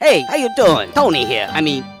Hey, how you doing? Tony here. I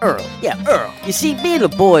mean, Earl. Yeah, Earl. You see, me and the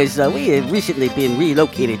boys, we have recently been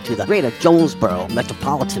relocated to the greater Jonesboro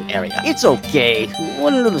metropolitan area. It's okay.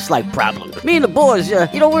 One little slight problem. Me and the boys,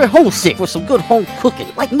 we're homesick for some good home cooking,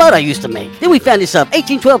 like Mother used to make. Then we found this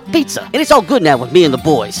 1812 pizza, and it's all good now with me and the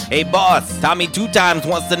boys. Hey, boss, Tommy 2 Times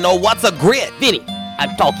wants to know what's a grit. Vinny,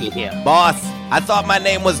 I'm talking here. Boss, I thought my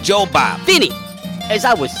name was Joe Bob. Vinny! As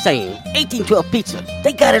I was saying, 1812 Pizza,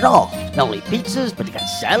 they got it all. Not only pizzas, but they got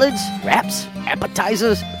salads, wraps,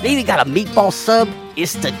 appetizers. They even got a meatball sub.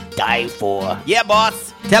 It's to die for. Yeah,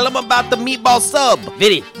 boss. Tell them about the meatball sub.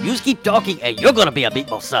 Vinny, you just keep talking and you're gonna be a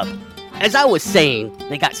meatball sub. As I was saying,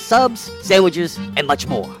 they got subs, sandwiches, and much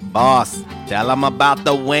more. Boss, tell them about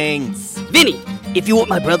the wings. Vinny, if you want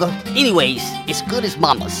my brother, anyways, it's good as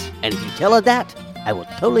mama's. And if you tell her that, I will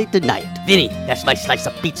totally deny it. Vinny, that's my slice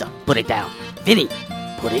of pizza. Put it down. Vinny,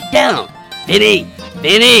 put it down. Vinny!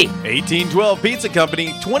 1812 Pizza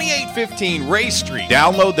Company, 2815 Ray Street.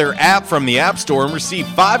 Download their app from the App Store and receive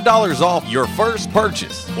 $5 off your first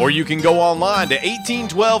purchase. Or you can go online to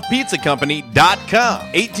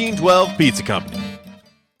 1812pizzacompany.com. 1812 Pizza Company.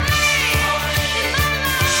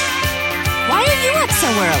 Why are you up so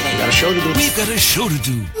early? We've got a show to do. We've got a show to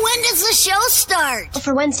do. When does the show start? Oh,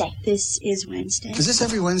 for Wednesday. This is Wednesday. Is this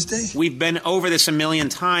every Wednesday? We've been over this a million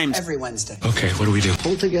times. Every Wednesday. Okay, what do we do?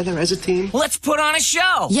 Pull together as a team. Let's put on a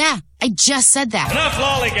show. Yeah, I just said that. Enough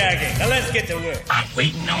lollygagging. Now let's get to work. I'm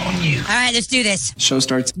waiting on you. All right, let's do this. Show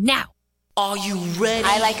starts now. Are you ready?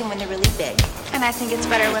 I like them when they're really big. And I think it's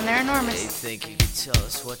better when they're enormous. They think you can tell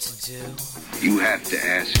us what to do. You have to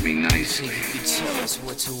ask me nicely. You think you can tell us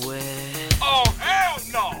what to wear. Oh, hell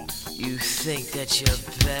no! You think that you're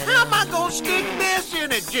better. How am I gonna stick this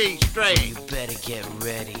in a G-string? You better get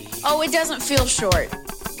ready. Oh, it doesn't feel short.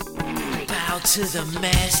 Bow to the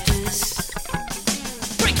masters.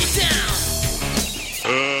 Break it down!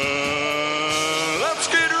 Let's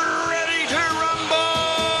get ready to rumble!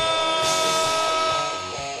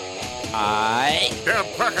 Damn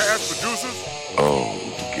cracker-ass producers. Oh,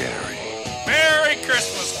 Gary. Merry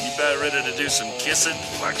Christmas. You about ready to do some kissing?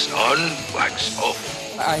 Wax on, wax off.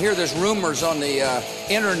 I hear there's rumors on the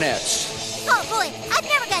internets. Oh, boy, I've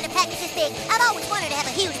never gotten a package this big. I've always wanted to have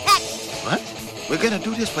a huge package. What? We're gonna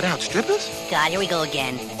do this without strippers? God, here we go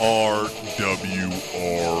again. RWRC.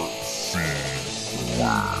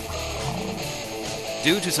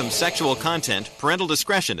 Due to some sexual content, parental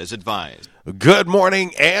discretion is advised. Good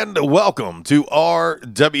morning and welcome to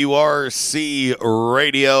RWRC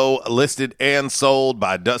Radio, listed and sold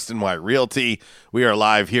by Dustin White Realty. We are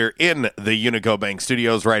live here in the Unico Bank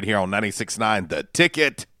Studios right here on 96.9 The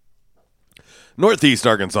Ticket, Northeast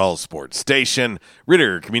Arkansas Sports Station,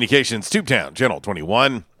 Ritter Communications, Tubetown, Channel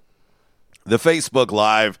 21, the Facebook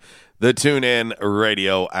Live, the TuneIn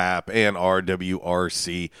Radio app, and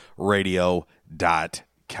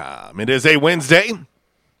RWRCradio.com. It is a Wednesday.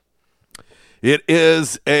 It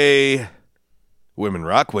is a Women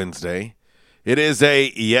Rock Wednesday. It is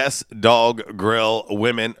a Yes Dog Grill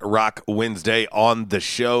Women Rock Wednesday on the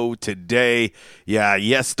show today. Yeah,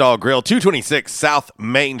 Yes Dog Grill, 226 South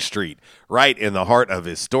Main Street, right in the heart of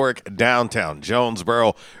historic downtown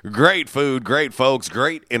Jonesboro. Great food, great folks,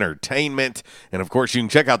 great entertainment. And, of course, you can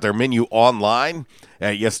check out their menu online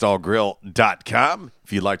at yesdoggrill.com.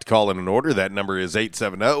 If you'd like to call in an order, that number is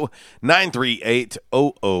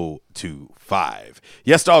 870-938-0025.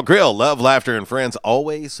 Yes Dog Grill, love, laughter, and friends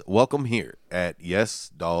always welcome here at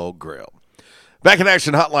Yes Dog Grill. Back in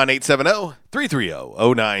action, hotline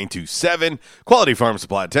 870-330-0927. Quality Farm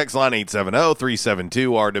Supply text line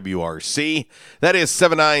 870-372-RWRC. That is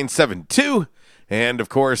 7972. And, of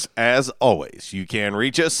course, as always, you can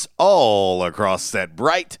reach us all across that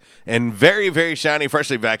bright and very, very shiny,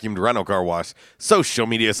 freshly vacuumed Rhino Car Wash social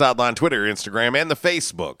media sideline, Twitter, Instagram, and the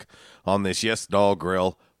Facebook on this Yes Dog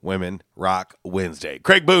Grill Women Rock Wednesday.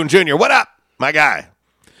 Craig Boone Jr., what up, my guy?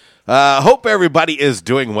 Hope everybody is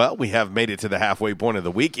doing well. We have made it to the halfway point of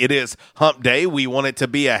the week. It is hump day. We want it to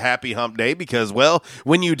be a happy hump day because, well,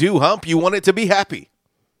 when you do hump, you want it to be happy.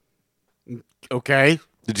 Okay.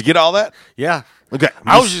 Did you get all that? Yeah. Okay.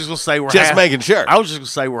 I was just going to say we're making sure. I was just going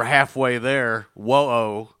to say we're halfway there.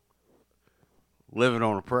 Whoa. Living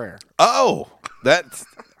on a prayer. Oh, that's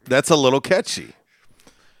a little catchy.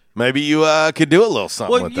 Maybe you could do a little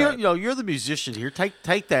something with that. Well, you're the musician here.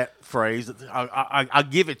 Take that phrase. I'll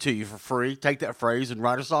give it to you for free. Take that phrase and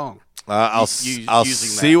write a song. I'll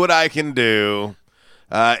see what I can do.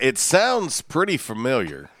 It sounds pretty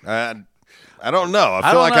familiar. I don't know.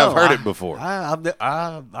 I feel like I've heard it before.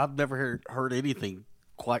 I've never heard anything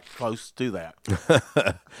quite close to that.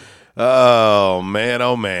 Oh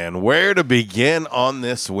man, where to begin on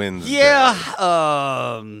this Wednesday?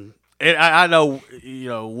 Yeah, and I know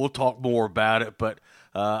we'll talk more about it, but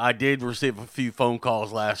I did receive a few phone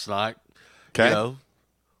calls last night. Okay,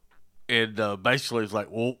 and basically it's like,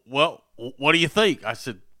 well, what do you think? I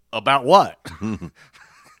said, about what?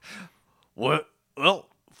 Well,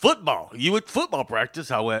 football. You at football practice?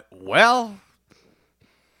 I went, well,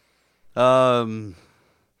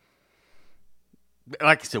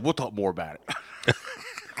 like I said, we'll talk more about it.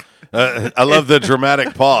 I love the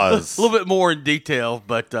dramatic pause. A little bit more in detail,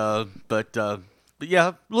 but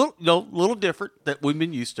yeah, little different that we've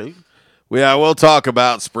been used to. Yeah, we'll talk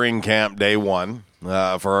about spring camp day one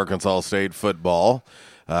for Arkansas State football.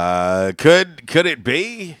 Could it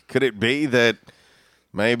be that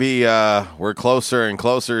maybe we're closer and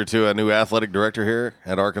closer to a new athletic director here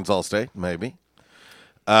at Arkansas State? Maybe.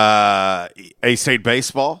 A-State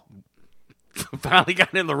baseball. Finally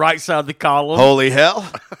got in the right side of the column. Holy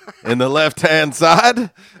hell. In the left-hand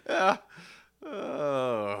side.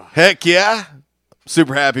 Heck yeah.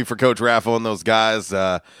 Super happy for Coach Raffo and those guys.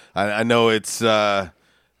 I know it's I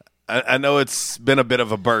know it's been a bit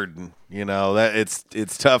of a burden. That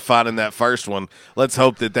it's tough finding that first one. Let's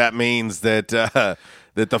hope that means that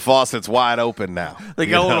that the faucet's wide open now. They're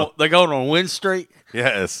going on a win streak.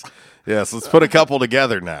 Yes. Let's put a couple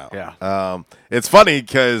together now. Yeah. It's funny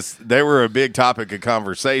because they were a big topic of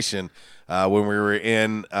conversation when we were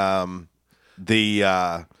in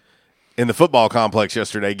the football complex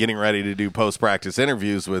yesterday, getting ready to do post-practice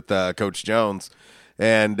interviews with Coach Jones,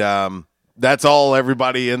 and that's all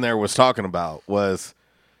everybody in there was talking about was,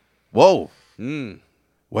 whoa,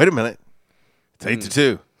 wait a minute, it's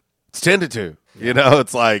 8-2, it's 10-2.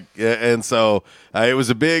 It's like, and so it was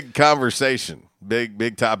a big conversation.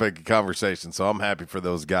 Big topic of conversation, so I'm happy for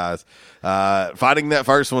those guys. Fighting that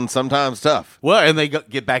first one sometimes tough. Well, and they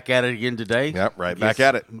get back at it again today. Yep, back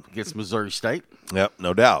at it against Missouri State. Yep,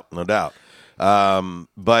 no doubt.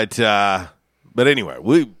 But anyway,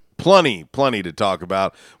 we plenty to talk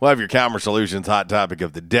about. We'll have your Calmer Solutions hot topic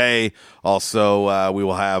of the day. Also, we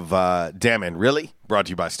will have Damn and Really, brought to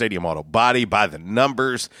you by Stadium Auto Body, by the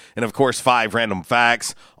numbers, and of course 5 random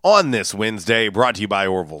facts on this Wednesday, brought to you by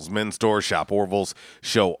Orville's Men's Store. Shop Orville's,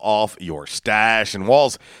 show off your stash. And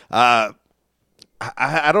Walls, I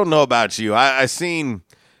don't know about you. I seen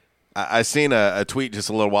a tweet just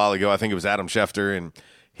a little while ago. I think it was Adam Schefter, and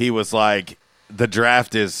he was like, the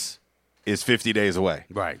draft is 50 days away.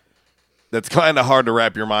 Right. That's kind of hard to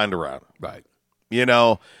wrap your mind around. Right.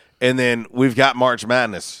 And then we've got March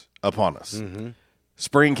Madness upon us. Mm-hmm.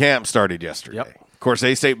 Spring camp started yesterday. Yep. Of course,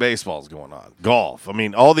 A-State baseball is going on. Golf. I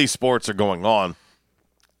mean, all these sports are going on.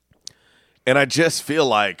 And I just feel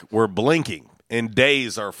like we're blinking and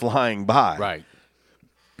days are flying by. Right.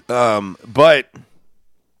 But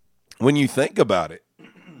when you think about it,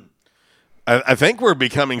 I think we're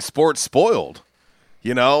becoming sports spoiled.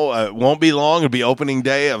 It won't be long. It'll be opening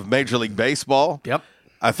day of Major League Baseball. Yep.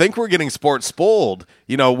 I think we're getting sports spoiled.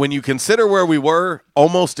 When you consider where we were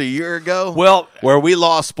almost a year ago, where we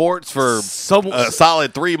lost sports for a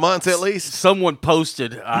solid 3 months at least. Someone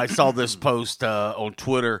posted, I saw this post on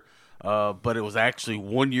Twitter, but it was actually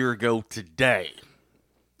 1 year ago today,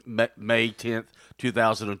 May 10th,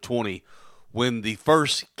 2020, when the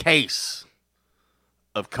first case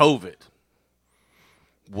of COVID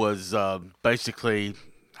was basically,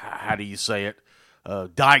 how do you say it,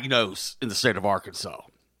 diagnosed in the state of Arkansas.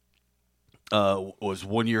 Was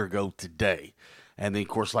 1 year ago today. And then, of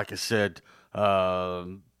course, like I said,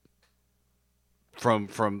 from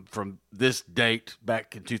this date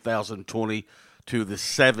back in 2020 to the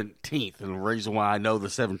 17th, and the reason why I know the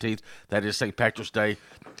 17th, that is St. Patrick's Day,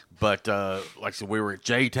 but like I said, we were at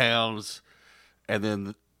J-Town's, and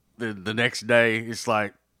then the next day, it's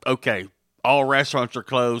like, okay, all restaurants are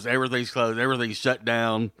closed, everything's shut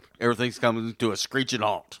down, everything's coming to a screeching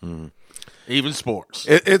halt. Even sports.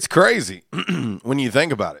 It's crazy when you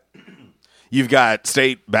think about it. You've got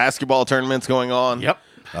state basketball tournaments going on. Yep.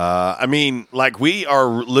 I mean, like, we are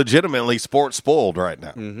legitimately sports spoiled right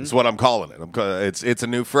now. Mm-hmm. That's what I'm calling it. It's a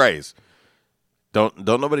new phrase. Don't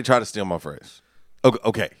nobody try to steal my phrase.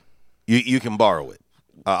 Okay. You can borrow it.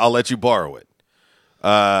 I'll let you borrow it.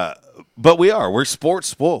 But we're sports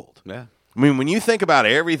spoiled. Yeah. I mean, when you think about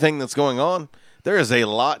everything that's going on, there is a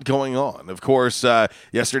lot going on. Of course,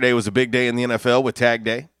 yesterday was a big day in the NFL with Tag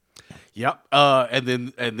Day. Yep. And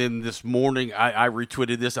then this morning I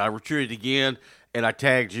retweeted this. I retweeted again, and I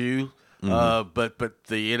tagged you. Mm-hmm. But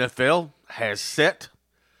the NFL has set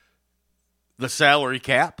the salary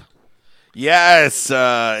cap. Yes,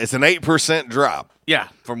 it's an 8% drop. Yeah,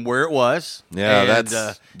 from where it was. Yeah,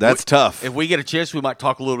 And, that's tough. If we get a chance, we might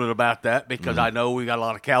talk a little bit about that because I know we got a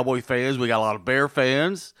lot of Cowboy fans, we got a lot of Bear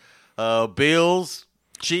fans, Bills,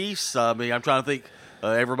 Chiefs. I mean, I'm trying to think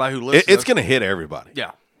everybody who listens. It's going to hit everybody.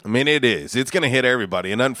 Yeah. I mean, it is. It's going to hit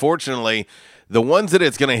everybody. And unfortunately, the ones that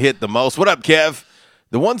it's going to hit the most, what up, Kev?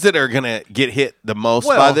 The ones that are going to get hit the most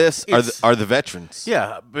by this are the veterans.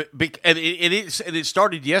 Yeah, and it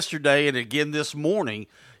started yesterday and again this morning.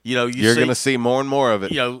 You know, you're going to see more and more of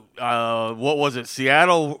it. You know, what was it?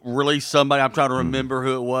 Seattle released somebody. I'm trying to remember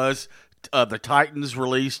who it was. The Titans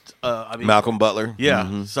released. Malcolm Butler. Yeah.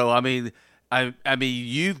 Mm-hmm. So I mean,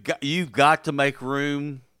 you've got to make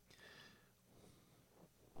room.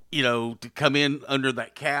 You know, to come in under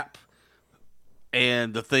that cap.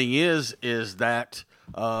 And the thing is that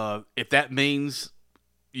if that means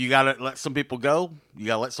you got to let some people go,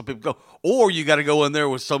 or you got to go in there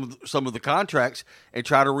with some of the contracts and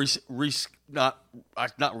try to not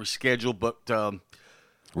reschedule, but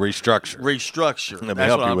restructure. Let me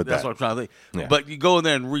help you with that. That's what I'm trying to think. Yeah. But you go in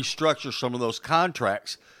there and restructure some of those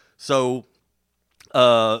contracts. So,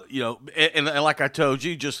 you know, and like I told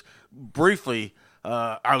you just briefly,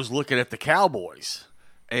 I was looking at the Cowboys.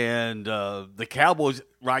 And the Cowboys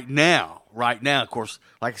right now, of course,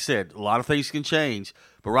 like I said, a lot of things can change.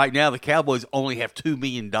 But right now, the Cowboys only have $2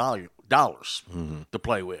 million to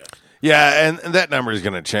play with. Yeah, and that number is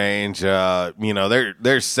going to change. You know,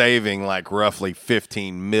 they're saving like roughly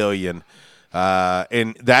 $15 million,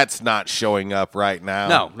 and that's not showing up right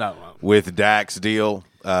now. No. With Dak's deal,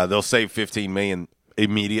 they'll save $15 million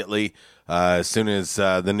immediately as soon as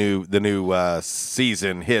the new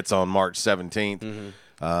season hits on March 17th. Mm-hmm.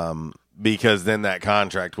 Because then that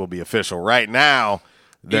contract will be official. Right now,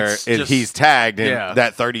 he's tagged, and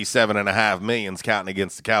that $37.5 million is counting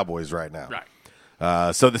against the Cowboys right now. Right.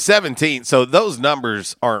 So the 17th. So those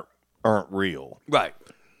numbers aren't real. Right.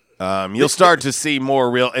 You'll start to see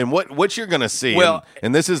more real. And what you're going to see,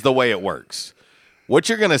 and this is the way it works. What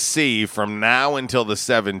you're going to see from now until the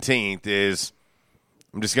 17th is,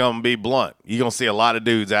 I'm just going to be blunt, you're going to see a lot of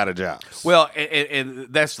dudes out of jobs. Well, and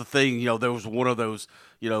that's the thing. You know, there was one of those,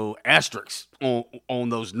 you know, asterisks on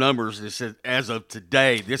those numbers that said, as of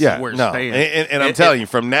today, this is where it stands. And I'm telling you,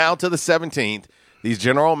 from now to the 17th, these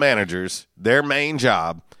general managers, their main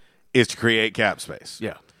job is to create cap space.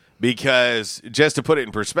 Yeah. Because just to put it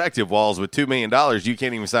in perspective, Walls, with $2 million, you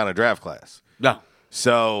can't even sign a draft class. No.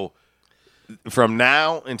 So from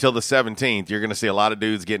now until the 17th, you're going to see a lot of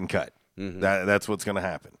dudes getting cut. Mm-hmm. That's what's going to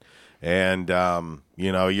happen. And,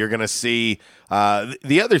 you know, you're going to see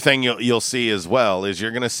the other thing you'll see as well is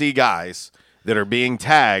you're going to see guys that are being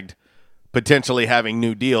tagged potentially having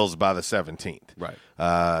new deals by the 17th. Right.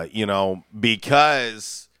 You know,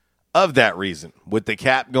 because of that reason, with the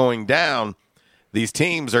cap going down, these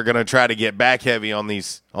teams are going to try to get back heavy on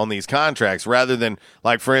these contracts rather than,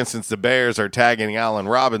 like, for instance, the Bears are tagging Allen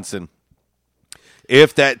Robinson.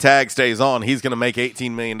 If that tag stays on, he's going to make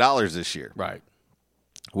 $18 million this year. Right.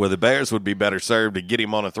 Where the Bears would be better served to get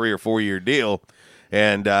him on a 3 or 4 year deal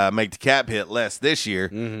and make the cap hit less this year,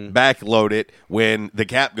 backload it when the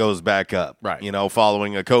cap goes back up, right? You know,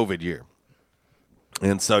 following a COVID year.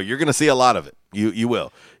 And so you're going to see a lot of it. You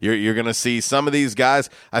will. You're going to see some of these guys.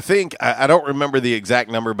 I think I don't remember the exact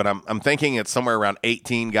number, but I'm thinking it's somewhere around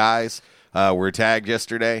 18 guys were tagged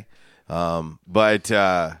yesterday. But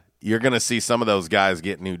you're going to see some of those guys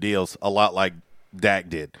get new deals, a lot like Dak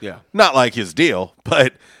did. Yeah. Not like his deal,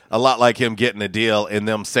 but a lot like him getting a deal and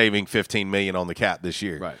them saving $15 million on the cap this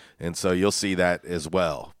year. Right. And so you'll see that as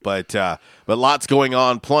well. But lots going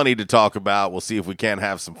on, plenty to talk about. We'll see if we can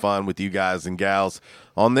have some fun with you guys and gals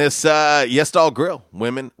on this Yes Dog Grill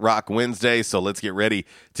Women Rock Wednesday. So let's get ready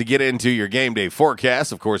to get into your game day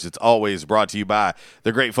forecast. Of course, it's always brought to you by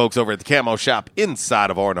the great folks over at the Camo Shop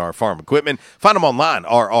inside of R&R Farm Equipment. Find them online,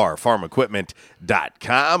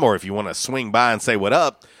 rrfarmequipment.com, or if you want to swing by and say what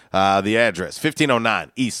up, the address,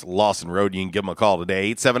 1509 East Lawson Road. You can give them a call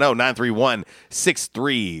today,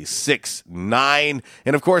 870-931-6369.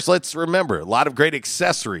 And, of course, let's remember, a lot of great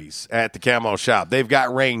accessories at the Camo Shop. They've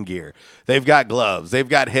got rain gear. They've got gloves. They've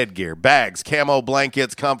got headgear, bags, camo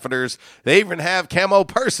blankets, comforters. They even have camo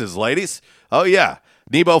purses, ladies. Oh, yeah.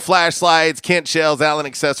 Nebo flashlights, Kent shells, Allen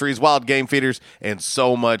accessories, wild game feeders, and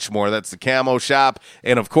so much more. That's the Camo Shop.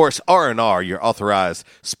 And, of course, R&R, your authorized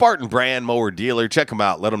Spartan brand mower dealer. Check them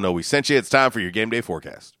out. Let them know we sent you. It's time for your game day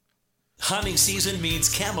forecast. Hunting season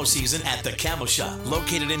means camo season at the Camo Shop,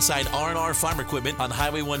 located inside R&R Farm Equipment on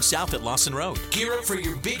Highway 1 South at Lawson Road. Gear up for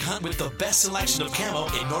your big hunt with the best selection of camo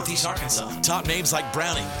in Northeast Arkansas. Top names like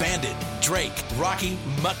Browning, Bandit, Drake, Rocky,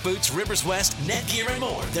 Muck Boots, Rivers West, Netgear, and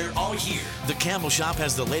more. They're all here. The Camo Shop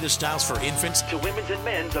has the latest styles for infants to women's and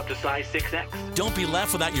men's up to size 6X. Don't be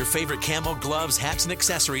left without your favorite camo gloves, hats, and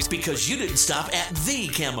accessories because you didn't stop at the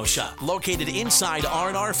Camo Shop, located inside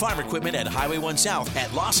R&R Farm Equipment at Highway 1 South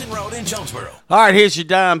at Lawson Road in Jonesboro. All right, here's your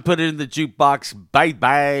dime. Put it in the jukebox.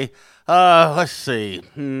 Bye-bye. Let's see.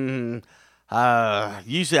 Usually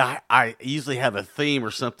I usually have a theme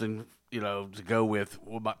or something, to go with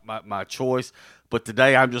my choice. But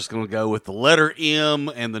today I'm just going to go with the letter M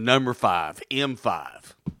and the number 5. M5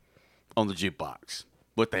 on the jukebox.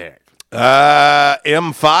 What the heck?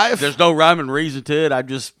 M5? There's no rhyme and reason to it. I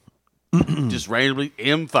just randomly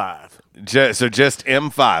M5. So just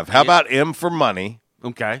M5. How about M for money?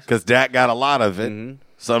 Okay. Because Dak got a lot of it. Mm-hmm.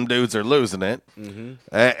 Some dudes are losing it. Mm-hmm.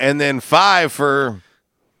 And then 5 for,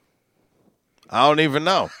 I don't even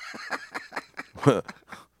know.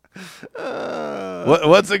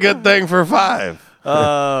 What's a good thing for 5?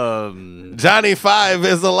 Johnny 5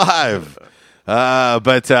 is alive.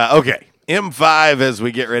 Okay. M5 as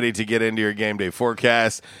we get ready to get into your game day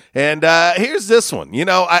forecast. And here's this one.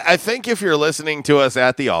 I think if you're listening to us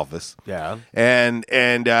at the office, and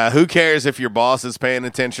who cares if your boss is paying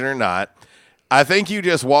attention or not, I think you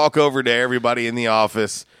just walk over to everybody in the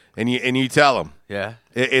office and you tell them,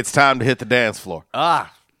 it's time to hit the dance floor.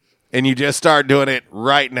 And you just start doing it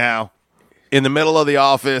right now in the middle of the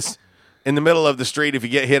office, in the middle of the street. If you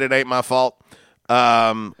get hit, it ain't my fault. We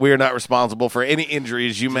are not responsible for any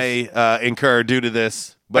injuries you may incur due to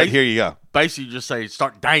this, but here you go. Basically, just say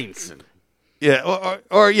start dancing. Yeah,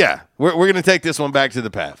 or we're going to take this one back to the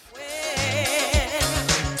path.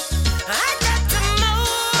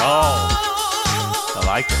 Oh, I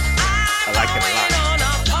like it. I like it a lot.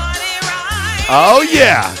 Oh,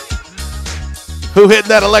 yeah. Who hitting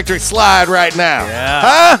that electric slide right now? Yeah.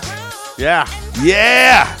 Huh? Yeah.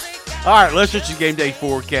 Yeah. All right, let's get your game day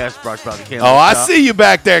forecast brought to you by the Camo I Shop. see you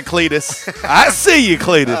back there, Cletus. I see you,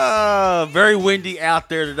 Cletus. Very windy out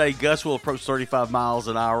there today. Gusts will approach 35 miles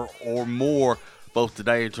an hour or more both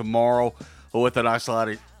today and tomorrow with an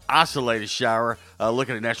isolated shower.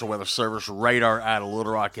 Looking at National Weather Service radar out of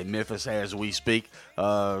Little Rock and Memphis as we speak.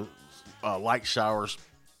 Light showers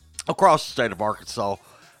across the state of Arkansas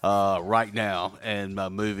right now and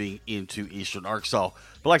moving into eastern Arkansas.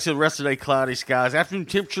 But like I said, the rest of the day, cloudy skies. Afternoon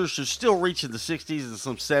temperatures should still reach in the 60s and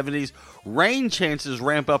some 70s. Rain chances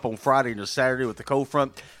ramp up on Friday into Saturday with the cold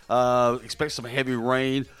front. Expect some heavy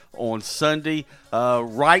rain on Sunday.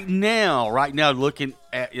 Right now, looking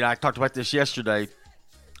at, I talked about this yesterday,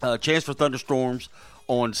 chance for thunderstorms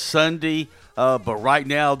on Sunday. But right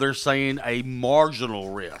now, they're saying a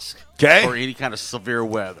marginal risk for any kind of severe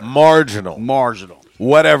weather. Marginal.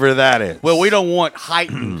 Whatever that is. Well, we don't want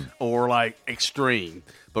heightened or extreme,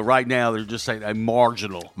 but right now they're just saying a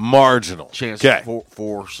marginal chance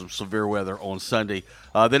for some severe weather on Sunday.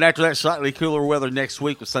 Then after that, slightly cooler weather next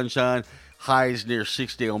week with sunshine, highs near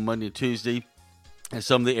 60 on Monday and Tuesday. And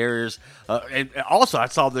some of the areas, and also I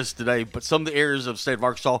saw this today, but some of the areas of the state of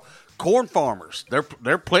Arkansas, corn farmers,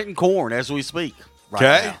 they're planting corn as we speak right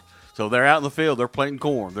now. So they're out in the field. They're planting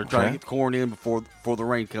corn. They're trying to get the corn in before the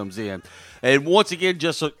rain comes in. And once again,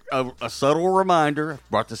 just a subtle reminder. I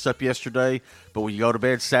brought this up yesterday, but when you go to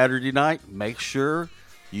bed Saturday night, make sure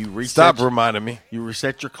you reset. Stop reminding me. You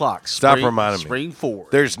reset your clock. Stop reminding me. Spring forward.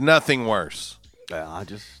 There's nothing worse. I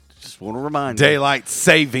just want to remind you. Daylight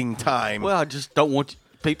saving time. Well, I just don't want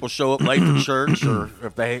people to show up late for church or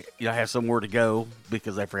if they have somewhere to go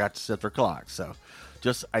because they forgot to set their clock. So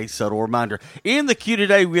just a subtle reminder. In the queue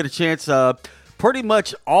today, we get a chance. Pretty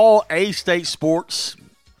much all A-State sports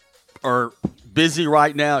are busy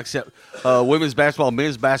right now except women's basketball,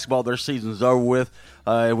 men's basketball. Their season's over with.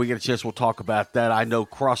 And we get a chance, we'll talk about that. I know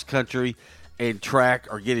cross-country and track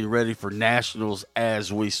are getting ready for nationals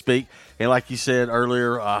as we speak. And like you said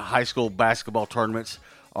earlier, high school basketball tournaments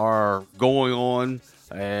are going on,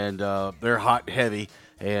 and they're hot and heavy.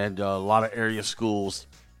 And a lot of area schools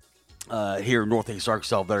here in Northeast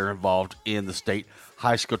Arkansas that are involved in the state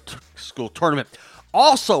high school tournament.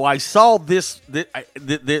 Also, I saw this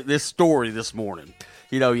story this morning.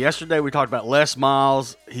 Yesterday we talked about Les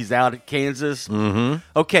Miles. He's out at Kansas. Mm-hmm.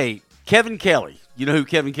 Okay, Kevin Kelly. You know who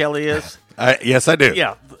Kevin Kelly is? Yes, I do.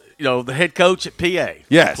 Yeah, the head coach at PA.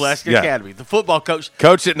 Yes, Pulaski Academy. The football coach.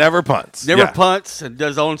 Coach that never punts. Punts and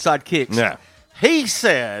does onside kicks. Yeah. He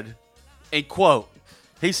said, and quote,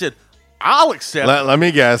 he said, I'll accept. Let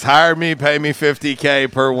me guess. Hire me, pay me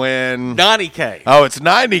 $50K per win. $90K. Oh, it's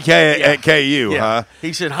 $90K at KU, huh?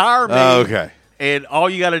 He said, hire me. Okay. And all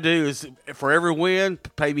you got to do is, for every win,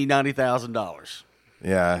 pay me $90,000.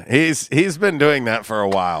 Yeah, he's been doing that for a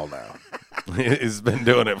while now. He's been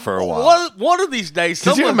doing it for a while. One of these days,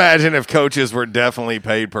 Could you imagine if coaches were definitely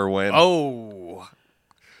paid per win? Oh.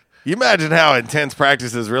 You imagine how intense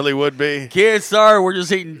practices really would be? Kids, sorry, we're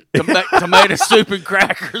just eating tomato soup and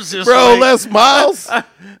crackers this Bro, week. Les Miles?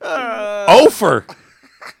 Ofer.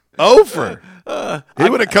 He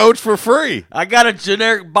would have coached for free. I got a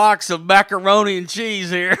generic box of macaroni and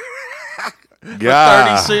cheese here.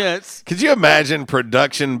 God. 30 cents. Could you imagine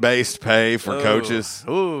production-based pay for coaches?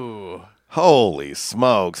 Ooh. Holy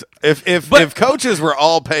smokes. If coaches were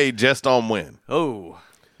all paid just on win. Oh.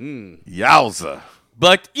 Yowza.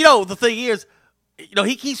 But, the thing is,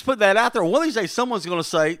 he keeps putting that out there. One of these days, someone's going to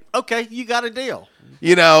say, okay, you got a deal.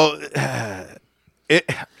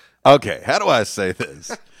 Okay, how do I say this?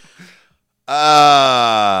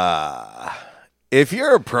 If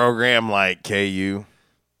you're a program like KU,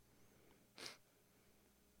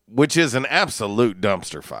 which is an absolute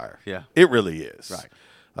dumpster fire. Yeah. It really is. Right.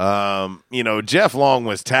 Jeff Long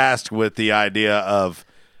was tasked with the idea of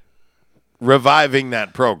reviving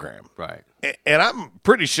that program. Right. And I'm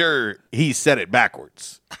pretty sure he said it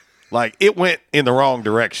backwards. Like, it went in the wrong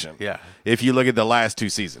direction. Yeah. If you look at the last 2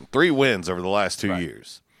 seasons. 3 wins over the last 2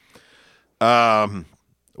 years.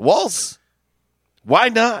 Waltz, why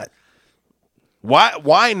not?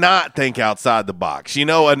 Why not think outside the box?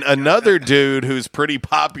 Another dude who's pretty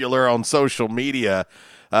popular on social media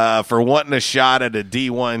for wanting a shot at a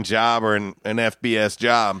D1 job or an FBS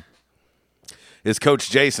job is Coach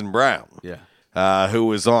Jason Brown. Yeah. Who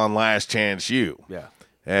was on Last Chance U. Yeah.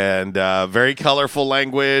 And very colorful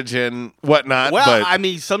language and whatnot. Well,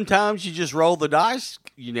 but, sometimes you just roll the dice.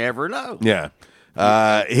 You never know. Yeah.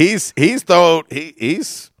 I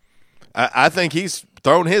think he's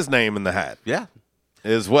thrown his name in the hat. Yeah.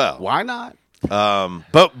 As well. Why not?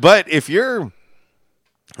 But if you're,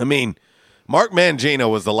 Mark Mangino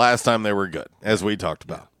was the last time they were good, as we talked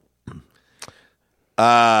about.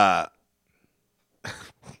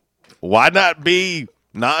 Why not be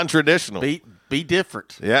non-traditional? Be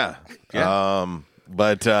different. Yeah.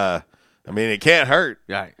 But it can't hurt.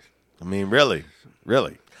 Right. Really.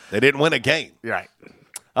 They didn't win a game. Right.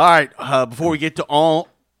 All right. Before we get on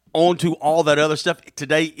to all that other stuff,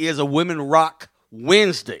 today is a Women Rock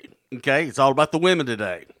Wednesday. Okay? It's all about the women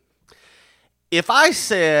today. If I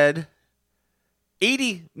said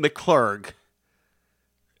Edie McClurg,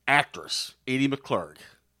 actress Edie McClurg,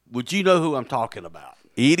 would you know who I'm talking about?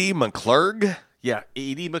 Edie McClurg? Yeah,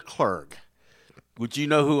 Edie McClurg. Would you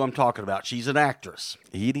know who I'm talking about? She's an actress.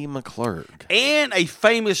 Edie McClurg. And a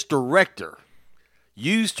famous director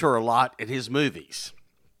used her a lot in his movies.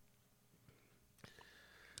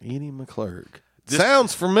 Edie McClurg.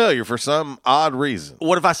 Sounds familiar for some odd reason.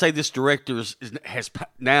 What if I say this director has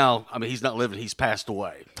now, he's not living, he's passed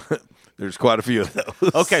away. There's quite a few of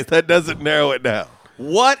those. Okay. That doesn't narrow it down.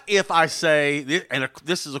 What if I say, and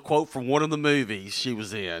this is a quote from one of the movies she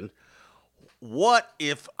was in, what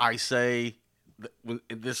if I say,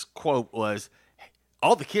 this quote was,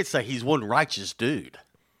 all the kids say he's one righteous dude?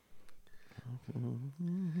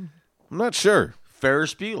 I'm not sure.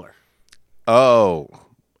 Ferris Bueller. Oh,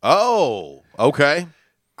 okay.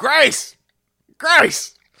 Grace.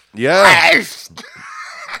 Yeah. Grace.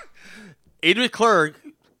 Edie McClurg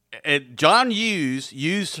and John Hughes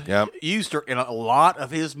used her in a lot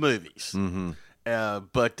of his movies. Mm-hmm.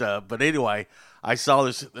 But anyway, I saw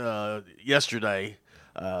this yesterday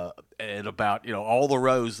and about all the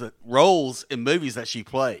roles in movies that she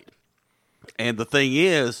played. And the thing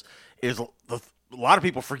is a lot of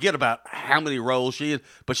people forget about how many roles she had,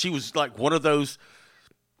 but she was like one of those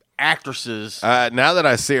actresses. Now that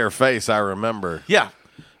I see her face, I remember. Yeah.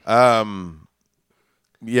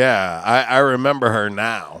 Yeah, I remember her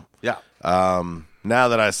now. Yeah. Now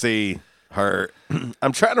that I see her,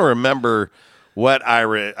 I'm trying to remember what I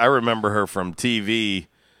remember her from TV.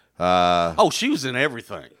 She was in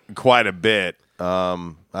everything. Quite a bit.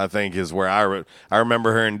 I think is where I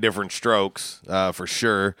remember her in Different Strokes for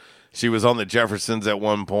sure. She was on the Jeffersons at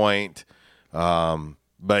one point.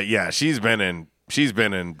 But yeah, she's been in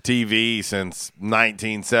TV since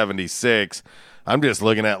 1976. I'm just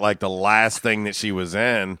looking at like the last thing that she was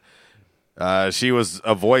in. She was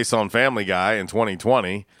a voice on Family Guy in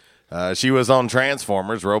 2020. She was on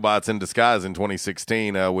Transformers: Robots in Disguise in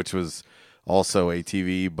 2016, which was also a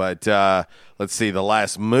TV. But let's see, the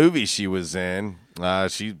last movie she was in, I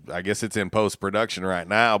guess it's in post-production right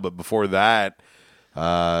now. But before that,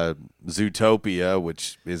 Zootopia,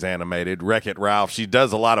 which is animated. Wreck-It Ralph. She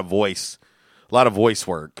does a lot of voice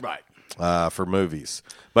work, right, for movies.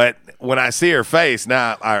 But when I see her face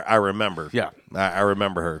now, I remember. Yeah, I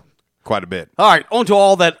remember her quite a bit. All right, on to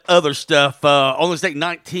all that other stuff. On this date,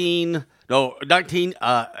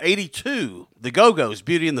 1982, the Go-Go's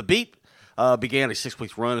 "Beauty and the Beat" began a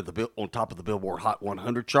 6-week run on top of the Billboard Hot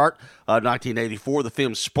 100 chart. 1984, the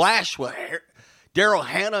film Splash with Daryl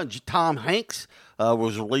Hannah and Tom Hanks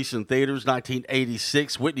was released in theaters.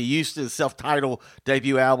 1986, Whitney Houston's self-titled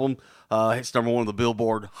debut album hits number 1 on the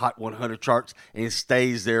Billboard Hot 100 charts and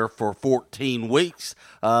stays there for 14 weeks.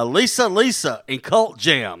 Lisa and Cult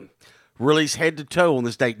Jam released Head to Toe on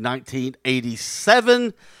this date,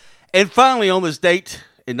 1987. And finally, on this date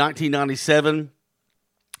in 1997,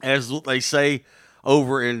 as they say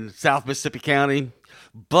over in South Mississippi County,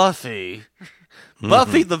 Buffy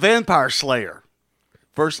the Vampire Slayer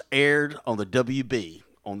first aired on the WB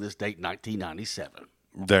on this date, 1997.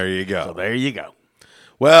 There you go. So there you go.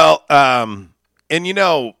 Well, and you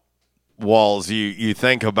know, Walls, you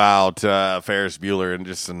think about Ferris Bueller and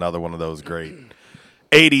just another one of those great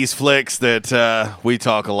 80s flicks that we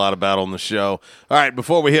talk a lot about on the show. All right,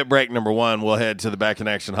 before we hit break number 1, we'll head to the Back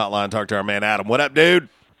Connection hotline, talk to our man Adam. What up, dude?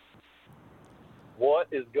 What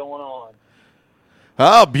is going on?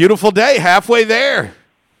 Oh, beautiful day, halfway there.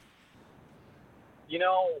 You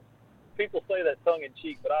know, people say that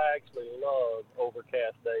tongue-in-cheek, but I actually love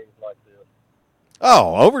overcast days like this.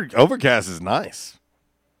 Oh, overcast is nice.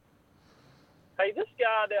 Hey, this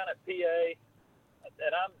guy down at PA,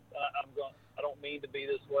 and I don't mean to be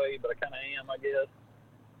this way, but I kind of am, I guess.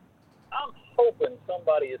 I'm hoping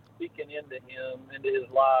somebody is speaking into his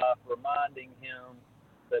life, reminding him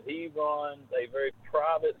that he runs a very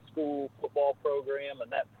private school football program,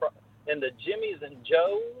 and the Jimmys and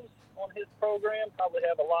Joes on his program probably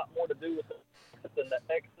have a lot more to do with it than the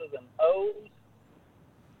X's and O's.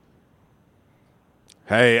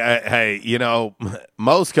 Hey, you know,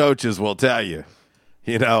 most coaches will tell you,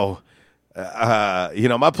 my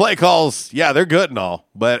play calls, yeah, they're good and all,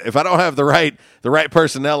 but if I don't have the right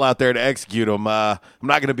personnel out there to execute them, I'm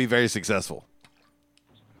not going to be very successful.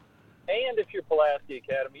 And if you're Pulaski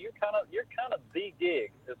Academy, you're kind of the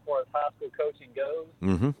gig as far as high school coaching goes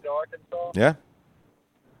in Arkansas. Yeah.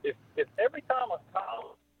 If every time a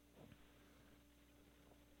college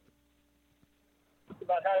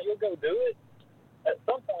about how you'll go do it, at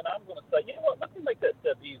some point I'm going to say, you know what, let me make that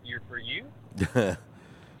step easier for you.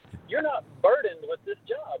 You're not burdened with this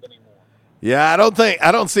job anymore. Yeah, I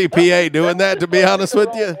don't see PA doing that, to be honest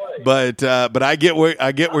with you. But I get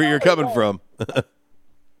where you're coming from. But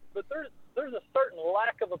there's a certain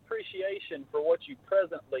lack of appreciation for what you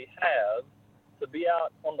presently have to be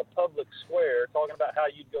out on the public square talking about how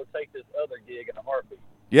you'd go take this other gig in a heartbeat.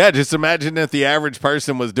 Yeah, just imagine if the average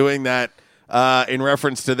person was doing that in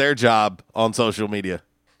reference to their job on social media.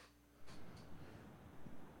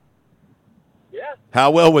 Yeah. How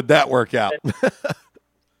well would that work out? I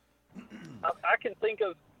can think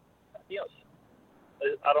of,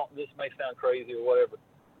 this may sound crazy or whatever,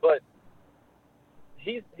 but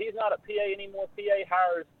he's not at PA anymore. PA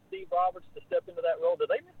hires Steve Roberts to step into that role. Did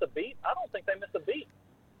they miss a beat? I don't think they missed a beat.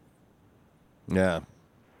 Yeah.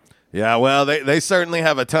 Yeah, well, they certainly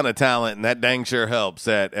have a ton of talent, and that dang sure helps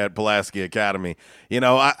at Pulaski Academy.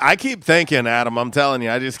 I keep thinking, Adam, I'm telling you,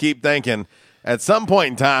 I just keep thinking, at some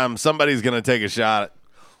point in time, somebody's going to take a shot at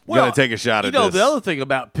this. The other thing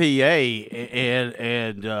about PA, they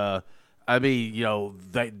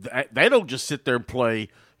don't just sit there and play,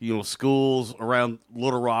 schools around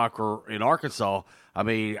Little Rock or in Arkansas. I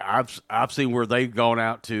mean, I've seen where they've gone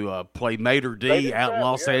out to play Mater D out in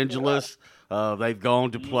Los Angeles. They've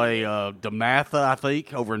gone to play DeMatha, I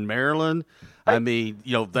think, over in Maryland. I mean, do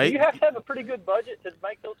you have to have a pretty good budget to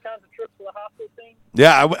make those kinds of trips for the high school team?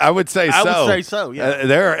 Yeah, I would say so. I would say so, yeah.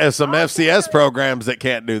 There are some FCS programs that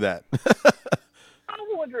can't do that. I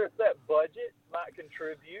wonder if that budget might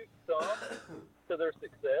contribute some to their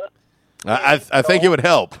success. I think it would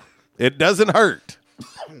help. It doesn't hurt.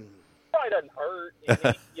 Probably doesn't hurt,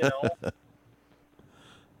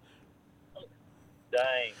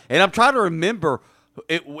 Dang. And I'm trying to remember,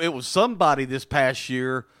 it was somebody this past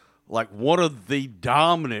year, like one of the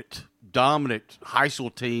dominant high school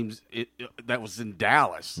teams that was in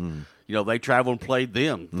Dallas. They traveled and played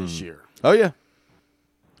them this year. Oh, yeah.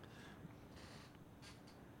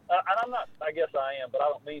 And I'm not, I guess I am, but I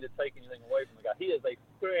don't mean to take anything away from the guy. He is a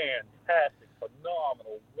fantastic,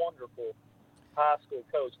 phenomenal, wonderful high school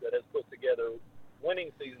coach that has put together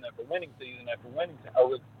winning season after winning season after winning season,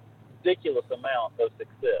 a ridiculous amount of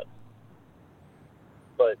success.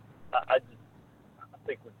 But I don't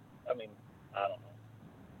know.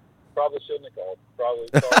 Probably shouldn't have called. Probably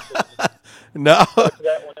shouldn't No. have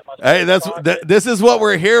that one in my Hey, pocket. this is what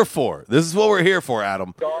we're here for. This is what we're here for,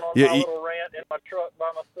 Adam. Gone on my little rant in my truck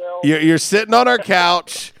by myself. You're sitting on our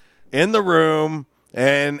couch in the room,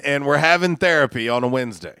 and we're having therapy on a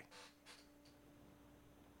Wednesday.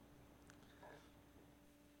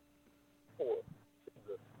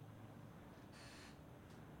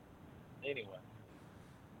 Anyway.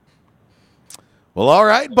 Well, all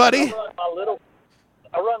right, buddy.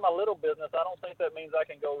 I run my little business. I don't think that means I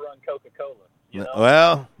can go run Coca-Cola. You know?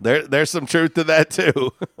 Well, there's some truth to that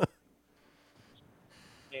too.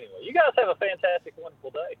 Anyway, you guys have a fantastic,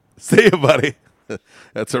 wonderful day. See you, buddy.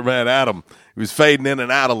 That's our man Adam. He was fading in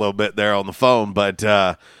and out a little bit there on the phone, but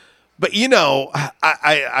you know,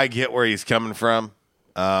 I get where he's coming from.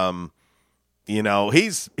 You know,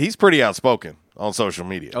 he's pretty outspoken on social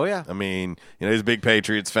media. Oh yeah. I mean, you know, he's a big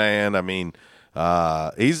Patriots fan. I mean,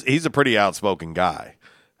 he's a pretty outspoken guy.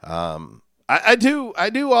 I do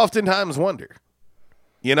oftentimes wonder,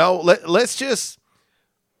 you know, let's just,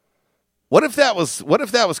 what if that was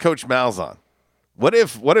Coach Malzahn? What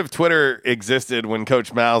if Twitter existed when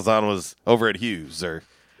Coach Malzahn was over at Hughes or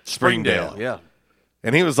Springdale? Yeah.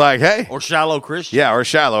 And he was like, "Hey," or Shallow Christian. Yeah, or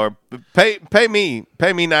Shallow, or pay me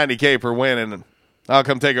 $90K per win, and I'll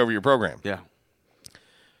come take over your program. Yeah.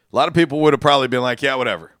 A lot of people would have probably been like, "Yeah,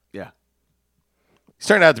 whatever." Yeah. He's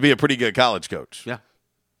turned out to be a pretty good college coach. Yeah.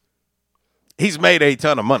 He's made a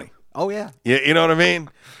ton of money. Oh yeah. You know what I mean?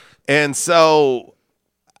 And so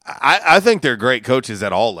I think they're great coaches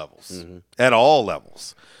at all levels. Mm-hmm. At all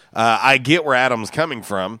levels. I get where Adam's coming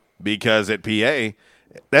from, because at PA,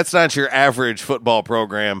 that's not your average football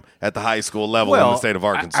program at the high school level in the state of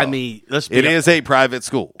Arkansas. I mean, it is a private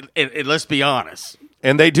school. And let's be honest.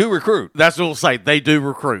 And they do recruit. That's what we'll say. They do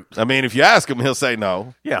recruit. I mean, if you ask him, he'll say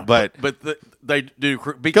no. Yeah, but they do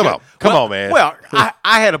recruit. Because, come on, man. Well,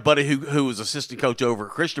 I had a buddy who was assistant coach over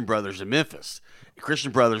at Christian Brothers in Memphis.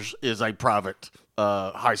 Christian Brothers is a private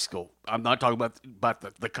high school. I'm not talking about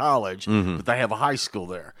the college, but they have a high school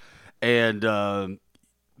there. And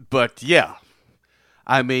but yeah,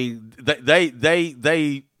 I mean,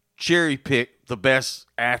 they cherry pick the best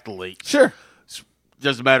athletes. Sure.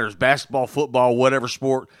 Doesn't matter, it's basketball, football, whatever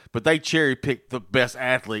sport, but they cherry pick the best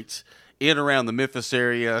athletes in around the Memphis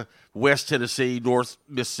area, West Tennessee, North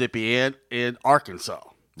Mississippi, and Arkansas.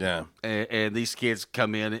 Yeah. And these kids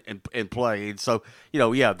come in and play. And so, you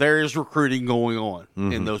know, yeah, there is recruiting going on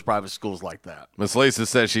in those private schools like that. Miss Lisa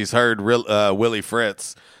says she's heard Willie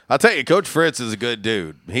Fritz. I'll tell you, Coach Fritz is a good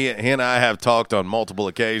dude. He and I have talked on multiple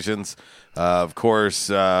occasions. Of course,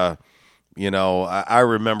 you know, I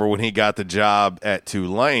remember when he got the job at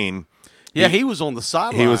Tulane. Yeah, he was on the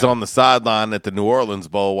sideline. He was on the sideline at the New Orleans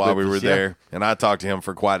Bowl while we were there, and I talked to him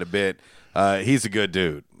for quite a bit. He's a good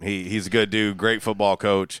dude. He's a good dude, great football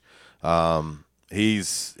coach.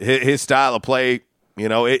 His style of play, you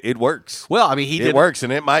know, it works. Well, I mean, it works,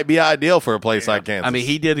 and it might be ideal for a place like Kansas. I mean,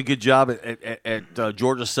 he did a good job at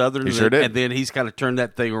Georgia Southern. He sure did. And then he's kind of turned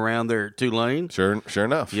that thing around there at Tulane. Sure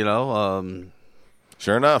enough. You know,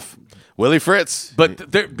 sure enough. Willie Fritz,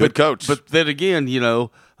 good coach. But then again, you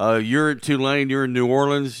know, you're at Tulane, you're in New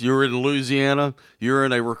Orleans, you're in Louisiana, you're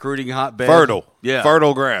in a recruiting hotbed.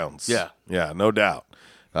 Fertile grounds. Yeah, no doubt.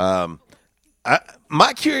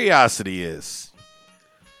 My curiosity is,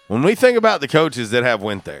 when we think about the coaches that have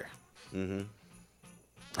went there,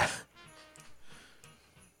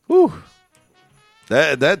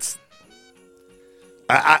 that's.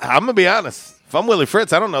 I'm gonna be honest. If I'm Willie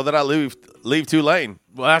Fritz, I don't know that I leave Tulane.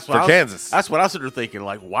 Well, that's what for Kansas. That's what I was sort of thinking.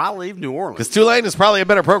 Like, why leave New Orleans? Because Tulane is probably a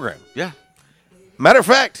better program. Yeah. Matter of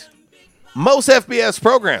fact, most FBS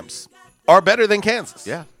programs are better than Kansas.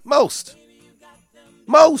 Yeah. Most.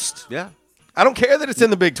 Yeah. I don't care that it's in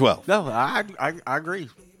the Big 12. No, I agree.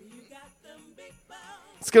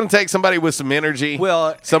 It's going to take somebody with some energy.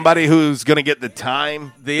 Well, somebody who's going to get the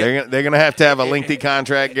time. They're going to have a lengthy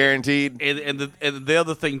contract guaranteed. And the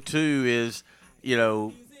other thing too is, you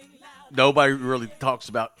know, nobody really talks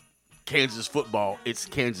about Kansas football. It's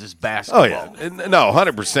Kansas basketball. Oh yeah, no,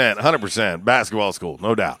 100% basketball school,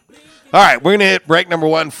 no doubt. All right, we're going to hit break number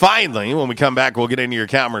 1. Finally, when we come back, we'll get into your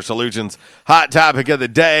Calmer Solutions hot topic of the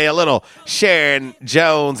day. A little Sharon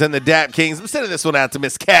Jones and the Dap Kings. I'm sending this one out to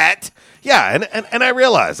Miss Cat. Yeah, and I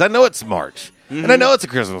realize, I know it's March, and I know it's a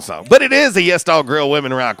Christmas song, but it is a Yes Dog Grill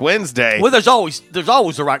Women Rock Wednesday. Well, there's always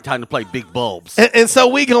the right time to play Big Bulbs. And so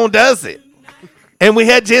we gon' does it. And we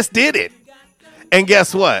had just did it. And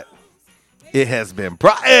guess what? It has been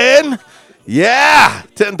Brian. Yeah,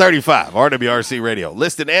 1035 RWRC Radio,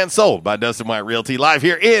 listed and sold by Dustin White Realty, live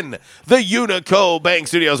here in the Unico Bank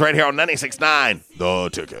Studios right here on 96.9 The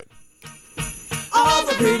Ticket. All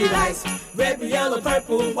the pretty lights, red, yellow,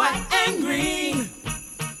 purple, white, and green.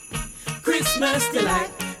 Christmas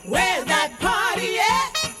delight, where's that party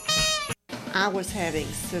at? I was having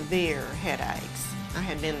severe headaches. I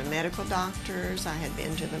had been to medical doctors, I had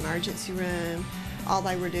been to the emergency room. All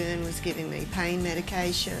they were doing was giving me pain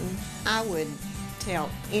medication. I would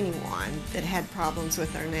tell anyone that had problems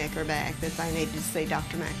with their neck or back that they needed to see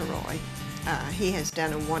Dr. McElroy. He has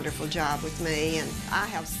done a wonderful job with me, and I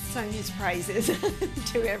have sung his praises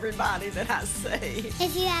to everybody that I see.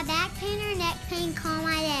 If you have back pain or neck pain, call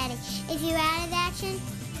my daddy. If you're out of action,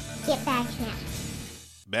 get back in action.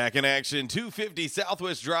 Back in action, 250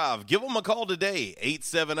 Southwest Drive. Give them a call today,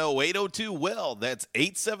 870-802-WELL. That's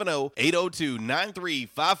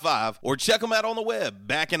 870-802-9355. Or check them out on the web,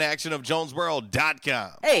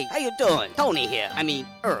 backinactionofjonesboro.com. Hey, how you doing? Tony here.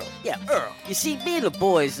 Earl. Yeah, Earl. You see, me and the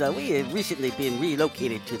boys, we have recently been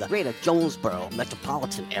relocated to the greater Jonesboro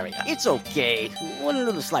metropolitan area. It's okay. One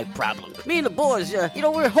little slight problem. Me and the boys,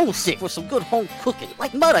 we're homesick for some good home cooking,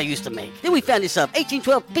 like Mother used to make. Then we found this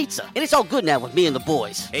 1812 pizza, and it's all good now with me and the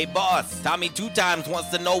boys. Hey, boss, Tommy 2 times wants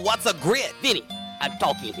to know what's a grit. Vinny, I'm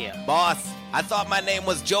talking here. Boss, I thought my name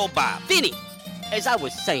was Joe Bob. Vinny, as I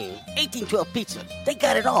was saying, 1812 Pizza, they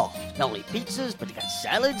got it all. Not only pizzas, but they got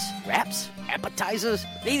salads, wraps, appetizers.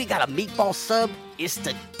 They even got a meatball sub. It's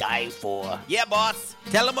to die for. Yeah, boss.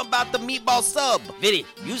 Tell them about the meatball sub. Vinny,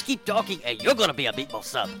 you just keep talking and you're gonna be a meatball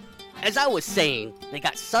sub. As I was saying, they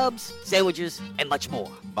got subs, sandwiches, and much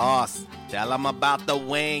more. Boss, tell them about the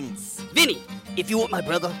wings. Vinny, if you want my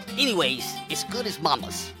brother, anyways, it's good as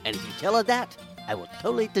mama's. And if you tell her that, I will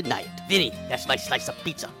totally deny it. Vinny, that's my slice of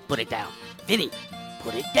pizza. Put it down. Vinny,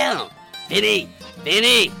 put it down. Vinny!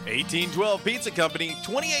 1812 Pizza Company,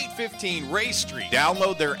 2815 Ray Street.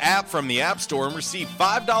 Download their app from the App Store and receive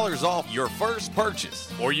 $5 off your first purchase.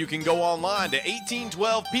 Or you can go online to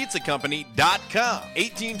 1812pizzacompany.com.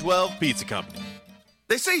 1812 Pizza Company.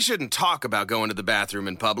 They say you shouldn't talk about going to the bathroom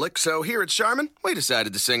in public, so here at Charmin, we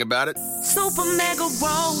decided to sing about it. Super mega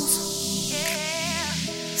rolls. Yeah.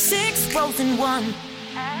 6 rolls in one.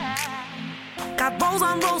 Got rolls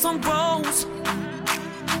on rolls on rolls.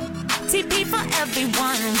 TP for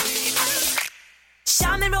everyone.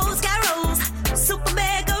 Charmin rolls got rolls. Super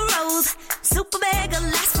mega rolls. Super mega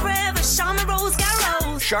lasts forever. Charmin rolls got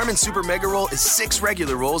rolls. Charmin Super Mega Roll is 6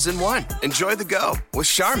 regular rolls in one. Enjoy the go with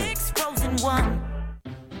Charmin. 6 rolls in one.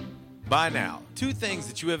 By now, 2 things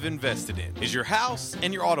that you have invested in is your house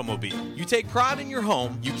and your automobile. You take pride in your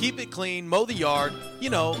home, you keep it clean, mow the yard,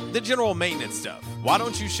 the general maintenance stuff. Why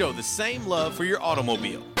don't you show the same love for your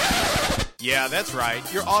automobile? Yeah, that's right,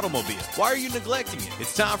 your automobile. Why are you neglecting it?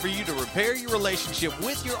 It's time for you to repair your relationship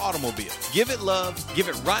with your automobile. Give it love, give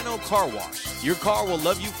it Rhino Car Wash. Your car will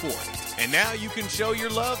love you for it. And now you can show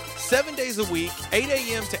your love 7 days a week, 8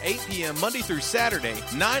 a.m. to 8 p.m. Monday through Saturday,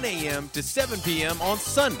 9 a.m. to 7 p.m. on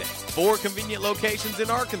Sunday. 4 convenient locations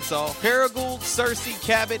in Arkansas, Paragould, Searcy,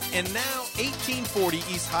 Cabot, and now 1840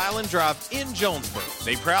 East Highland Drive in Jonesboro.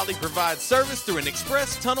 They proudly provide service through an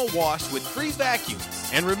express tunnel wash with free vacuums.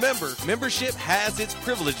 And remember, membership has its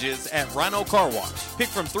privileges at Rhino Car Wash. Pick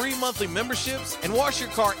from 3 monthly memberships and wash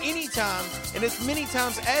your car anytime and as many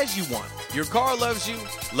times as you want. Your car loves you,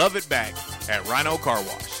 love it back at Rhino Car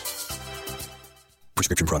Wash.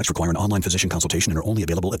 Prescription products require an online physician consultation and are only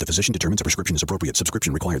available if the physician determines a prescription is appropriate.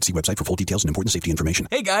 Subscription required. See website for full details and important safety information.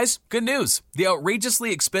 Hey guys, good news. The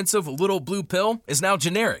outrageously expensive Little Blue Pill is now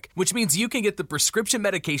generic, which means you can get the prescription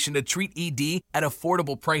medication to treat ED at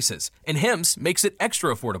affordable prices. And Hims makes it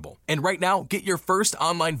extra affordable. And right now, get your first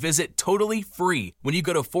online visit totally free when you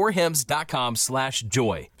go to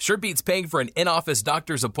forhims.com/joy. Sure beats paying for an in-office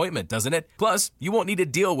doctor's appointment, doesn't it? Plus, you won't need to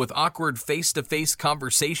deal with awkward face-to-face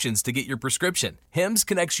conversations to get your prescription. Hims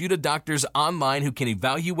connects you to doctors online who can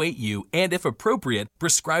evaluate you and, if appropriate,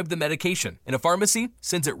 prescribe the medication. And a pharmacy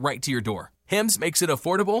sends it right to your door. Hims makes it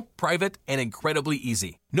affordable, private, and incredibly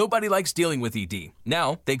easy. Nobody likes dealing with ED.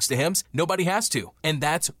 Now, thanks to Hims, nobody has to. And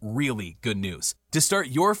that's really good news. To start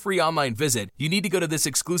your free online visit, you need to go to this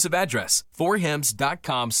exclusive address,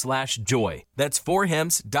 forhims.com/joy. That's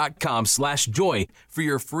forhims.com/joy for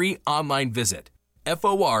your free online visit.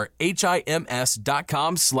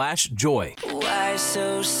 forhims.com/joy. Why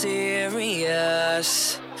so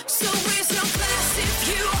serious? So raise your glass if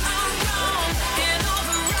you are wrong in all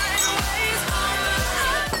the right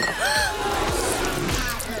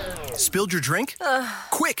ways. Spilled your drink?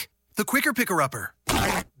 Quick! The Quicker Picker-Upper.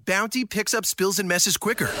 Bounty picks up spills and messes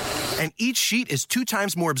quicker. And each sheet is 2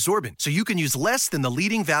 times more absorbent, so you can use less than the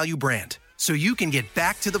leading value brand. So you can get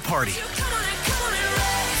back to the party.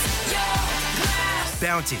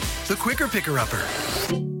 Bounty, the Quicker Picker-Upper.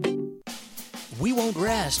 we won't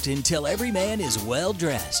rest until every man is well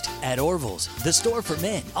dressed. At Orville's, the store for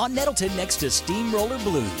men, on Nettleton next to Steamroller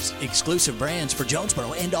Blues. Exclusive brands for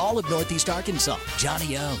Jonesboro and all of Northeast Arkansas.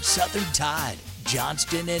 Johnny O, Southern Tide,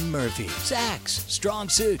 Johnston and Murphy, Saks, Strong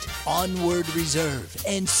Suit, Onward Reserve,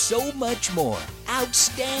 and so much more.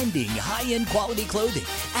 Outstanding high-end quality clothing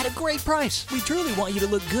at a great price. We truly want you to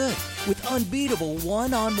look good with unbeatable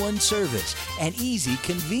one-on-one service and easy,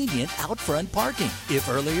 convenient out-front parking. If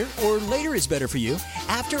earlier or later is better for you,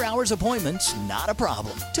 after-hours appointments, not a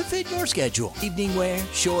problem. To fit your schedule. Evening wear,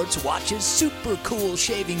 shorts, watches, super cool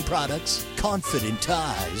shaving products, confident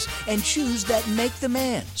ties, and shoes that make the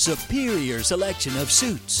man. Superior selection of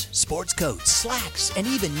suits, sports coats, slacks, and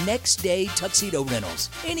even next-day tuxedo rentals.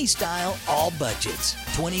 Any style, all budgets.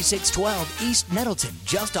 2612 East Nettleton,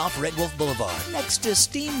 just off Red Wolf Boulevard, next to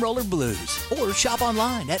Steamroller Blues. Or shop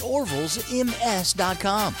online at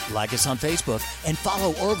orvillesms.com. Like us on Facebook and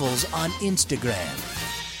follow Orville's on Instagram.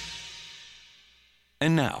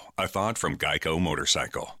 And now, a thought from Geico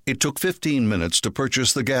Motorcycle. It took 15 minutes to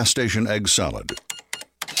purchase the gas station egg salad.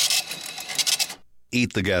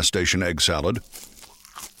 Eat the gas station egg salad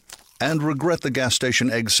and regret the gas station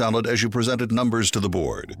egg salad as you presented numbers to the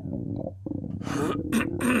board.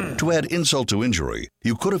 To add insult to injury,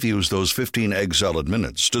 you could have used those 15 egg salad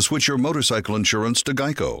minutes to switch your motorcycle insurance to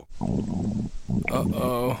Geico.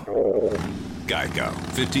 Geico.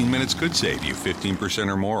 15 minutes could save you 15%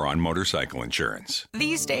 or more on motorcycle insurance.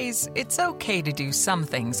 These days, it's okay to do some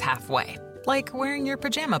things halfway, like wearing your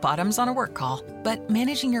pajama bottoms on a work call. But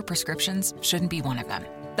managing your prescriptions shouldn't be one of them.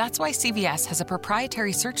 That's why CVS has a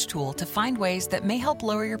proprietary search tool to find ways that may help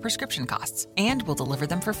lower your prescription costs, and will deliver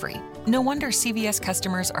them for free. No wonder CVS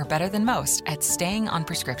customers are better than most at staying on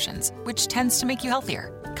prescriptions, which tends to make you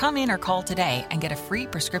healthier. Come in or call today and get a free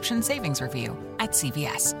prescription savings review at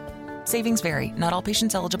CVS. Savings vary. Not all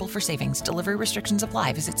patients eligible for savings. Delivery restrictions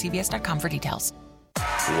apply. Visit cvs.com for details.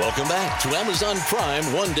 Welcome back to Amazon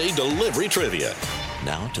Prime one-day delivery trivia.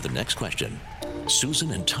 Now to the next question. Susan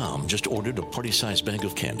and Tom just ordered a party-sized bag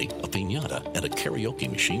of candy, a piñata, and a karaoke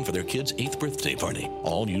machine for their kid's 8th birthday party,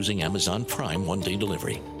 all using Amazon Prime one-day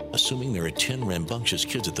delivery. Assuming there are 10 rambunctious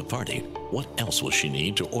kids at the party, what else will she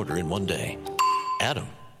need to order in one day? Adam.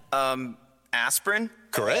 Aspirin?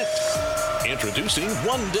 Correct. Introducing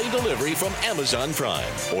one-day delivery from Amazon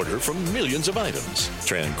Prime. Order from millions of items.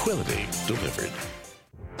 Tranquility delivered.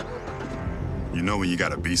 You know when you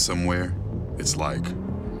gotta be somewhere, it's like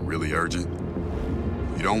really urgent?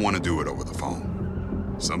 You don't want to do it over the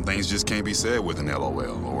phone. Some things just can't be said with an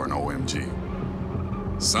LOL or an OMG.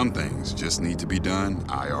 Some things just need to be done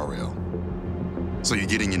IRL. So you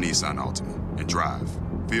get in your Nissan Altima and drive.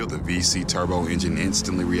 Feel the VC turbo engine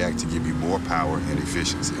instantly react to give you more power and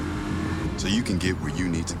efficiency, so you can get where you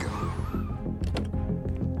need to go.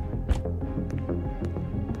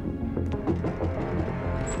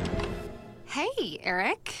 Hey,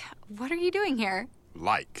 Eric. What are you doing here?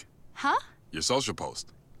 Like. Huh? Your social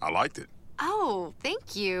post. I liked it. Oh,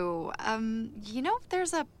 thank you.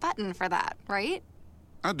 There's a button for that, right?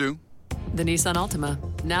 I do. The Nissan Altima,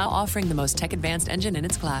 now offering the most tech-advanced engine in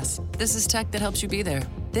its class. This is tech that helps you be there.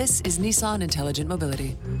 This is Nissan Intelligent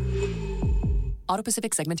Mobility.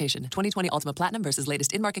 Auto-Pacific segmentation. 2020 Altima Platinum versus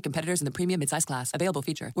latest in-market competitors in the premium midsize class. Available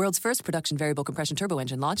feature. World's first production variable compression turbo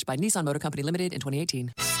engine launched by Nissan Motor Company Limited in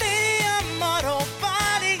 2018. Auto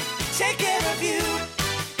Body, take care of you.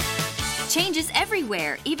 Changes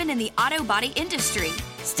everywhere, even in the auto body industry.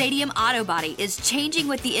 Stadium Auto Body is changing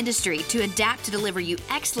with the industry to adapt to deliver you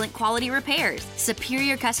excellent quality repairs,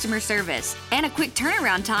 superior customer service, and a quick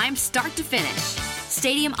turnaround time start to finish.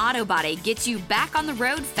 Stadium Auto Body gets you back on the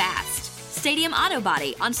road fast. Stadium Auto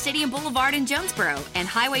Body on Stadium Boulevard in Jonesboro and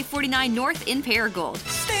Highway 49 North in Paragould.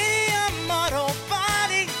 Stadium Auto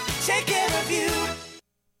Body, take care of you.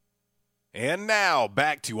 And now,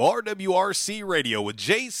 back to RWRC Radio with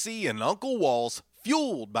JC and Uncle Walls,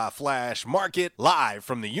 fueled by Flash Market, live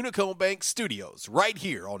from the Unico Bank Studios, right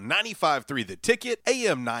here on 95.3 The Ticket,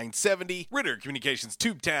 AM 970, Ritter Communications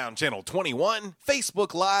Tubetown Channel 21,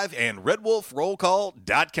 Facebook Live, and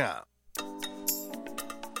RedWolfRollCall.com.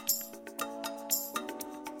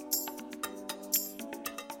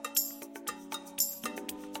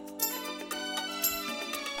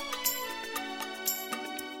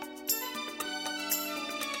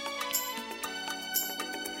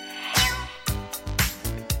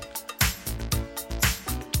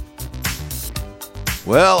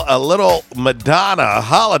 Well, a little Madonna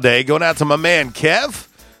holiday going out to my man Kev.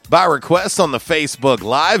 By request on the Facebook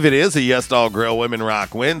Live, it is a Yes Dog Grill Women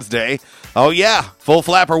Rock Wednesday. Oh yeah, full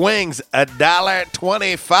flapper wings,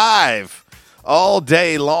 $1.25 all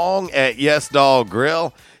day long at Yes Dog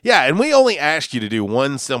Grill. Yeah, and we only ask you to do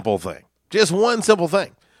one simple thing. Just one simple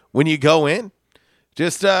thing. When you go in,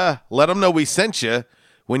 just let them know we sent you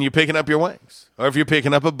when you're picking up your wings, or if you're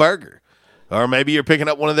picking up a burger, or maybe you're picking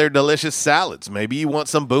up one of their delicious salads. Maybe you want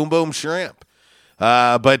some Boom Boom shrimp.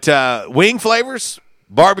 But wing flavors,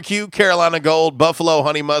 barbecue, Carolina Gold, buffalo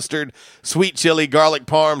honey mustard, sweet chili, garlic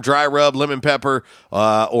parm, dry rub, lemon pepper,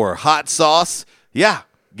 or hot sauce. Yeah.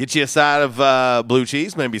 Get you a side of blue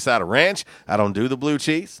cheese, maybe a side of ranch. I don't do the blue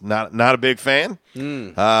cheese. Not a big fan.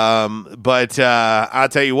 But I'll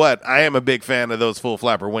tell you what, I am a big fan of those full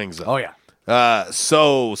flapper wings, though. Oh, yeah.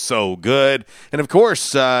 So good. And, of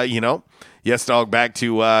course, Yes Dog back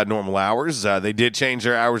to normal hours. They did change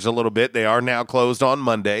their hours a little bit. They are now closed on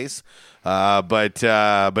Mondays. But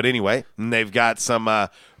anyway, they've got some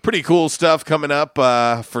pretty cool stuff coming up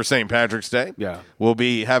for St. Patrick's Day. Yeah. We'll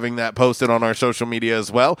be having that posted on our social media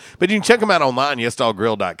as well. But you can check them out online,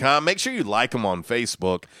 YesDogGrill.com. Make sure you like them on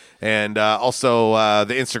Facebook and also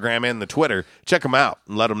the Instagram and the Twitter. Check them out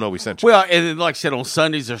and let them know we sent you. Well, and then, like I said, on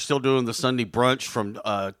Sundays, they're still doing the Sunday brunch from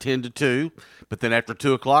 10 to 2. But then after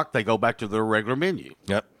 2 o'clock, they go back to their regular menu.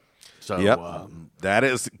 Yep. So that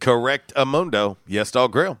is correct, Amundo. Yes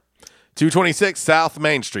Dog Grill. 226 South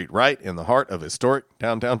Main Street, right in the heart of historic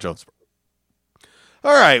downtown Jonesboro.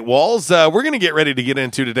 All right, Walls, we're going to get ready to get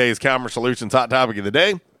into today's Commerce Solutions Hot Topic of the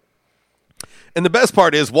Day. And the best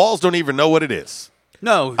part is Walls don't even know what it is.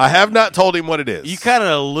 No. I have not told him what it is. You kind of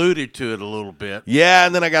alluded to it a little bit. Yeah,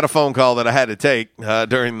 and then I got a phone call that I had to take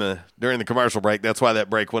during the commercial break. That's why that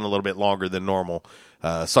break went a little bit longer than normal.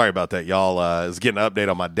 Sorry about that, y'all. I was getting an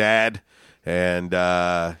update on my dad. And,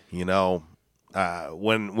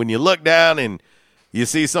 when you look down and you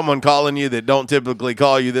see someone calling you that don't typically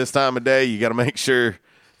call you this time of day, you got to make sure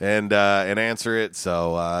and answer it.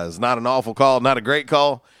 So it's not an awful call, not a great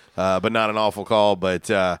call, but not an awful call. But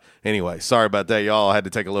anyway, sorry about that, y'all. I had to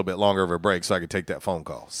take a little bit longer of a break so I could take that phone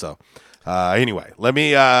call. So anyway, let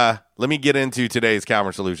me get into today's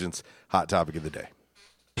Commerce Solutions Hot Topic of the Day.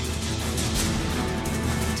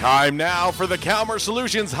 Time now for the Commerce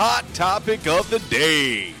Solutions Hot Topic of the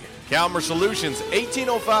Day. Calmer Solutions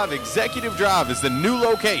 1805 Executive Drive is the new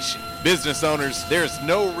location. Business owners, there's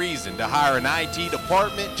no reason to hire an IT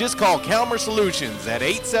department. Just call Calmer Solutions at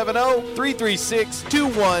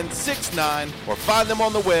 870-336-2169 or find them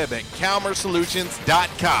on the web at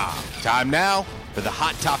calmersolutions.com. Time now for the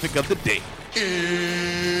Hot Topic of the Day.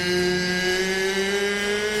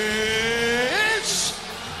 It's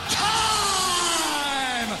time!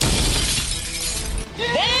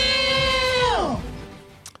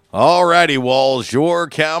 All righty, Walls, your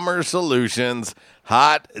Calmer Solutions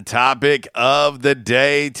Hot Topic of the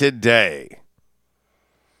Day today.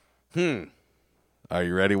 Are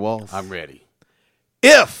you ready, Walls? I'm ready.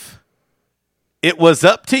 If it was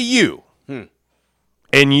up to you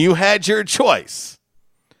and you had your choice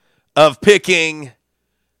of picking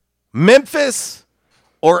Memphis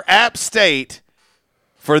or App State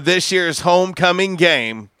for this year's homecoming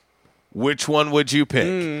game, which one would you pick?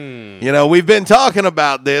 We've been talking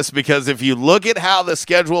about this because if you look at how the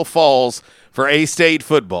schedule falls for A-State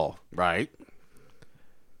football. Right.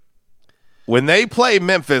 When they play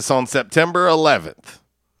Memphis on September 11th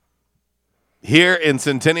here in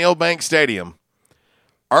Centennial Bank Stadium,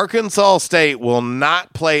 Arkansas State will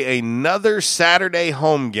not play another Saturday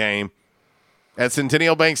home game at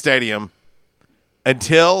Centennial Bank Stadium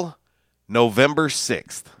until November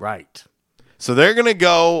 6th. Right. So they're going to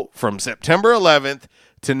go from September 11th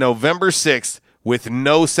to November 6th with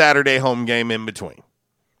no Saturday home game in between.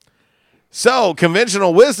 So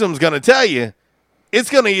conventional wisdom is going to tell you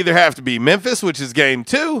it's going to either have to be Memphis, which is game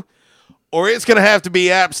 2, or it's going to have to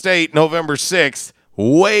be App State November 6th,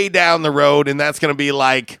 way down the road, and that's going to be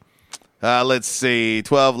like, 12,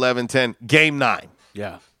 11, 10, game 9.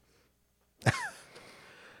 Yeah.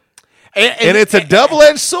 And it's a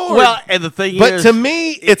double-edged sword. Well, and the thing but is, to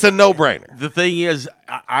me, it's a no-brainer. The thing is,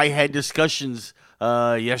 I had discussions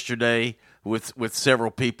yesterday with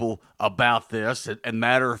several people about this. And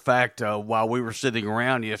matter of fact, while we were sitting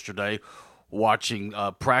around yesterday watching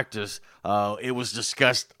practice, it was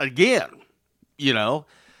discussed again.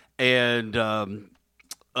 And a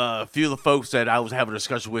few of the folks that I was having a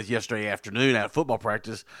discussion with yesterday afternoon at football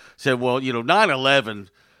practice said, "Well, 9/11,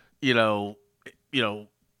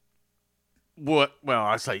 What? Well,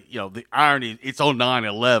 I say, the irony, it's on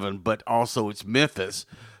 9/11, but also it's Memphis.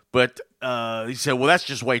 But he said, well, that's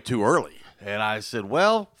just way too early. And I said,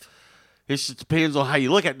 well, it just depends on how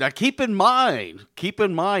you look at it. Now, keep in mind,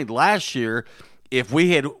 last year, if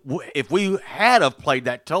we had have played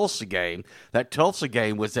that Tulsa game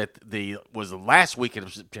was the last weekend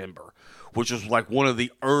of September, which was like one of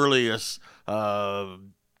the earliest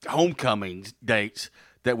homecoming dates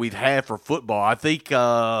that we've had for football. I think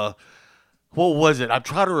what was it? I'm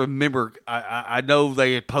trying to remember. I know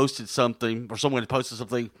they had posted something, or someone had posted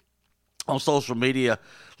something on social media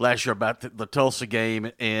last year about the Tulsa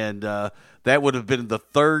game, and that would have been the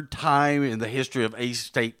third time in the history of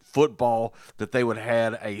A-State football that they would have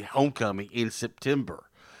had a homecoming in September.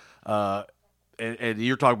 And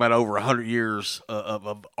you're talking about over 100 years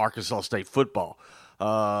of Arkansas State football.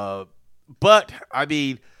 But, I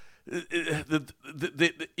mean,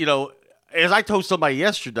 you know, as I told somebody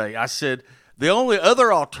yesterday, I said the only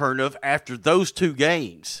other alternative after those two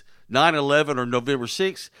games, 9/11 or November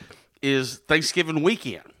 6th, is Thanksgiving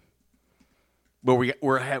weekend, where we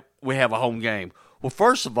have a home game. Well,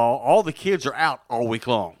 first of all the kids are out all week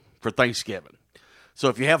long for Thanksgiving. So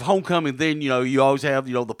if you have homecoming, then, you know, you always have,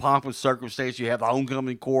 you know, the pomp and circumstance. You have the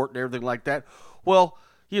homecoming court and everything like that. Well,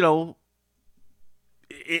 you know,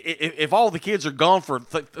 if all the kids are gone for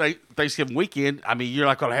Thanksgiving weekend, I mean, you're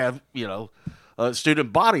not going to have, you know, a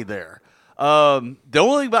student body there. The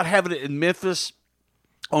only thing about having it in Memphis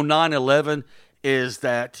on 9/11 is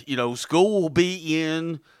that, you know, school will be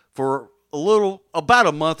in for about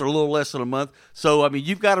a month or a little less than a month. So, I mean,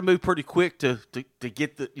 you've got to move pretty quick to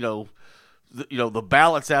get the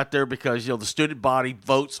ballots out there, because, you know, the student body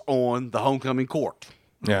votes on the homecoming court.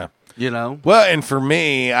 Yeah. You know? Well, and for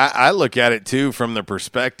me, I look at it, too, from the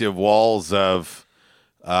perspective, Walls, of,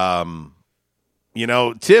 you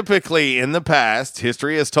know, typically in the past,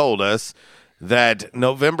 history has told us that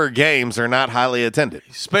November games are not highly attended.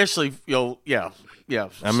 Especially, you know, yeah.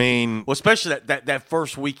 I mean, well, especially that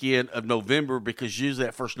first weekend of November, because usually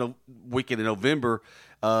that first weekend in November,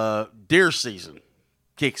 deer season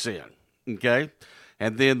kicks in, okay?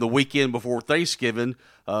 And then the weekend before Thanksgiving,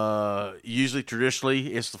 usually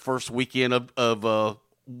traditionally, it's the first weekend of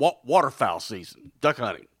waterfowl season, duck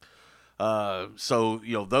hunting. So,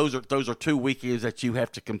 you know, those are two weekends that you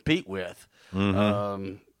have to compete with.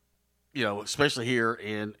 Mm-hmm. You know, especially here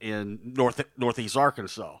in northeast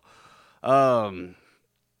Arkansas.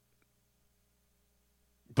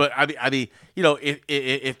 But I mean, you know,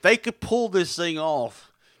 if they could pull this thing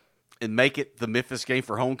off and make it the Memphis game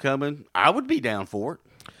for homecoming, I would be down for it.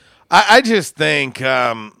 I just think,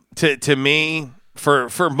 to me,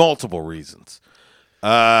 for multiple reasons,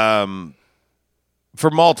 I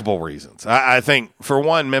think, for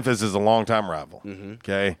one, Memphis is a longtime rival. Mm-hmm.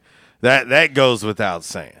 Okay, that goes without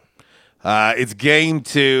saying. It's game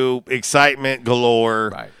 2, excitement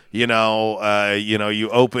galore. Right. You know, you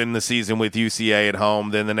open the season with UCA at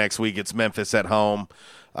home. Then the next week it's Memphis at home.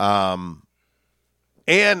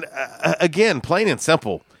 And again, plain and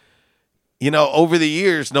simple, you know, over the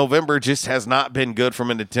years, November just has not been good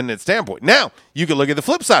from an attendance standpoint. Now, you can look at the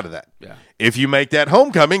flip side of that. Yeah. If you make that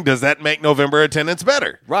homecoming, does that make November attendance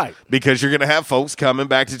better? Right. Because you're going to have folks coming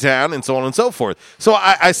back to town and so on and so forth. So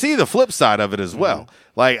I see the flip side of it as well. Mm-hmm.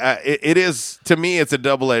 Like, it is, to me, it's a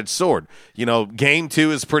double-edged sword. You know, game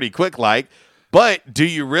 2 is pretty quick, but do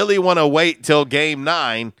you really want to wait till game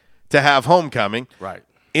 9 to have homecoming? Right.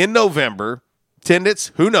 In November,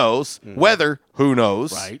 attendance, who knows? Mm-hmm. Weather, who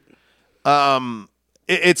knows? Right.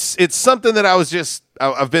 It's something that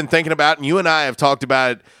I've been thinking about, and you and I have talked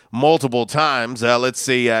about it multiple times. Let's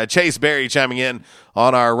see, Chase Berry chiming in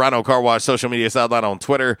on our Rhino Car Wash social media sideline on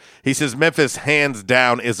Twitter. He says Memphis hands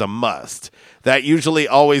down is a must. That usually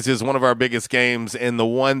always is one of our biggest games, and the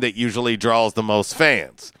one that usually draws the most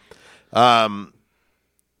fans.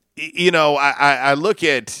 You know, I look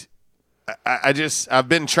at, I've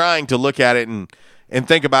been trying to look at it and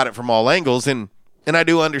think about it from all angles, and I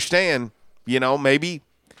do understand, you know, maybe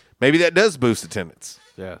that does boost attendance.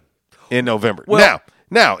 Yeah. In November. Well,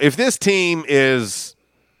 now, if this team is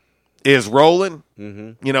rolling,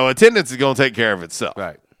 mm-hmm. you know, attendance is going to take care of itself.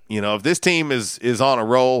 Right. You know, if this team is on a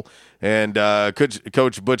roll, and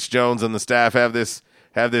Coach Butch Jones and the staff have this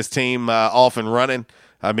team off and running,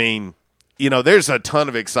 I mean, you know, there's a ton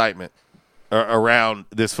of excitement around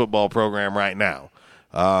this football program right now.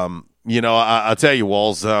 You know, I'll tell you,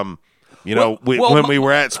 Walls, you know, when we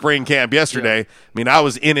were at spring camp yesterday, yeah. I mean, I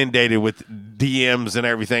was inundated with DMs and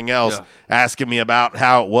everything else asking me about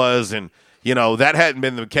how it was. And, you know, that hadn't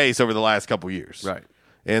been the case over the last couple of years. Right.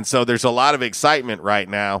 And so there's a lot of excitement right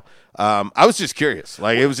now. I was just curious.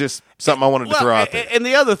 Like, it was just something I wanted to throw out there. And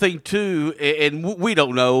the other thing, too, and we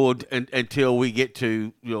don't know until we get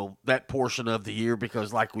to, you know, that portion of the year,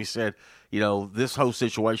 because like we said, you know, this whole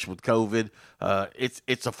situation with COVID,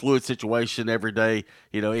 it's a fluid situation every day.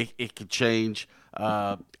 You know, it could change.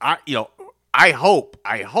 I hope,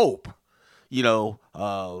 you know,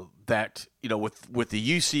 that, you know, with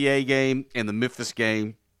the UCA game and the Memphis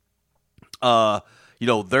game, you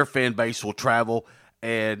know, their fan base will travel.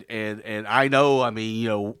 And I know, I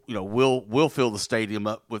mean, we'll fill the stadium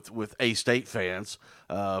up with A-State fans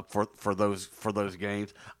for those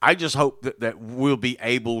games. I just hope that we'll be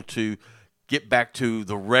able to get back to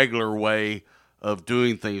the regular way of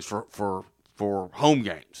doing things for home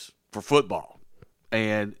games, for football,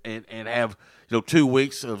 and have 2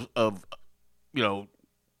 weeks of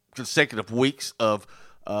consecutive weeks of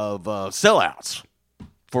sellouts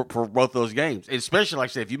for both those games. And especially, like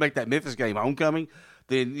I said, if you make that Memphis game homecoming,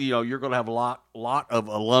 then you're going to have a lot of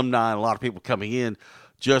alumni and a lot of people coming in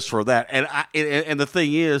just for that. And the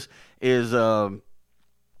thing is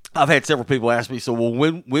I've had several people ask me, so well,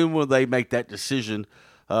 when will they make that decision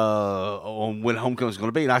on when homecoming is going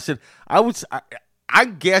to be? And I said I'm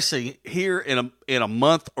guessing here in a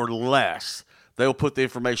month or less they'll put the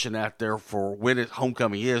information out there for when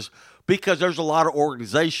homecoming is, because there's a lot of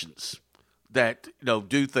organizations that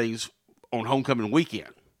do things on homecoming weekend.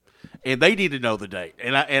 And they need to know the date.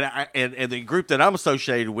 And the group that I'm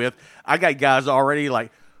associated with, I got guys already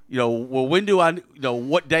like, well, when do I,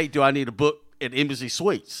 what date do I need to book at Embassy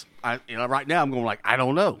Suites? Right now I'm going like, I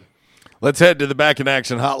don't know. Let's head to the Back in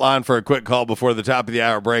Action hotline for a quick call before the top of the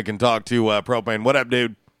hour break and talk to Propane. What up,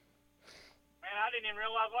 dude? Man, I didn't even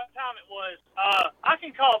realize what time it was. I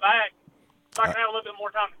can call back so I can have a little bit more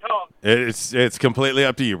time to talk. It's completely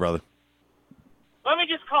up to you, brother. Let me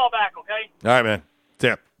just call back, okay? All right, man.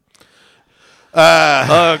 Tip.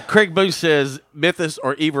 Craig Booth says Memphis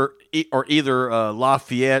or either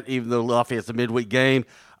Lafayette, even though Lafayette's a midweek game.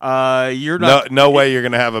 You're not. No way you're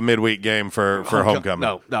going to have a midweek game for homecoming.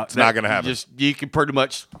 No, it's not going to happen. You can pretty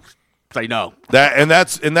much say no.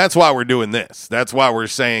 That's why we're doing this. That's why we're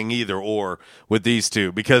saying either or with these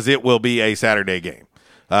two, because it will be a Saturday game.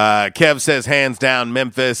 Kev says hands down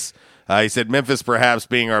Memphis. He said Memphis perhaps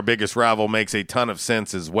being our biggest rival makes a ton of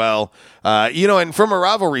sense as well. And from a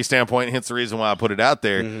rivalry standpoint, hence the reason why I put it out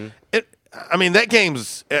there. Mm-hmm. That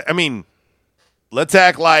game's – let's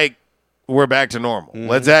act like we're back to normal. Mm-hmm.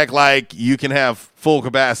 Let's act like you can have full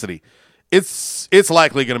capacity. It's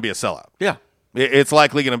likely going to be a sellout. Yeah. It's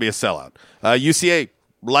likely going to be a sellout. UCA,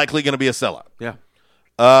 likely going to be a sellout. Yeah.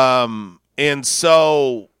 And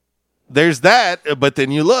so there's that, but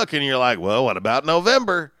then you look and you're like, well, what about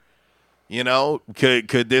November?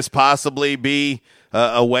 Could this possibly be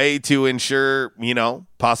a way to ensure,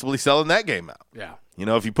 possibly selling that game out? Yeah.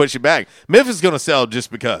 If you push it back. Memphis is going to sell just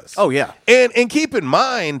because. Oh, yeah. And keep in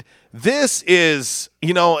mind, this is,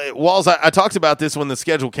 Walls, I talked about this when the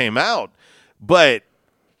schedule came out, but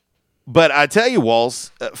I tell you,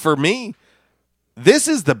 Walls, for me, this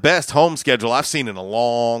is the best home schedule I've seen in a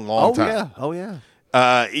long, long time. Oh, yeah.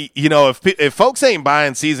 If folks ain't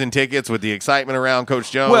buying season tickets with the excitement around Coach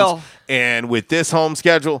Jones and with this home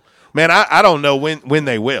schedule, man, I don't know when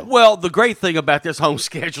they will. Well, the great thing about this home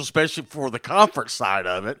schedule, especially for the conference side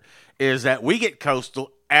of it, is that we get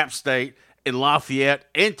Coastal, App State, and Lafayette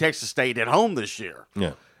and Texas State at home this year.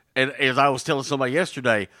 Yeah. And as I was telling somebody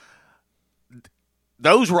yesterday,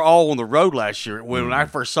 those were all on the road last year. When I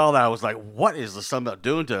first saw that, I was like, what is the Sun Belt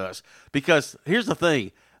doing to us? Because here's the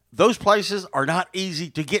thing. Those places are not easy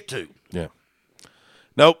to get to. Yeah.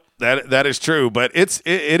 Nope, that is true, but it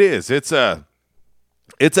is. It's a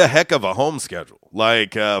heck of a home schedule.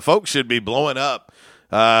 Like folks should be blowing up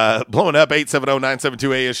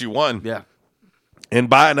 870-972-ASU1. Yeah. And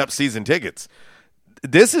buying up season tickets.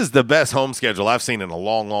 This is the best home schedule I've seen in a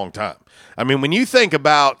long, long time. When you think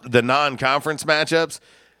about the non-conference matchups,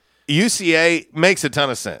 UCA makes a ton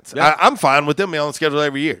of sense. Yeah. I'm fine with them being on the schedule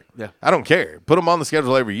every year. Yeah. I don't care. Put them on the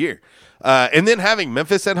schedule every year. And then having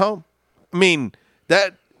Memphis at home,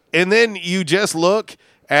 that. And then you just look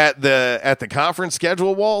at the conference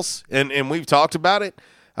schedule, Walls, and we've talked about it.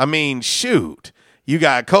 Shoot, you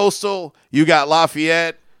got Coastal, you got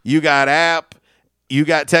Lafayette, you got App, you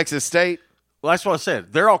got Texas State. Well, that's what I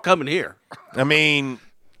said. They're all coming here.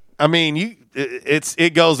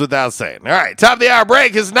 It goes without saying. All right, top of the hour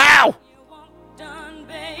break is now.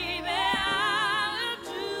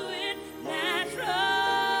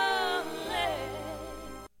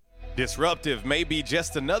 Disruptive may be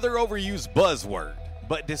just another overused buzzword,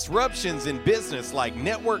 but disruptions in business like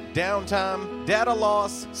network downtime, data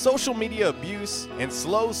loss, social media abuse, and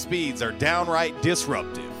slow speeds are downright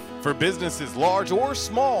disruptive. For businesses large or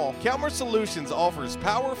small, Calmer Solutions offers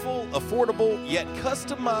powerful, affordable, yet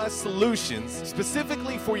customized solutions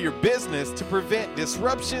specifically for your business to prevent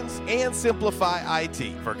disruptions and simplify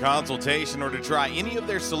IT. For consultation or to try any of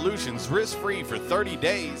their solutions risk-free for 30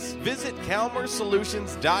 days, visit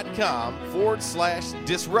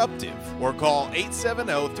calmersolutions.com/disruptive or call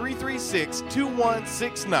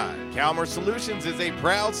 870-336-2169. Calmer Solutions is a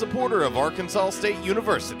proud supporter of Arkansas State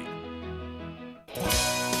University.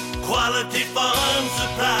 Quality Farm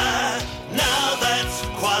Supply. Now that's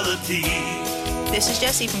quality. This is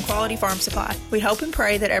Jessie from Quality Farm Supply. We hope and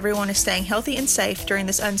pray that everyone is staying healthy and safe during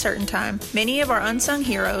this uncertain time. Many of our unsung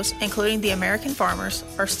heroes, including the American farmers,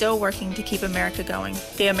 are still working to keep America going.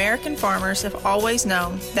 The American farmers have always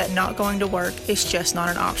known that not going to work is just not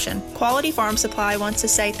an option. Quality Farm Supply wants to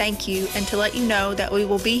say thank you and to let you know that we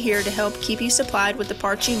will be here to help keep you supplied with the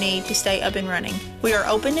parts you need to stay up and running. We are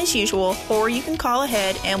open as usual, or you can call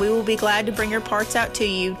ahead and we will be glad to bring your parts out to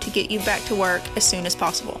you to get you back to work as soon as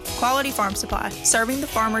possible. Quality Farm Supply, serving the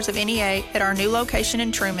farmers of NEA at our new location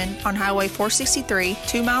in Truman on Highway 463,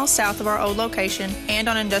 2 miles south of our old location, and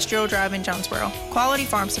on Industrial Drive in Jonesboro. Quality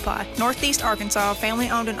Farm Supply, Northeast Arkansas, family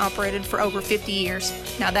owned and operated for over 50 years.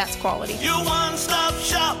 Now that's quality. Your one-stop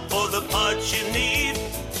shop for the parts you need.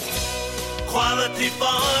 Quality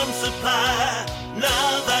Farm Supply.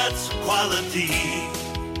 Now that's quality.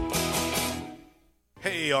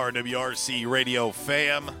 Hey, RWRC Radio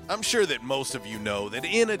fam. I'm sure that most of you know that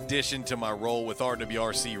in addition to my role with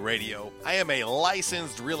RWRC Radio, I am a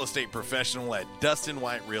licensed real estate professional at Dustin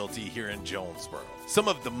White Realty here in Jonesboro. Some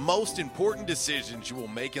of the most important decisions you will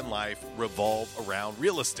make in life revolve around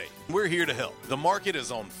real estate. We're here to help. The market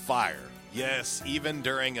is on fire. Yes, even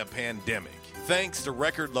during a pandemic, thanks to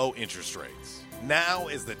record low interest rates. Now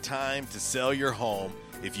is the time to sell your home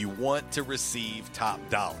if you want to receive top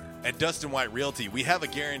dollar. At Dustin White Realty, we have a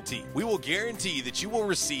guarantee. We will guarantee that you will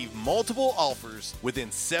receive multiple offers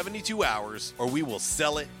within 72 hours, or we will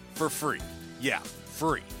sell it for free. Yeah,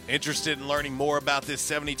 free. Interested in learning more about this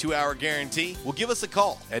 72-hour guarantee? Well, give us a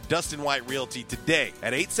call at Dustin White Realty today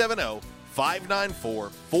at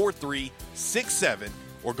 870-594-4367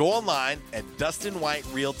 or go online at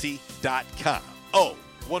DustinWhiteRealty.com. Oh,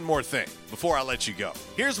 one more thing before I let you go.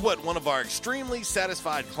 Here's what one of our extremely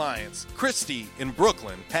satisfied clients, Christy in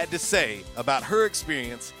Brooklyn, had to say about her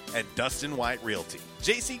experience at Dustin White Realty.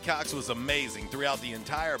 JC Cox was amazing throughout the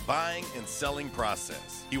entire buying and selling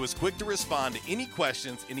process. He was quick to respond to any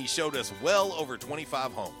questions, and he showed us well over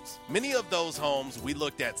 25 homes. Many of those homes we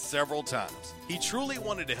looked at several times. He truly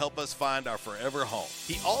wanted to help us find our forever home.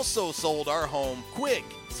 He also sold our home quick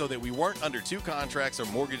so that we weren't under 2 contracts or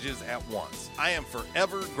mortgages at once. I am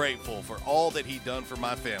forever grateful for all that he done for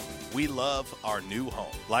my family. We love our new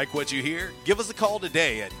home. Like what you hear? Give us a call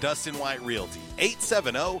today at Dustin White Realty,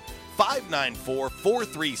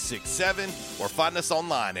 870-594-4367, or find us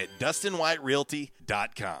online at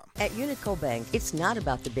DustinWhiteRealty.com. At Unico Bank, it's not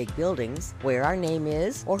about the big buildings, where our name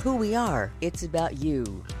is, or who we are. It's about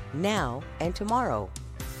you, now and tomorrow.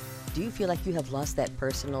 Do you feel like you have lost that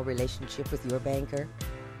personal relationship with your banker?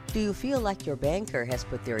 Do you feel like your banker has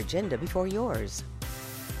put their agenda before yours?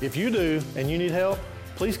 If you do and you need help,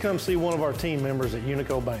 please come see one of our team members at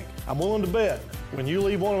Unico Bank. I'm willing to bet when you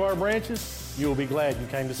leave one of our branches, you will be glad you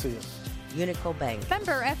came to see us. Unico Bank.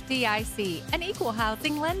 Member FDIC, an equal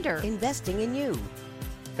housing lender. Investing in you.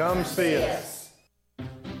 Come see us.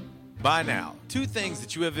 By now, 2 things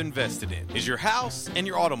that you have invested in is your house and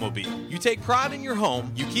your automobile. You take pride in your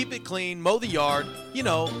home, you keep it clean, mow the yard, you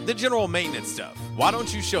know, the general maintenance stuff. Why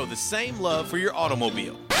don't you show the same love for your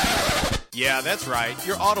automobile? Yeah, that's right,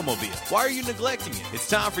 your automobile. Why are you neglecting it? It's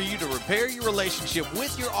time for you to repair your relationship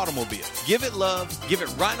with your automobile. Give it love, give it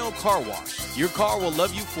Rhino Car Wash. Your car will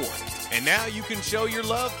love you for it. And now you can show your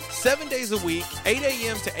love 7 days a week, 8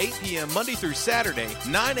 a.m. to 8 p.m. Monday through Saturday,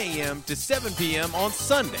 9 a.m. to 7 p.m. on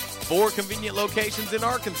Sunday. 4 convenient locations in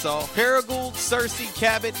Arkansas: Paragould, Searcy,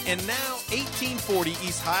 Cabot, and now 1840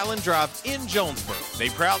 East Highland Drive in Jonesboro. They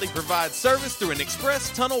proudly provide service through an express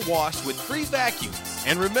tunnel wash with free vacuums.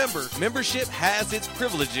 And remember, membership has its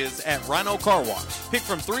privileges at Rhino Car Wash. Pick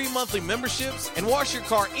from 3 monthly memberships and wash your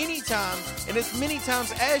car anytime and as many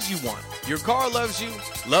times as you want. Your car loves you,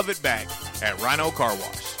 love it back at Rhino Car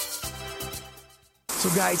Wash. So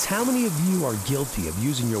guys, how many of you are guilty of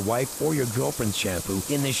using your wife or your girlfriend's shampoo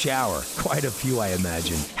in the shower? Quite a few, I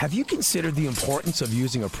imagine. Have you considered the importance of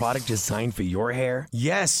using a product designed for your hair?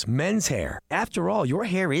 Yes, men's hair. After all, your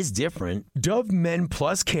hair is different. Dove Men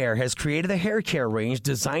Plus Care has created a hair care range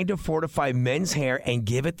designed to fortify men's hair and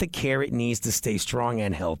give it the care it needs to stay strong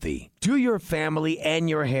and healthy. Do your family and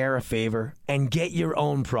your hair a favor and get your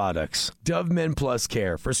own products. Dove Men Plus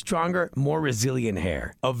Care for stronger, more resilient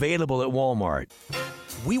hair. Available at Walmart.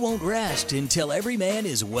 We won't rest until every man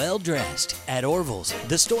is well dressed. At Orville's,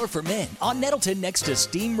 the store for men, on Nettleton next to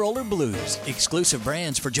Steamroller Blues. Exclusive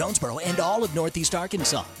brands for Jonesboro and all of Northeast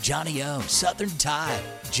Arkansas. Johnny O, Southern Tide,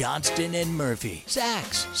 Johnston and Murphy,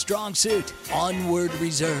 Saks, Strong Suit, Onward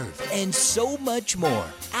Reserve, and so much more.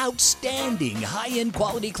 Outstanding high-end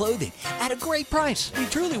quality clothing at a great price. We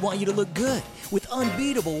truly want you to look good with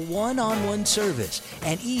unbeatable one-on-one service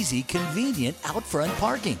and easy, convenient out-front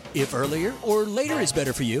parking. If earlier or later is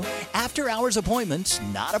better for you, after-hours appointments,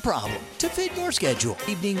 not a problem. To fit your schedule.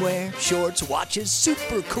 Evening wear, shorts, watches,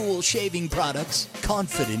 super cool shaving products,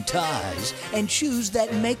 confident ties, and shoes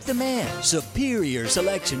that make the man. Superior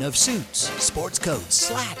selection of suits, sports coats,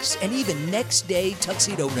 slacks, and even next-day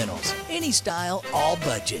tuxedo rentals. Any style, all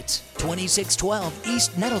budgets. 2612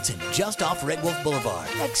 East Nettleton, just off Red Wolf Boulevard,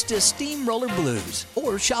 next to Steamroller Blues.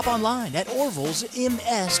 Or shop online at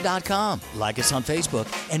orvilsms.com. Like us on Facebook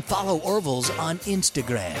and follow Orville's on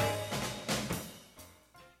Instagram.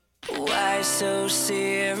 Why so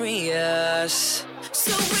serious?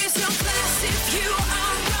 So raise your glass if you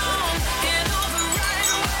are wrong in all the right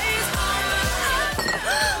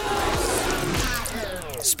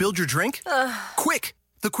ways. Spilled your drink? Quick!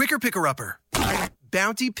 The Quicker Picker-Upper.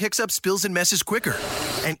 Bounty picks up spills and messes quicker.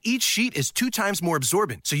 And each sheet is 2 times more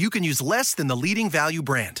absorbent, so you can use less than the leading value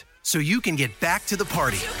brand. So you can get back to the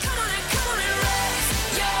party.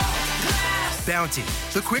 Bounty,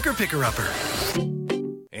 the Quicker Picker-Upper.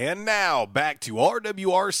 And now, back to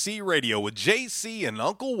RWRC Radio with JC and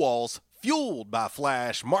Uncle Walls, fueled by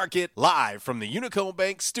Flash Market, live from the Unico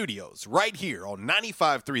Bank Studios, right here on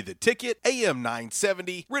 95.3 The Ticket, AM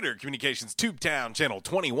 970, Ritter Communications Tubetown Channel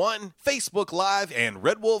 21, Facebook Live, and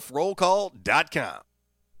RedWolfRollCall.com.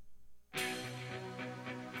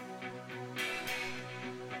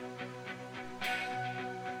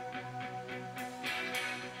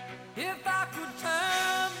 If I could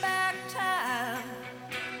turn back time,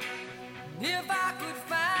 if I could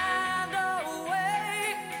find a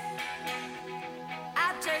way,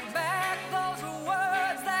 I'd take back those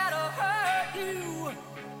words that hurt you,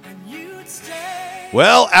 and you'd stay.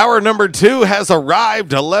 Well, hour number 2 has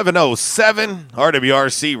arrived, 11:07.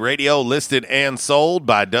 RWRC Radio, listed and sold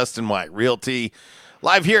by Dustin White Realty.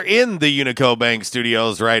 Live here in the Unico Bank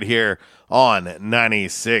Studios, right here on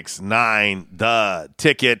 96.9 The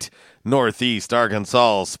Ticket, Northeast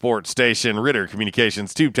Arkansas Sports Station, Ritter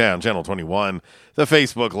Communications, Tubetown Channel 21, the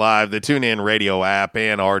Facebook Live, the TuneIn Radio app,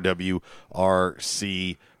 and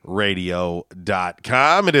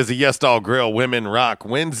RWRCRadio.com. It is a Yes Dog Grill Women Rock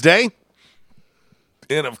Wednesday.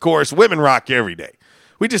 And, of course, women rock every day.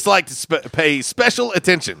 We just like to pay special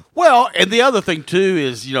attention. Well, and the other thing, too,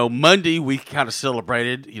 is, Monday we kind of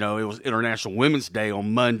celebrated, it was International Women's Day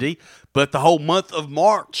on Monday, but the whole month of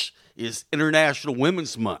March is International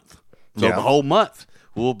Women's Month. So the whole month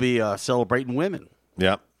we'll be celebrating women.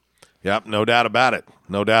 Yep, no doubt about it.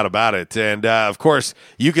 And, of course,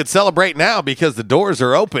 you could celebrate now because the doors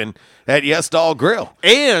are open at Yes Dog Grill.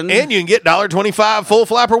 And you can get $1.25 full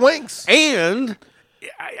flapper wings. And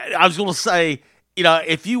I was going to say,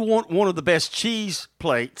 if you want one of the best cheese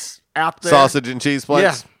plates out there. Sausage and cheese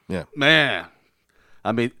plates? Yeah. Man,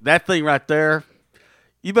 I mean, that thing right there,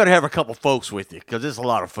 you better have a couple folks with you because it's a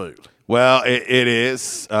lot of food. Well, it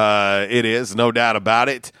is. It is, no doubt about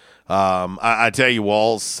it. I tell you,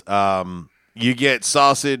 Walls, you get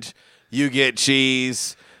sausage, you get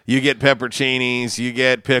cheese, you get pepperoncinis, you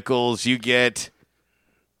get pickles, you get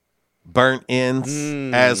burnt ends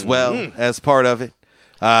as well as part of it.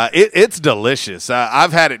 It's delicious.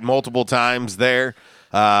 I've had it multiple times there.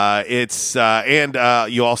 And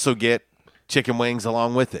you also get chicken wings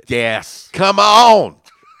along with it. Yes. Come on.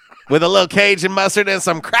 With a little Cajun mustard and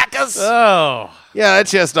some crackers. Oh. Yeah,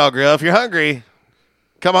 that's Yes Dog Grill. If you're hungry,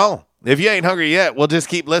 come on. If you ain't hungry yet, we'll just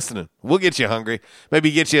keep listening. We'll get you hungry.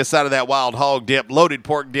 Maybe get you a side of that wild hog dip, loaded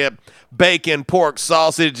pork dip, bacon, pork,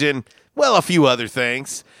 sausage, and, well, a few other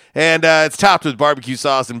things. And it's topped with barbecue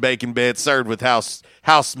sauce and bacon bits, served with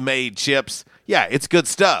house-made chips. Yeah, it's good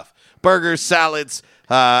stuff. Burgers, salads,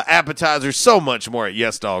 appetizers, so much more at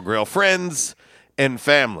Yes Dog Grill. Friends and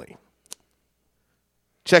family.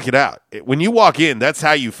 Check it out. When you walk in, that's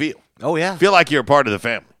how you feel. Oh, yeah. Feel like you're a part of the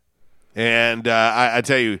family. And I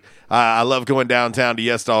tell you, I love going downtown to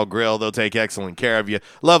Yes Dog Grill. They'll take excellent care of you.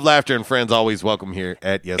 Love, laughter, and friends always welcome here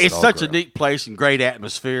at Yes Dog Grill. It's such a neat place and great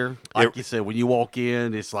atmosphere. Like you said, when you walk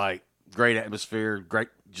in, it's like great atmosphere, great,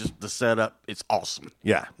 just the setup. It's awesome.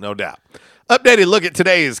 Yeah, no doubt. Updated look at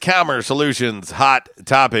today's Calmer Solutions hot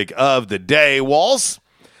topic of the day, Walls.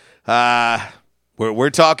 We're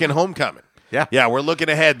talking homecoming. Yeah, we're looking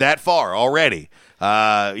ahead that far already.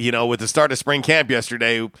 With the start of spring camp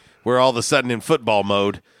yesterday, we're all of a sudden in football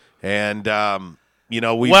mode. And,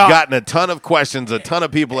 we've gotten a ton of questions. A ton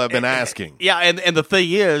of people have been asking. Yeah, and the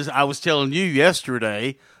thing is, I was telling you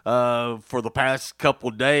yesterday, for the past couple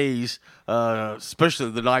of days,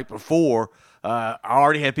 especially the night before, I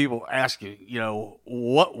already had people asking,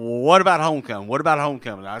 what about homecoming? What about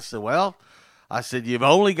homecoming? I said, you've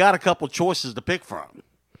only got a couple choices to pick from.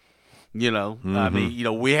 I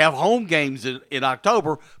mean, we have home games in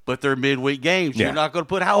October, but they're midweek games. Yeah. You're not going to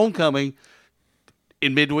put homecoming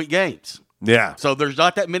in midweek games. Yeah. So there's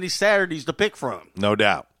not that many Saturdays to pick from. No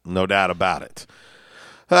doubt. No doubt about it.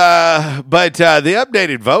 But the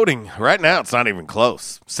updated voting, right now, it's not even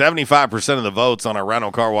close. 75% of the votes on our Rhino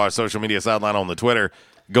Car Wash social media sideline on the Twitter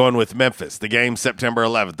going with Memphis. The game September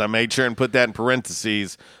 11th. I made sure and put that in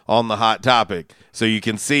parentheses on the hot topic so you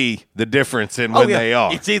can see the difference in when they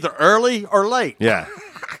are. It's either early or late. Yeah.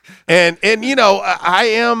 and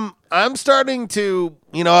I'm starting to,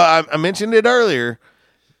 I mentioned it earlier.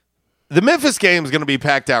 The Memphis game is going to be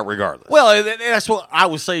packed out regardless. Well, that's what I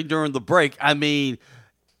was saying during the break. I mean,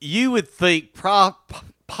 you would think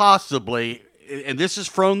possibly, and this is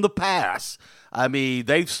from the past, I mean,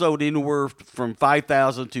 they've sold anywhere from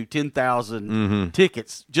 5,000 to 10,000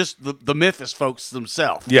 tickets, just the Memphis folks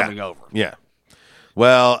themselves coming over. Yeah.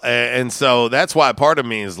 Well, and so that's why part of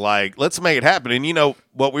me is like, let's make it happen. And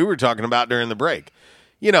what we were talking about during the break,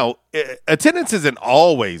 attendance isn't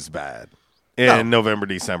always bad in November,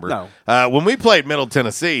 December. No. When we played Middle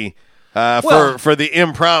Tennessee for the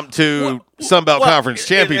impromptu Sun Belt Conference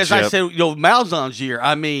Championship. As I said, Malzahn's year,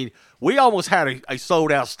 I mean, we almost had a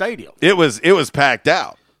sold-out stadium. It was packed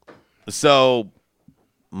out. So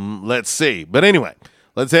let's see. But anyway,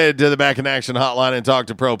 let's head to the Back in Action hotline and talk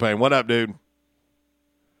to Propane. What up, dude? Hey,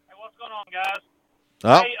 what's going on, guys?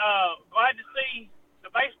 Oh. Hey, glad to see the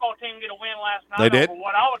baseball team get a win last night They did. over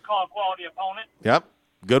what I would call a quality opponent. Yep.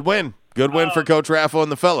 Good win. Good win for Coach Raffo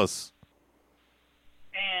and the fellas.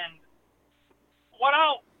 And what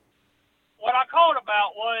I called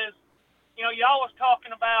about was, y'all was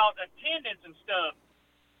talking about attendance and stuff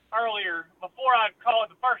earlier before I called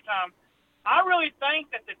the first time. I really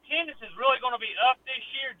think that the attendance is really going to be up this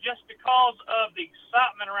year just because of the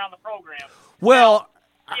excitement around the program. Well,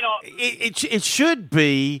 it should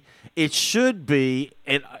be. It should be,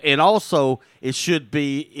 and also it should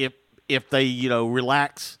be if they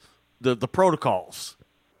relax the protocols.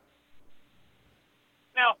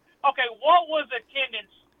 Now, okay, what was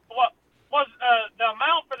attendance? What was the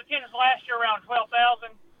amount for the attendance last year? Around 12,000.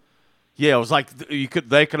 Yeah, it was like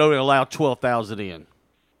they could only allow 12,000 in.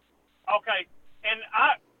 Okay, and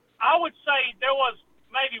I would say there was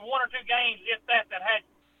maybe one or two games, if that had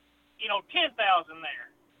 10,000 there.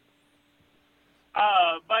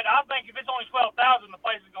 But I think if it's only 12,000, the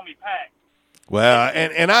place is going to be packed. Well,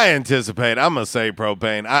 and I anticipate. I'm gonna say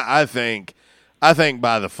Propane. I think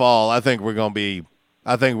by the fall, I think we're gonna be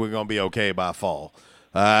okay by fall.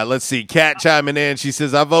 Let's see. Kat chiming in. She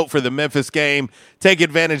says, I vote for the Memphis game. Take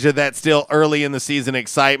advantage of that still early in the season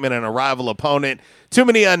excitement and a rival opponent. Too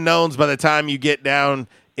many unknowns by the time you get down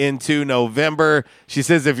into November. She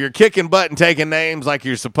says, if you're kicking butt and taking names like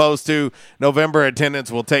you're supposed to, November attendance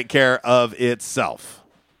will take care of itself.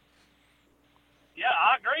 Yeah,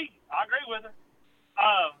 I agree. I agree with her.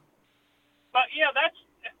 But yeah,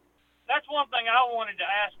 that's one thing I wanted to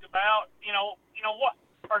ask about. What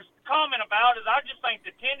or comment about is I just think the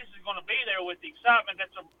attendance is going to be there with the excitement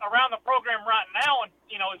that's around the program right now, and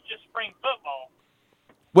it's just spring football.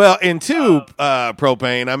 Well, and two,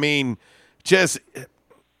 Propane, I mean, just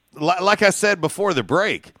like I said before the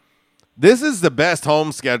break, this is the best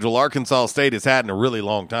home schedule Arkansas State has had in a really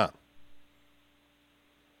long time.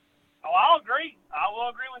 Oh, I'll agree. I will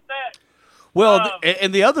agree with that. Well,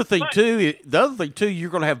 and the other thing too, you're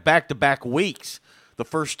going to have back-to-back weeks. The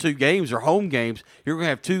first two games are home games. You're going to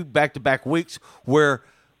have two back-to-back weeks where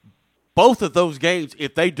both of those games,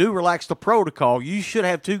 if they do relax the protocol, you should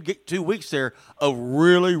have 2 weeks there of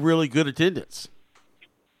really, really good attendance.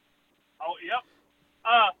 Oh, yep.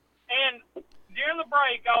 And during the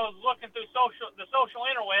break, I was looking through the social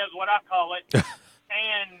interwebs, what I call it,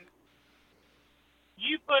 and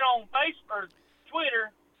you put on Facebook or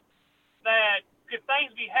Twitter that could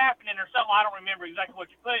things be happening or something. I don't remember exactly what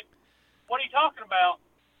you put. What are you talking about?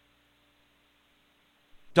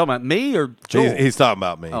 Talking about me or Joel? He's talking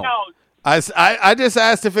about me. Oh. No. I just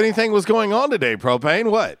asked if anything was going on today, Propane.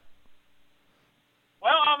 What?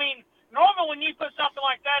 Well, I mean, normally when you put something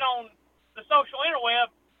like that on the social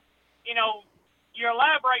interweb, you're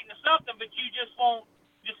elaborating to something, but you just won't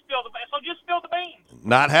just spill the beans. So just spill the beans.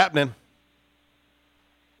 Not happening.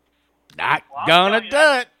 Not gonna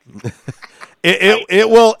do it. It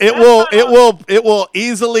will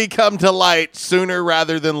easily come to light sooner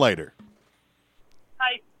rather than later.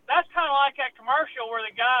 Hey, that's kind of like that commercial where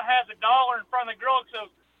the guy has $1 in front of the grill and says,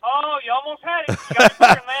 "Oh, you almost had it." You got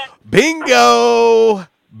that?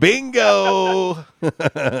 Bingo.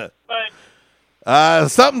 But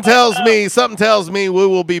Something tells me we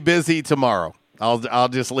will be busy tomorrow. I'll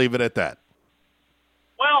just leave it at that.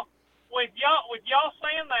 Well, with y'all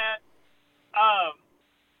saying that, I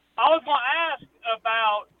was going to ask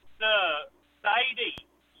about the AD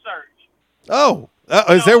search. Oh,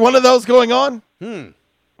 is there one of those going on? Well,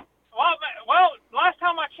 last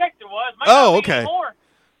time I checked, there was. Oh, okay. More.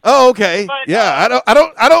 Oh, okay. But, yeah, I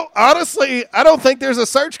don't. Honestly, I don't think there's a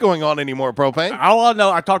search going on anymore. Propane. All I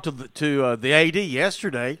know, I talked to the AD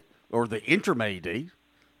yesterday, or the interim AD.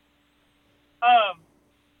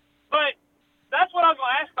 But that's what I was going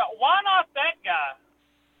to ask about. Why not that guy?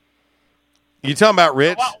 You talking about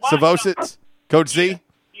Rich Savositz, Coach Z?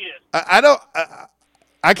 Yes. I don't.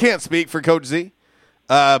 I can't speak for Coach Z,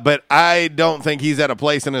 but I don't think he's at a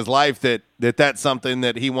place in his life that's something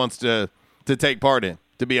that he wants to take part in.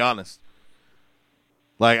 To be honest,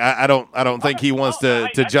 like I don't think he wants to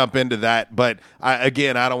jump into that. But I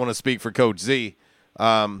don't want to speak for Coach Z.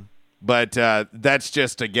 But that's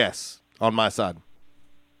just a guess on my side.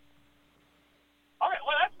 Okay,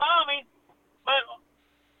 well that's fine. I mean, but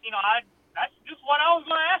that's just what I was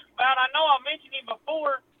going to ask about. I know I mentioned him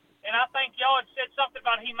before, and I think y'all had said something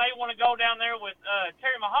about he may want to go down there with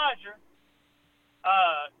Terry Mahajer.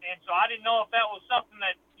 And so I didn't know if that was something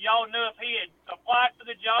that y'all knew if he had applied for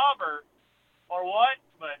the job or what.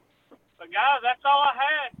 But guys, that's all I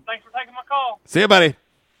had. Thanks for taking my call. See you, buddy.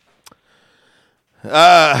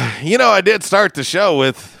 I did start the show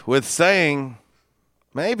with saying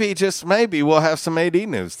maybe, just maybe, we'll have some AD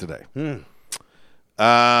news today.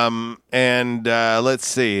 And let's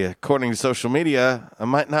see. According to social media, I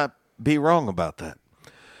might not be wrong about that.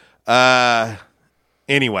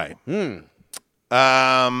 Anyway.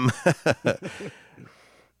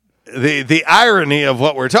 The irony of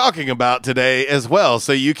what we're talking about today as well.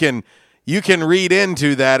 So you can read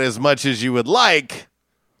into that as much as you would like.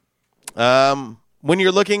 When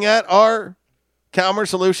you're looking at our Calmer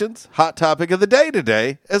Solutions hot topic of the day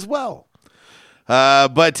today as well.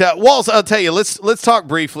 But Walls, I'll tell you, let's talk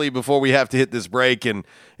briefly before we have to hit this break and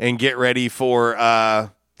get ready for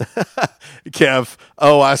Kev.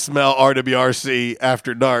 Oh, I smell RWRC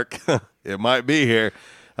after dark. It might be here.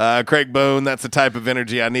 Craig Boone, that's the type of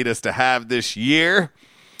energy I need us to have this year.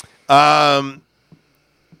 We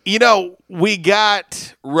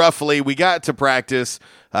got to practice.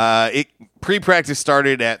 Pre-practice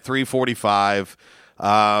started at 3:45.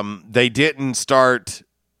 They didn't start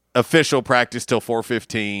official practice till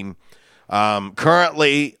 4:15.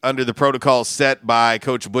 Currently, under the protocol set by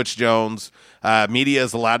Coach Butch Jones, media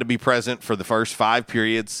is allowed to be present for the first 5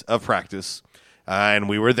 periods of practice. And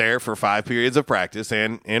we were there for 5 periods of practice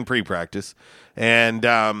and pre-practice. And,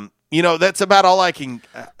 that's about all I can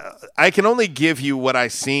only give you what I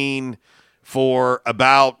seen for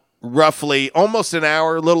about roughly almost an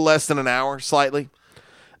hour, a little less than an hour, slightly.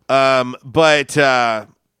 I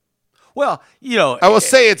will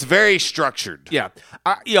say it's very structured. Yeah.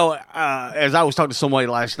 As I was talking to somebody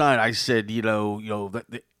last night, I said,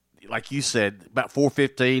 like you said, about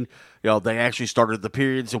 4:15, they actually started the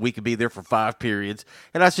periods and we could be there for 5 periods.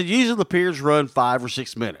 And I said, usually the periods run 5 or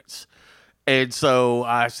 6 minutes. And so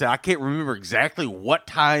I said, I can't remember exactly what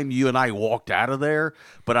time you and I walked out of there,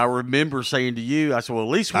 but I remember saying to you, I said, well, at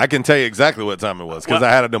least I can tell you exactly what time it was because I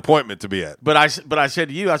had an appointment to be at. But I said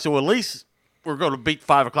to you, I said, well, at least we're going to beat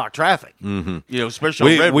 5 o'clock traffic. Mm-hmm.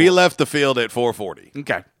 Especially we left the field at 4:40.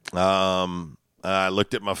 Okay. I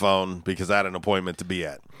looked at my phone because I had an appointment to be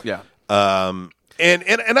at. Yeah. And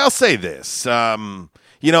I'll say this, and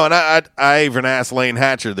I even asked Lane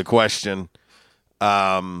Hatcher the question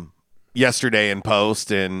yesterday in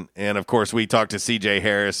post, and of course we talked to CJ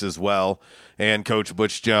Harris as well and Coach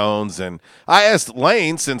Butch Jones, and I asked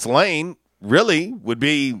Lane, since Lane really would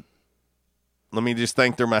be, let me just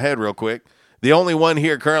think through my head real quick, the only one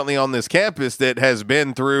here currently on this campus that has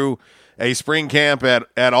been through a spring camp at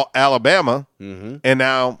Alabama, mm-hmm. and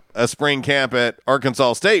now a spring camp at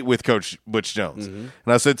Arkansas State with Coach Butch Jones. Mm-hmm.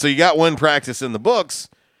 And I said, so you got one practice in the books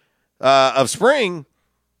of spring.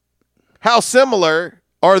 How similar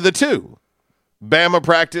are the two? Bama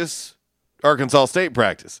practice, Arkansas State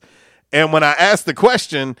practice. And when I asked the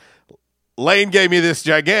question, Lane gave me this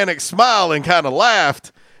gigantic smile and kind of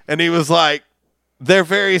laughed, and he was like, they're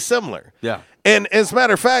very similar. Yeah. And as a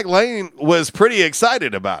matter of fact, Lane was pretty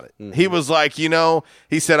excited about it. Mm-hmm. He was like, he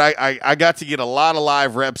said, I got to get a lot of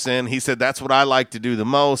live reps in. He said, that's what I like to do the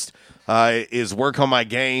most, is work on my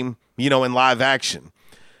game, in live action.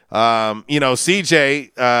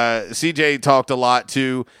 CJ talked a lot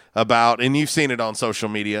too about, and you've seen it on social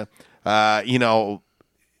media, something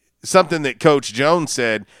that Coach Jones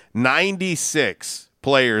said, 96%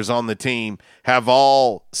 players on the team have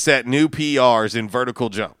all set new PRs in vertical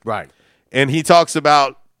jump. Right. And he talks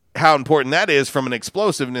about how important that is from an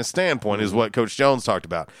explosiveness standpoint, is what Coach Jones talked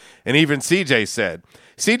about. And even CJ said.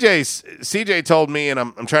 CJ told me, and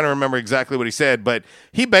I'm trying to remember exactly what he said, but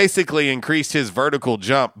he basically increased his vertical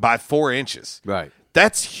jump by 4 inches. Right.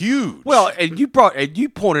 That's huge. Well, and you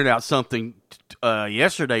pointed out something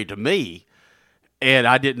yesterday to me, and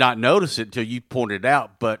I did not notice it until you pointed it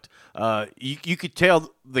out, but you could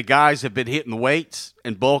tell the guys have been hitting the weights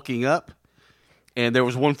and bulking up. And there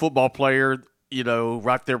was one football player,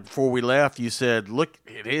 right there before we left, you said, look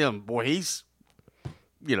at him. Boy, he's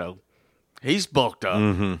bulked up.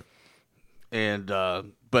 Mm-hmm. And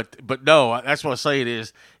but no, that's what I'm saying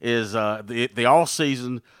is the all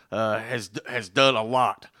season has done a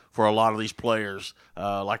lot for a lot of these players.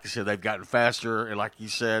 Like I said, they've gotten faster, and like you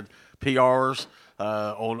said, PRs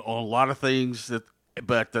on a lot of things.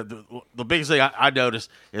 But the biggest thing I noticed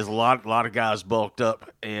is a lot of guys bulked up,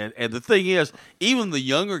 and the thing is, even the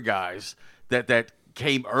younger guys that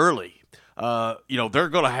came early, they're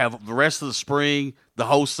going to have the rest of the spring, the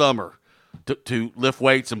whole summer, to lift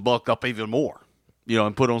weights and bulk up even more,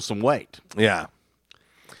 and put on some weight. Yeah.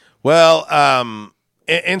 Well,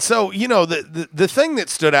 and so, the thing that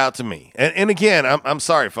stood out to me, and again, I'm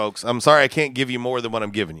sorry, folks. I'm sorry I can't give you more than what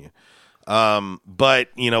I'm giving you. But,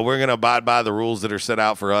 we're going to abide by the rules that are set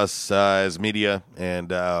out for us as media.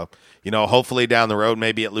 And, hopefully down the road,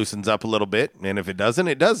 maybe it loosens up a little bit. And if it doesn't,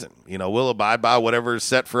 it doesn't. We'll abide by whatever is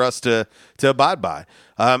set for us to abide by.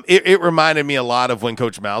 It reminded me a lot of when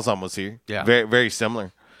Coach Malzahn was here. Yeah. Very, very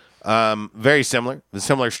similar. Very similar. The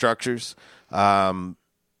similar structures.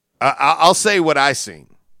 I'll say what I seen.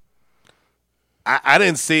 I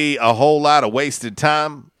didn't see a whole lot of wasted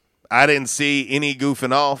time. I didn't see any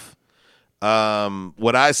goofing off.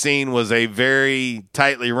 What I seen was a very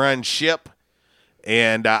tightly run ship,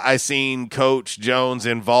 and I seen Coach Jones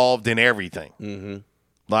involved in everything. Mm-hmm.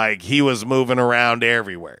 Like, he was moving around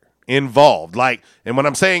everywhere. Involved. And when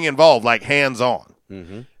I'm saying involved, like hands-on.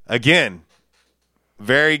 Mm-hmm. Again,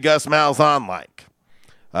 very Gus Malzahn-like.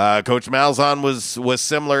 Coach Malzahn was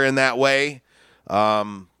similar in that way,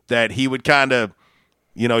 that he would kind of,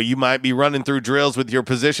 you might be running through drills with your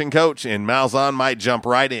position coach, and Malzahn might jump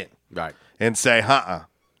right in. Right. And say,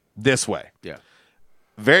 this way. Yeah.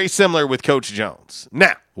 Very similar with Coach Jones.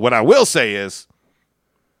 Now, what I will say is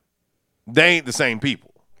they ain't the same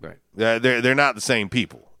people. Right. They're not the same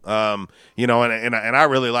people. And I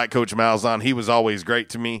really like Coach Malzahn. He was always great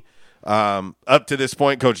to me. Up to this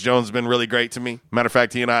point, Coach Jones has been really great to me. Matter of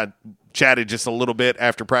fact, he and I chatted just a little bit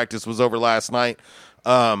after practice was over last night.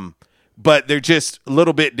 But they're just a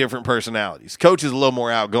little bit different personalities. Coach is a little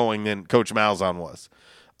more outgoing than Coach Malzahn was.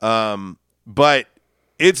 But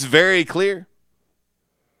it's very clear.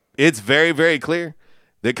 It's very, very clear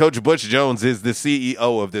that Coach Butch Jones is the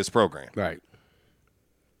CEO of this program. Right.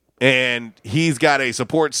 And he's got a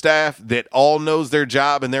support staff that all knows their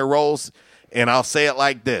job and their roles. And I'll say it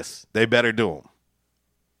like this: they better do them,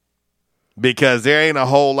 because there ain't a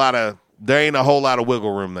whole lot of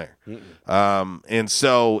wiggle room there. And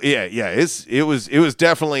so it was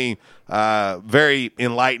definitely very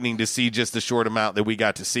enlightening to see just the short amount that we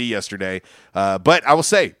got to see yesterday. But I will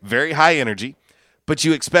say, very high energy, but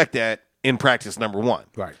you expect that in practice number 1.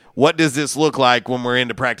 Right. What does this look like when we're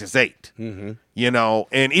into practice 8? Mm-hmm.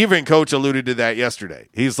 And even Coach alluded to that yesterday.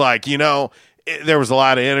 He's like, there was a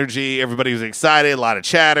lot of energy. Everybody was excited, a lot of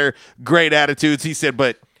chatter, great attitudes. He said,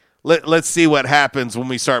 but let's see what happens when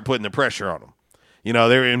we start putting the pressure on them.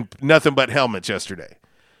 They're in nothing but helmets yesterday.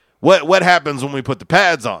 What happens when we put the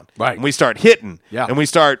pads on? Right. And we start hitting. Yeah. And we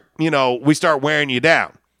start wearing you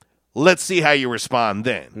down. Let's see how you respond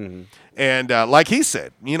then. Mm-hmm. And like he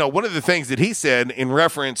said, one of the things that he said in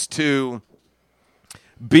reference to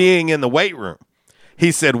being in the weight room,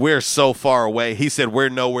 he said, we're so far away. He said, we're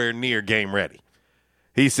nowhere near game ready.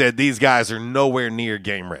 He said, these guys are nowhere near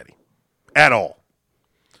game ready at all.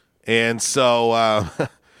 And so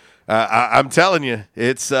I'm telling you,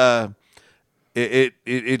 it's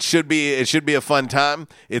it should be a fun time.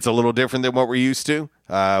 It's a little different than what we're used to.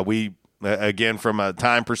 We again, from a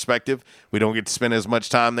time perspective, we don't get to spend as much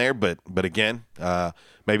time there. But again,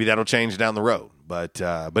 maybe that'll change down the road. But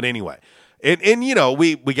anyway. And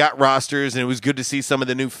we got rosters, and it was good to see some of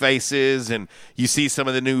the new faces, and you see some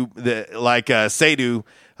of like Sadu,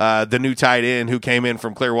 the new tight end who came in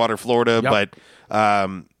from Clearwater, Florida. Yep.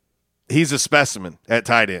 But he's a specimen at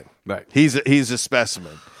tight end. Right. He's a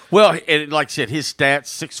specimen. Well, and like I said, his stats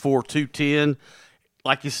 6'4", 210.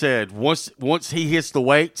 Like you said, once he hits the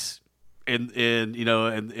weights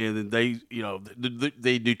and they,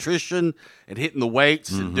 the nutrition and hitting the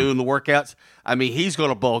weights and doing the workouts. I mean, he's going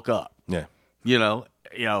to bulk up. Yeah.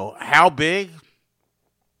 How big?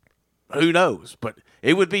 Who knows? But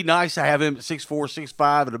it would be nice to have him at 6'4",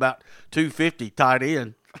 6'5", and about 250 tight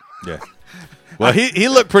end. Yeah. Well, he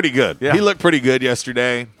looked pretty good. Yeah. He looked pretty good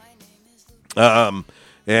yesterday. And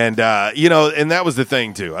that was the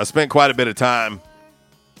thing, too. I spent quite a bit of time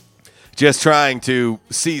just trying to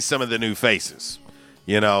see some of the new faces.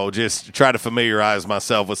 Just try to familiarize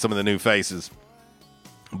myself with some of the new faces.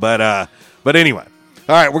 But anyway.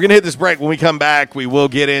 All right, we're going to hit this break. When we come back, we will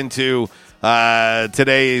get into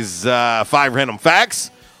today's 5 random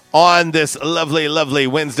facts. On this lovely, lovely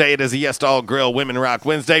Wednesday, it is a Yes Dog Grill Women Rock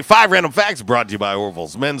Wednesday. 5 random facts brought to you by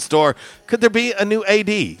Orville's Men's Store. Could there be a new AD?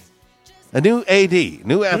 A new AD,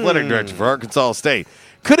 new athletic director for Arkansas State.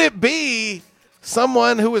 Could it be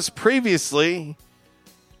someone who was previously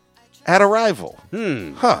at a rival?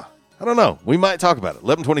 I don't know. We might talk about it.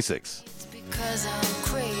 11:26. Because I'm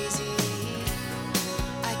crazy.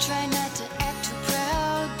 I try not to act too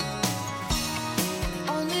proud.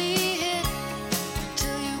 Only hit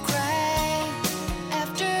till you cry.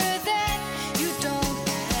 After that, you don't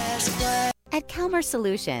ask why. At Calmer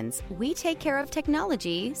Solutions, we take care of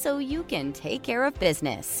technology so you can take care of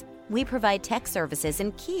business. We provide tech services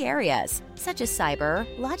in key areas such as cyber,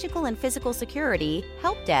 logical and physical security,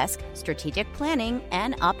 help desk, strategic planning,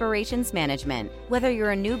 and operations management. Whether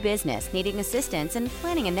you're a new business needing assistance in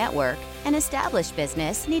planning a network, an established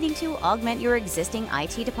business needing to augment your existing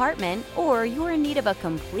IT department, or you're in need of a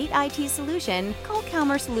complete IT solution, call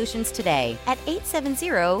Calmer Solutions today at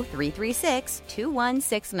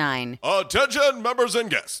 870-336-2169. Attention, members and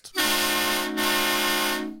guests.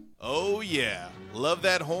 Oh, yeah. Love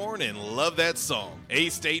that horn and love that song.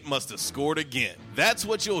 A-State must have scored again. That's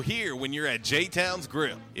what you'll hear when you're at J-Town's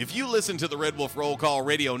Grill. If you listen to the Red Wolf Roll Call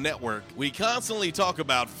Radio Network, we constantly talk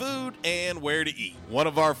about food and where to eat. One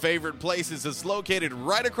of our favorite places is located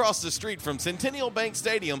right across the street from Centennial Bank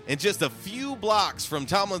Stadium and just a few blocks from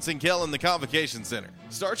Tomlinson Kell and the Convocation Center.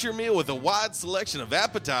 Start your meal with a wide selection of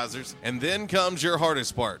appetizers, and then comes your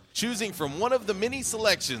hardest part, choosing from one of the many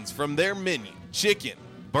selections from their menu. Chicken,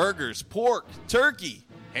 burgers, pork, turkey,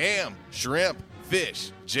 ham, shrimp,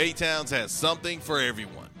 fish. J-Town's has something for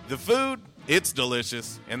everyone. The food, it's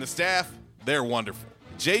delicious, and the staff, they're wonderful.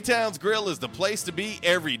 J-Town's Grill is the place to be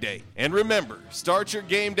every day. And remember, start your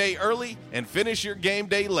game day early and finish your game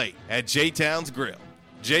day late at J-Town's Grill.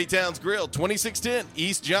 J-Town's Grill, 2610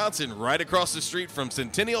 East Johnson, right across the street from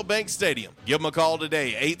Centennial Bank Stadium. Give them a call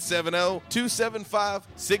today,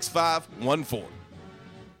 870-275-6514.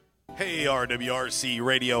 Hey, RWRC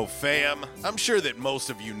Radio fam. I'm sure that most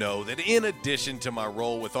of you know that in addition to my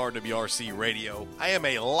role with RWRC Radio, I am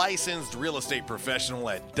a licensed real estate professional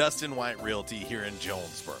at Dustin White Realty here in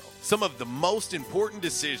Jonesboro. Some of the most important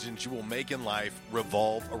decisions you will make in life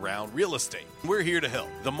revolve around real estate. We're here to help.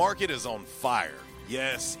 The market is on fire.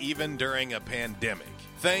 Yes, even during a pandemic,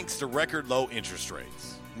 thanks to record low interest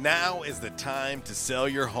rates. Now is the time to sell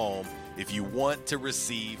your home if you want to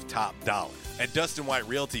receive top dollar. At Dustin White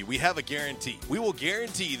Realty, we have a guarantee. We will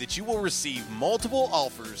guarantee that you will receive multiple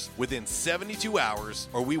offers within 72 hours,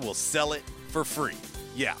 or we will sell it for free.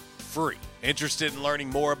 Yeah, free. Interested in learning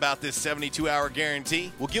more about this 72-hour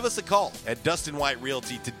guarantee? Well, give us a call at Dustin White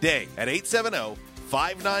Realty today at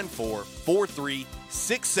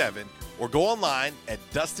 870-594-4367, or go online at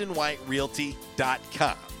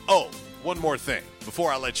DustinWhiteRealty.com. Oh, one more thing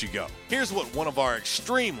before I let you go. Here's what one of our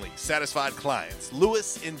extremely satisfied clients,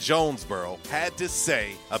 Lewis in Jonesboro, had to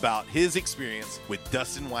say about his experience with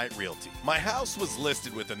Dustin White Realty. My house was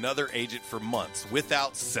listed with another agent for months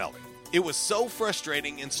without selling. It was so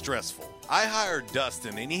frustrating and stressful. I hired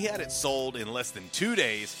Dustin and he had it sold in less than 2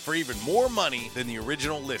 days for even more money than the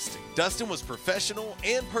original listing. Dustin was professional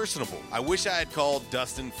and personable. I wish I had called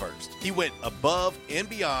Dustin first. He went above and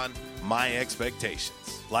beyond my expectations.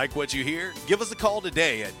 Like what you hear? Give us a call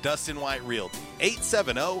today at Dustin White Realty,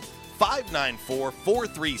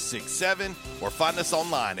 870-594-4367, or find us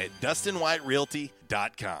online at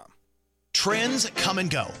DustinWhiteRealty.com. Trends come and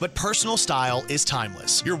go, but personal style is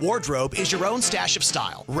timeless. Your wardrobe is your own stash of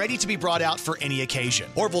style, ready to be brought out for any occasion.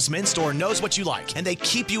 Orville's Men's Store knows what you like, and they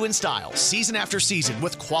keep you in style season after season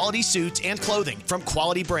with quality suits and clothing from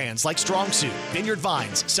quality brands like Strong Suit, Vineyard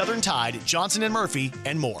Vines, Southern Tide, Johnson & Murphy,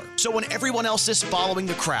 and more. So when everyone else is following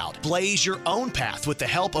the crowd, blaze your own path with the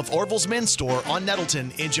help of Orville's Men's Store on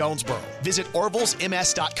Nettleton in Jonesboro. Visit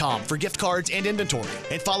orvillesms.com for gift cards and inventory,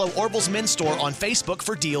 and follow Orville's Men's Store on Facebook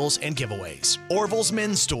for deals and giveaways. always, Orville's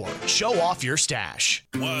Men's Store. Show off your stash.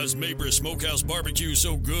 Why is Mabry Smokehouse Barbecue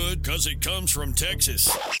so good? Because it comes from Texas.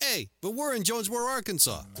 Hey, but we're in Jonesboro,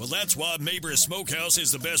 Arkansas. Well, that's why Mabry Smokehouse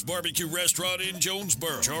is the best barbecue restaurant in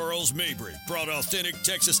Jonesboro. Charles Mabry brought authentic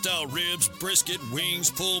Texas-style ribs, brisket,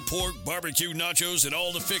 wings, pulled pork, barbecue nachos, and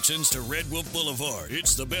all the fixings to Red Wolf Boulevard.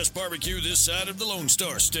 It's the best barbecue this side of the Lone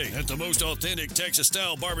Star State at the most authentic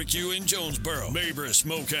Texas-style barbecue in Jonesboro. Mabry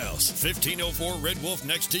Smokehouse, 1504 Red Wolf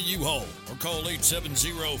next to U-Haul, or call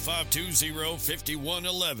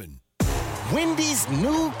 870-520-5111. Wendy's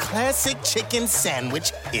new classic chicken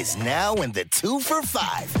sandwich is now in the 2 for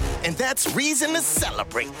 $5, and that's reason to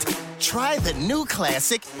celebrate. Try the new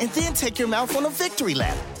classic and then take your mouth on a victory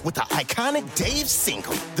lap with the iconic Dave's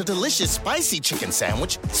Single, the delicious spicy chicken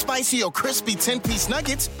sandwich, spicy or crispy 10-piece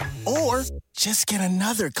nuggets, or just get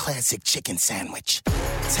another classic chicken sandwich.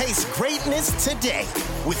 Taste greatness today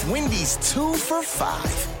with Wendy's 2 for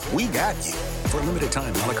 $5. We got you. For a limited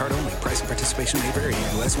time, a la carte only. Price and participation may vary.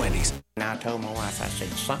 U.S. Wendy's. And I told my wife, I said,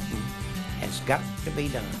 something has got to be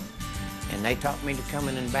done. And they taught me to come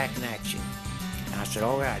in and back in action. And I said,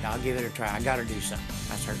 all right, I'll give it a try. I got to do something.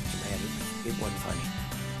 I was hurting so bad, it wasn't funny.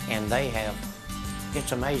 And they have,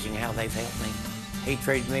 it's amazing how they've helped me. He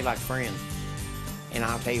treated me like a friend. And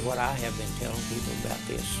I'll tell you what, I have been telling people about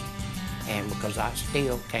this. And because I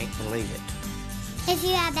still can't believe it. If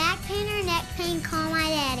you have back pain or neck pain, call my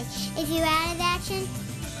daddy. If you're out of action,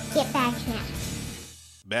 get back in.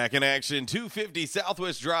 Back in action, 250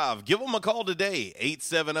 Southwest Drive. Give them a call today,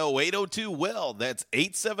 870-802-WELL. That's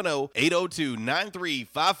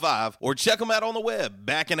 870-802-9355. Or check them out on the web,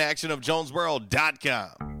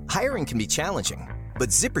 backinactionofjonesboro.com. Hiring can be challenging, but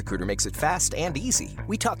ZipRecruiter makes it fast and easy.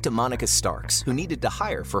 We talked to Monica Starks, who needed to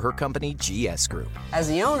hire for her company, GS Group. As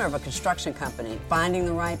the owner of a construction company, finding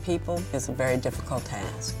the right people is a very difficult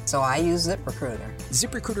task. So I use ZipRecruiter.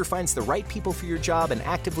 ZipRecruiter finds the right people for your job and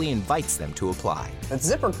actively invites them to apply. With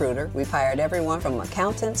ZipRecruiter, we've hired everyone from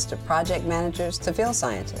accountants to project managers to field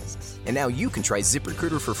scientists. And now you can try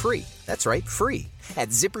ZipRecruiter for free. That's right, free. At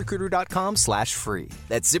ZipRecruiter.com/free.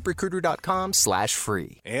 That's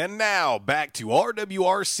ZipRecruiter.com/free. And now, back to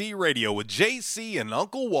RWRC Radio with JC and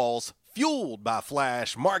Uncle Walls, fueled by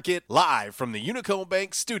Flash Market, live from the Unico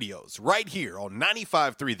Bank Studios, right here on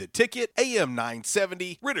 95.3 The Ticket, AM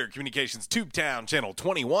 970, Ritter Communications Tubetown Channel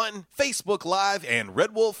 21, Facebook Live, and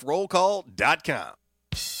RedWolfRollCall.com.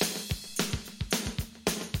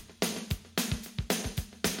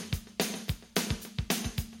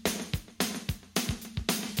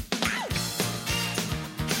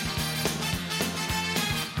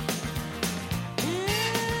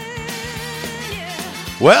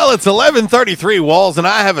 Well, it's 11:33, Walls, and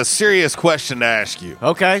I have a serious question to ask you.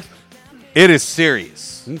 Okay. It is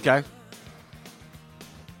serious. Okay.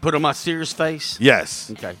 Put on my serious face?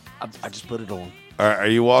 Yes. Okay. I just put it on. Are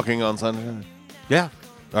you walking on sunshine? Yeah.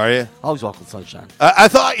 Are you? I always walk on sunshine. I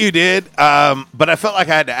thought you did, but I felt like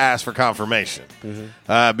I had to ask for confirmation.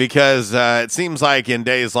 Because it seems like in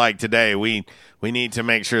days like today, we need to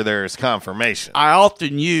make sure there's confirmation. I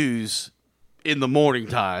often use in the morning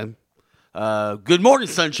time, good morning,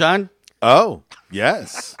 sunshine. Oh,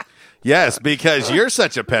 yes. Yes, because you're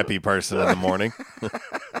such a peppy person in the morning.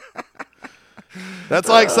 That's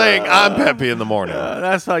like saying I'm peppy in the morning.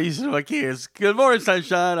 That's how I used to do my kids. Good morning,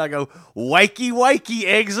 sunshine. I go, wakey, wakey,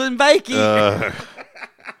 eggs and bacon. I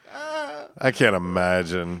can't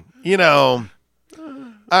imagine. You know,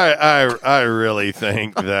 I really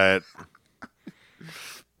think that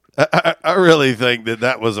I really think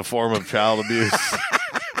that was a form of child abuse.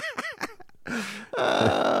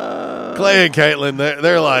 Clay and Caitlin,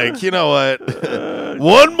 they're like, you know what?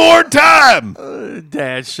 One more time.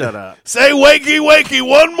 Dad, shut up. Say wakey, wakey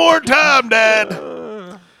one more time, Dad.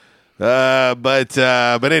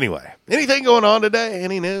 But anyway, anything going on today?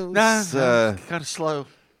 Any news? Nah, kind of slow.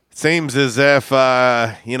 Seems as if,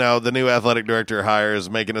 the new athletic director hire is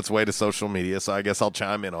making its way to social media, so I guess I'll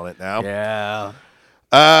chime in on it now. Yeah.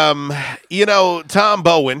 Tom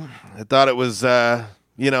Bowen, I thought it was,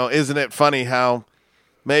 isn't it funny how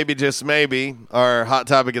maybe, just maybe, our hot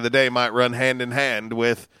topic of the day might run hand in hand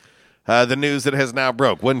with the news that has now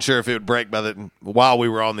broke. Wasn't sure if it would break while we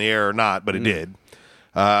were on the air or not, but it did.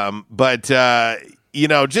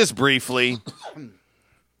 Just briefly,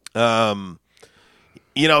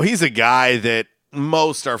 he's a guy that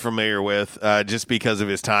most are familiar with just because of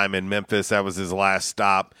his time in Memphis. That was his last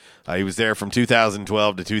stop. He was there from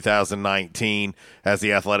 2012 to 2019 as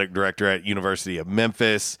the athletic director at University of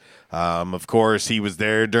Memphis. Of course, he was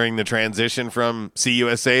there during the transition from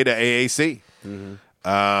CUSA to AAC. Mm-hmm.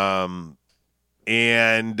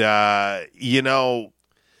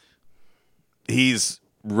 He's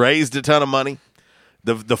raised a ton of money.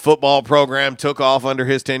 The football program took off under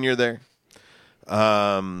his tenure there.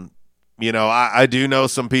 I do know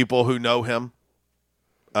some people who know him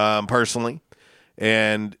personally,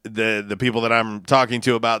 and the people that I'm talking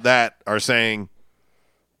to about that are saying,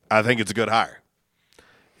 I think it's a good hire.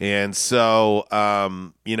 And so,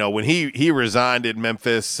 when he resigned in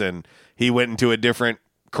Memphis and he went into a different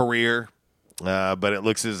career, but it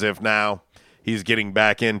looks as if now he's getting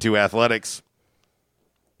back into athletics.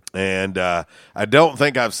 And I don't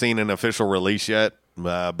think I've seen an official release yet,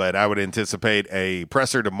 but I would anticipate a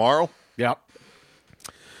presser tomorrow. Yep.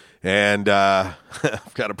 And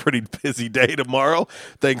I've got a pretty busy day tomorrow.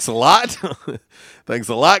 Thanks a lot. Thanks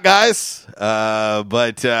a lot, guys.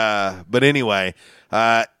 But anyway,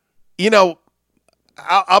 I'll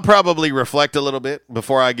probably reflect a little bit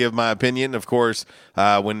before I give my opinion. Of course,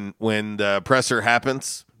 when the presser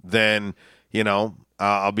happens, then,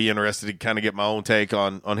 I'll be interested to kind of get my own take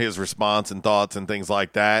on his response and thoughts and things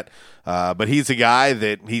like that. But he's a guy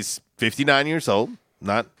that he's 59 years old,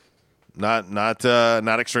 not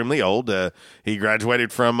extremely old. He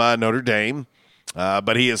graduated from Notre Dame,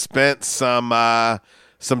 but he has spent some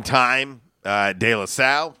time at De La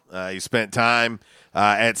Salle. He spent time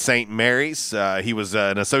at St. Mary's. He was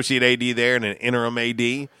an associate AD there and an interim AD.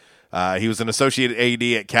 He was an associate AD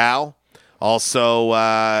at Cal, also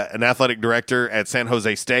an athletic director at San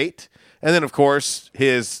Jose State, and then, of course,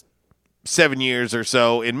 his 7 years or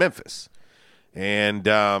so in Memphis. And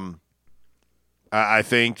I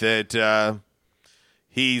think that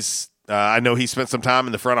I know he spent some time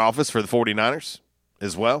in the front office for the 49ers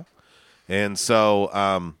as well. And so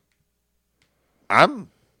I'm,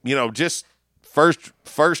 just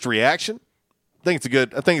first reaction, I think it's a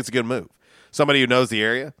good move. Somebody who knows the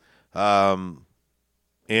area.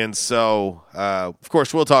 And so, of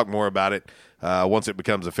course, we'll talk more about it once it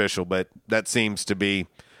becomes official, but that seems to be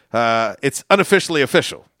it's unofficially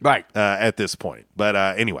official right at this point. But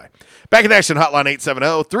anyway, back in action, hotline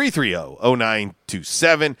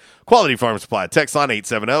 870-330-0927. Quality Farm Supply text line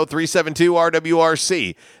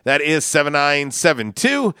 870-372-RWRC. That is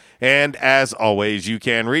 7972. And as always, you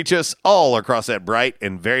can reach us all across that bright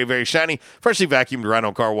and very, very shiny, freshly vacuumed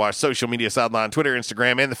Rhino Car Wash social media sideline, Twitter,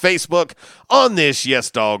 Instagram, and the Facebook on this Yes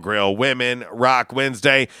Dog Grill Women Rock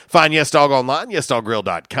Wednesday. Find Yes Dog online,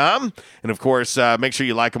 yesdoggrill.com. And of course, make sure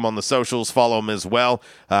you like them on the socials, follow them as well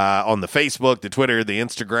on the Facebook, the Twitter, the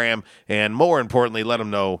Instagram, and more importantly, let them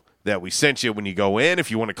know that we sent you when you go in.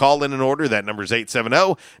 If you want to call in an order, that number is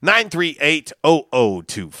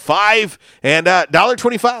 870-938-0025. And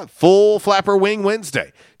 $1.25, full Flapper Wing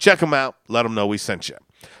Wednesday. Check them out. Let them know we sent you.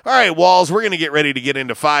 All right, Walls, we're going to get ready to get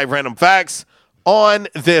into 5 random facts on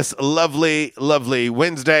this lovely, lovely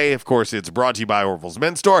Wednesday. Of course, it's brought to you by Orville's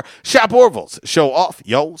Men's Store. Shop Orville's. Show off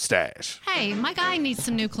your stash. Hey, my guy needs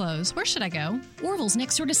some new clothes. Where should I go? Orville's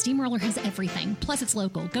next door to Steamroller has everything. Plus, it's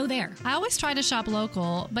local. Go there. I always try to shop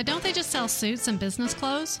local, but don't they just sell suits and business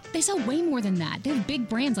clothes? They sell way more than that. They have big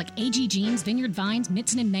brands like AG Jeans, Vineyard Vines,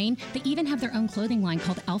 Mitson and Maine. They even have their own clothing line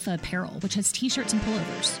called Alpha Apparel, which has t-shirts and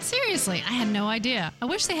pullovers. Seriously, I had no idea. I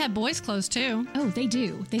wish they had boys' clothes, too. Oh, they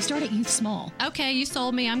do. They start at youth small. Okay, you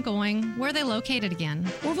sold me. I'm going. Where are they located again?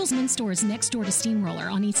 Orville's Men's Store is next door to Steamroller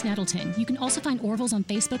on East Nettleton. You can also find Orville's on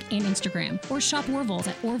Facebook and Instagram, or shop Orville's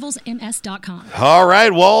at orvillesms.com. All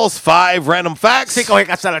right, Walls, 5 random facts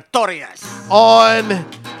on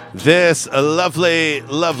this lovely,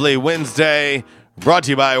 lovely Wednesday. Brought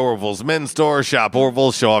to you by Orville's Men's Store. Shop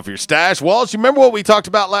Orville's. Show off your stash. Walls, you remember what we talked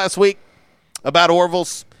about last week about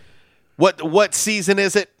Orville's? What season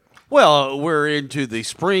is it? Well, we're into the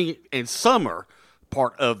spring and summer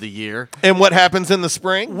part of the year. And what happens in the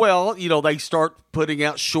spring? Well, they start putting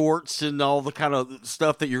out shorts and all the kind of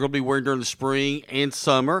stuff that you're going to be wearing during the spring and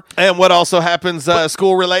summer. And what also happens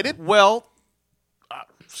school-related? Well,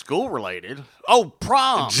 school-related? Oh,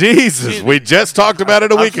 prom. Jesus, we just talked about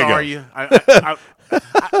it a week ago.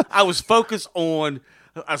 I was focused on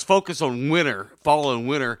winter, fall and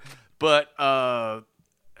winter, but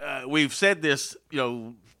we've said this,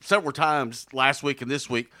 several times last week and this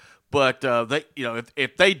week, but they,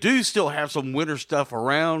 if they do still have some winter stuff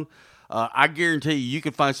around, I guarantee you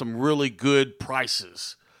can find some really good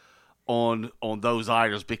prices on those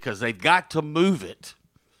items, because they've got to move it,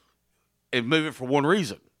 and move it for one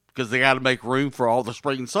reason, because they got to make room for all the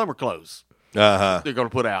spring and summer clothes they're going to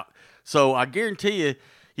put out. So I guarantee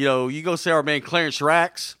you, you go see our man Clarence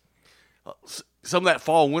Racks. Some of that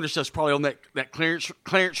fall and winter stuff's probably on that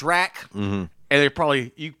clearance rack. Mm-hmm. And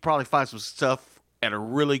you probably find some stuff at a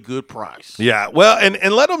really good price. Yeah, well, and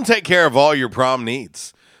let them take care of all your prom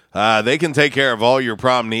needs. They can take care of all your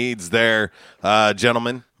prom needs there,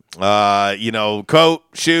 gentlemen. Coat,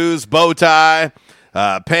 shoes, bow tie,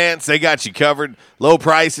 pants, they got you covered. Low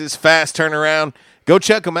prices, fast turnaround. Go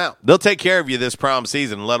check them out. They'll take care of you this prom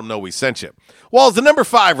season and let them know we sent you. Well, the number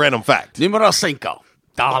 5 random fact. Numero 5,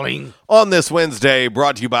 darling. On this Wednesday,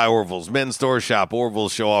 brought to you by Orville's Men's Store. Shop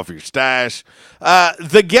Orville's, show off your stash.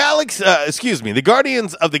 The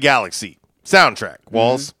Guardians of the Galaxy soundtrack,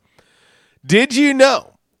 Walls. Did you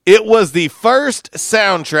know it was the first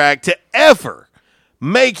soundtrack to ever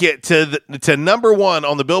make it to number 1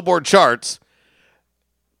 on the Billboard charts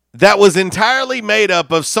that was entirely made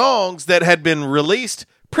up of songs that had been released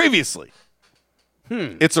previously?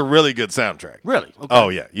 It's a really good soundtrack. Really? Okay. Oh,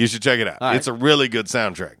 yeah. You should check it out. All right. It's a really good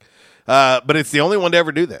soundtrack. But it's the only one to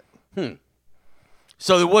ever do that.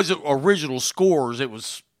 So it wasn't original scores. It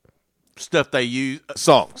was stuff they used.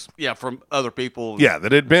 Songs. Yeah, from other people. Yeah,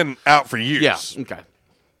 that had been out for years. Yeah, okay.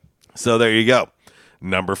 So there you go.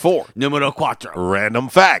 Number 4. Numero 4. Random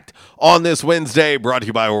fact. On this Wednesday, brought to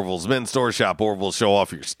you by Orville's Men's Store. Shop Orville, show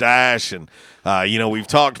off your stash. And, we've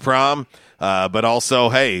talked prom, but also,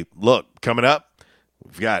 hey, look, coming up,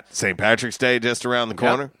 we've got St. Patrick's Day just around the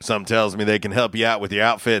corner. Yep. Some tells me they can help you out with your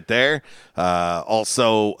outfit there.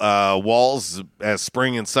 Also, Walls, as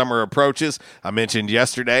spring and summer approaches, I mentioned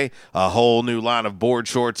yesterday, a whole new line of board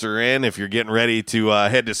shorts are in. If you're getting ready to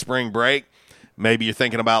head to spring break, maybe you're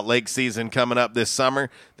thinking about lake season coming up this summer,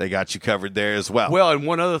 they got you covered there as well. Well, and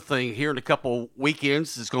one other thing, here in a couple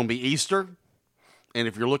weekends, it's going to be Easter. And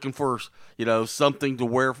if you're looking for, something to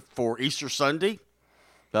wear for Easter Sunday,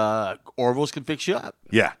 Orville's can fix you up.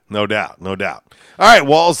 Yeah, no doubt. All right,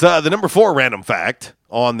 Walls, the number 4 random fact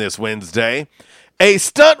on this Wednesday. A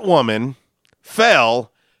stunt woman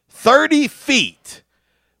fell 30 feet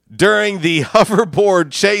during the hoverboard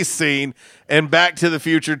chase scene in Back to the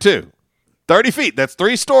Future 2. 30 feet. That's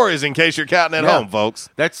 3 stories in case you're counting at home, folks.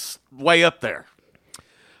 That's way up there.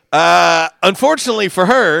 Unfortunately for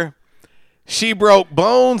her, she broke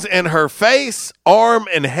bones in her face, arm,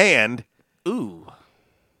 and hand. Ooh.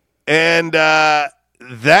 And that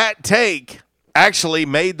take actually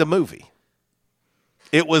made the movie.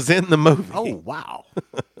 It was in the movie. Oh, wow.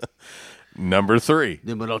 Number 3.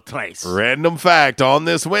 Numero 3. Random fact on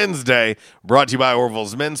this Wednesday, brought to you by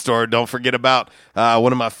Orville's Men's Store. Don't forget about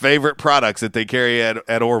one of my favorite products that they carry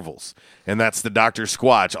at Orville's, and that's the Dr.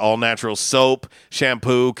 Squatch all-natural soap,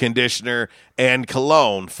 shampoo, conditioner, and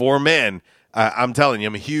cologne for men. I'm telling you,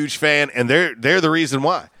 I'm a huge fan, and they're the reason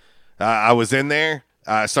why. I was in there.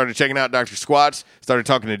 I started checking out Dr. Squatch, started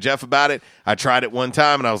talking to Jeff about it. I tried it one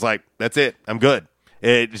time, and I was like, that's it. I'm good.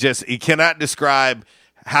 You cannot describe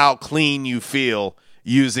how clean you feel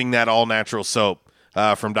using that all-natural soap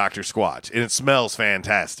from Dr. Squatch. And it smells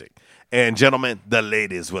fantastic. And, gentlemen, the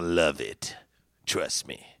ladies will love it. Trust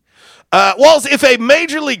me. Walls, if a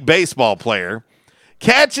Major League Baseball player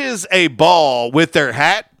catches a ball with their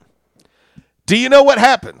hat, do you know what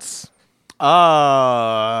happens?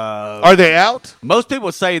 Are they out? Most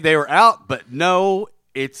people say they were out, but no,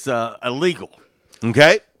 it's illegal.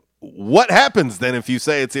 Okay. What happens then if you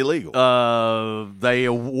say it's illegal? I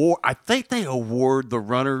think they award the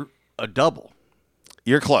runner a double.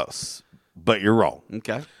 You're close, but you're wrong.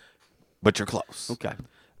 Okay. But you're close. Okay.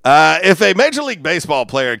 If a Major League Baseball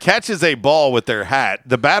player catches a ball with their hat,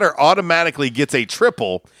 the batter automatically gets a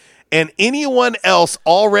triple, and anyone else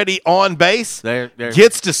already on base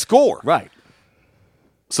gets to score. Right.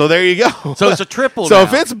 So there you go. So it's a triple So now.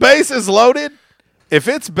 if it's bases loaded,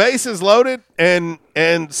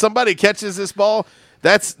 and somebody catches this ball,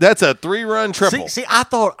 that's a 3-run triple. See, I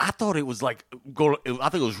thought it was like I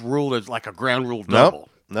think it was ruled as like a ground rule double.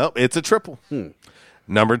 Nope, it's a triple.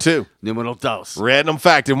 Number 2. Numero 2. Random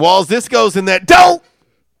fact. And Walls, this goes in that dope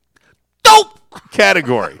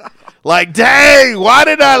category. Like, dang, why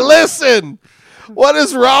did I listen? What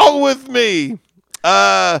is wrong with me?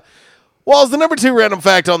 Walls, the number 2 random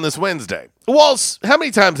fact on this Wednesday. Walls, how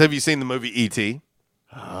many times have you seen the movie E.T.?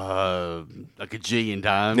 Like a gajillion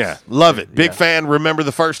times. Yeah, love it. Big fan. Remember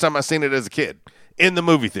the first time I seen it as a kid in the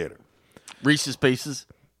movie theater. Reese's Pieces.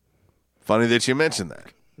 Funny that you mentioned that.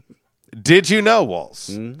 Did you know,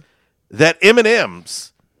 Walls, that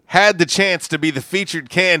M&M's had the chance to be the featured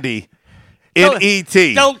candy in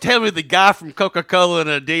E.T.? Don't tell me the guy from Coca-Cola and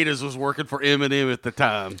Adidas was working for M&M at the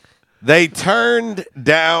time. They turned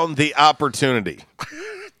down the opportunity.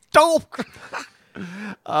 Don't.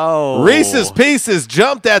 Oh. Reese's Pieces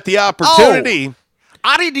jumped at the opportunity. Oh.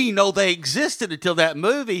 I didn't even know they existed until that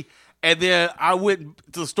movie, and then I went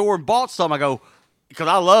to the store and bought some. I go, because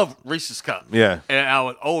I love Reese's Cups. Yeah. And I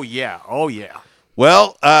went, oh, yeah.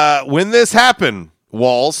 Well, when this happened,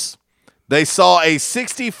 Walls, they saw a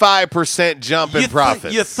 65% jump in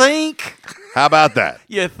profits. You think? How about that?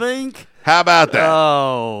 You think? How about that?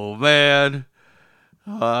 Oh, man.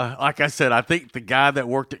 Like I said, I think the guy that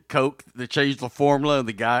worked at Coke that changed the formula,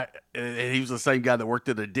 and he was the same guy that worked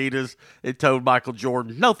at Adidas and told Michael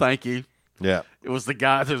Jordan, no, thank you. Yeah. It was the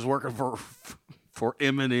guy that was working for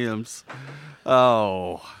M&M's.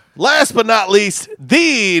 Oh. Last but not least,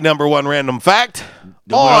 the number one random fact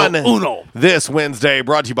on this Wednesday,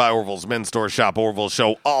 brought to you by Orville's Men's Store. Shop Orville's,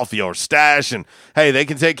 show off your stash. And, hey, they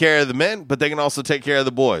can take care of the men, but they can also take care of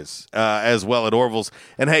the boys as well at Orville's.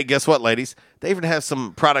 And, hey, guess what, ladies? They even have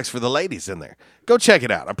some products for the ladies in there. Go check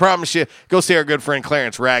it out. I promise you, go see our good friend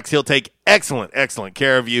Clarence Rax. He'll take excellent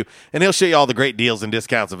care of you, and he'll show you all the great deals and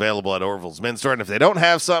discounts available at Orville's Men's Store. And if they don't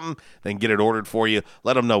have something, they can get it ordered for you.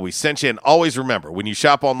 Let them know we sent you. And always remember, when you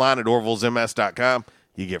shop online at orvillesms.com,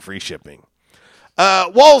 you get free shipping.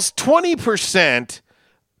 Walls, 20%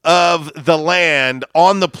 of the land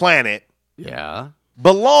on the planet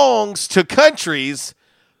belongs to countries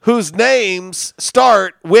whose names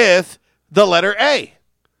start with the letter A.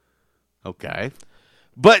 Okay.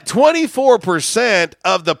 But 24%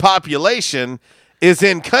 of the population is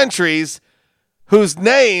in countries whose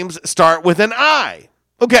names start with an I.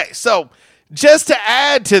 Okay, so just to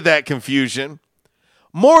add to that confusion,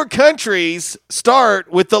 more countries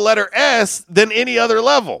start with the letter S than any other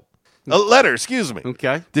letter, excuse me.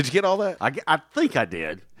 Okay. Did you get all that? I think I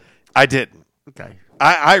did. I didn't. Okay.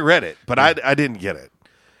 I read it, but I didn't get it.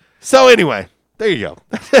 So anyway, there you go.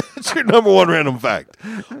 That's your number one random fact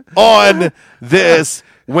on this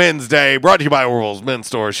Wednesday. Brought to you by Orville's Men's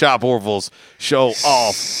Store. Shop Orville's, show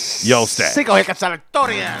off your stash.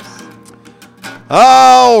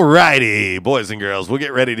 All righty, boys and girls, we'll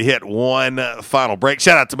get ready to hit one final break.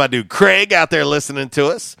 Shout out to my dude Craig out there listening to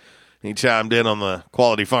us. He chimed in on the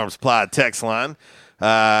Quality Farm Supply text line.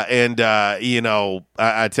 I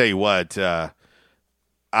tell you what,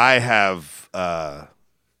 I have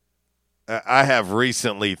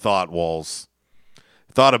recently thought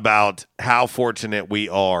about how fortunate we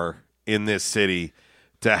are in this city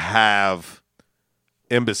to have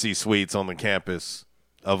Embassy Suites on the campus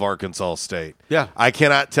of Arkansas State. Yeah. I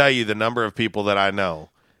cannot tell you the number of people that I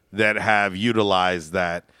know that have utilized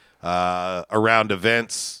that around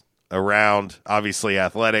events, around obviously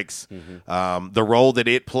athletics, the role that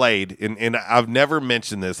it played. And I've never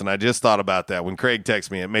mentioned this, and I just thought about that. When Craig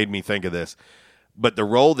texted me, it made me think of this. But the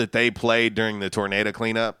role that they played during the tornado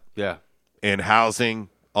cleanup in housing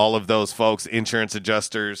all of those folks, insurance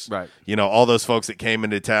adjusters, right? All those folks that came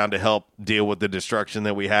into town to help deal with the destruction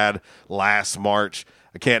that we had last March.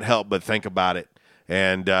 I can't help but think about it.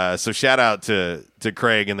 And so shout out to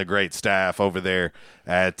Craig and the great staff over there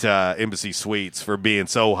at Embassy Suites for being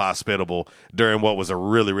so hospitable during what was a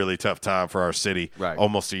really, really tough time for our city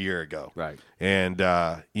almost a year ago. Right. And,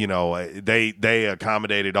 they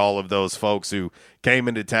accommodated all of those folks who came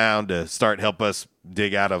into town to start help us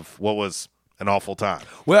dig out of what was an awful time.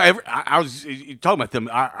 Well, I was talking about them.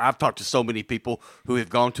 I've talked to so many people who have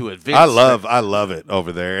gone to events. I love it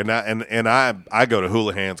over there, and I go to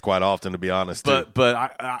Houlihan's quite often, to be honest.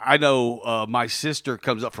 But I know my sister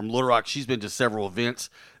comes up from Little Rock. She's been to several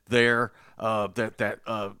events there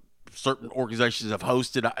that certain organizations have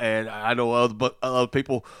hosted, and I know other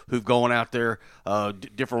people who've gone out there,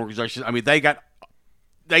 different organizations. I mean, they got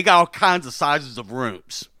all kinds of sizes of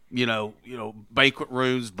rooms. Banquet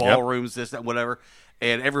rooms, ballrooms, this, that, whatever.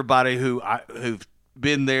 And everybody who've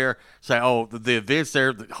been there say, oh, the events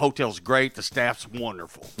there, the hotel's great, the staff's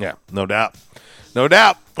wonderful. Yeah, no doubt. No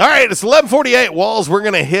doubt. All right, it's 11:48, Walls. We're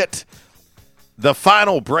going to hit the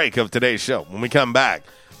final break of today's show. When we come back,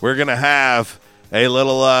 we're going to have a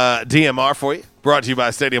little DMR for you, brought to you by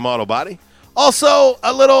Stadium Auto Body. Also,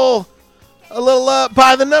 a little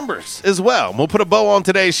by the numbers as well. We'll put a bow on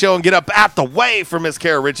today's show and get up out the way for Miss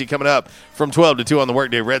Kara Ritchie coming up from 12 to 2 on the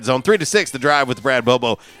Workday Red Zone. 3 to 6, The Drive with Brad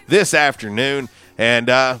Bobo this afternoon. And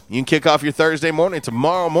you can kick off your Thursday morning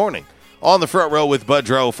tomorrow morning on the front row with Bud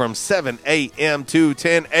Rowe from 7 a.m. to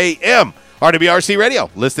 10 a.m. RWRC Radio,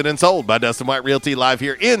 listed and sold by Dustin White Realty, live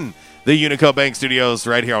here in the Unico Bank Studios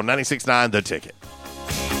right here on 96.9 The Ticket.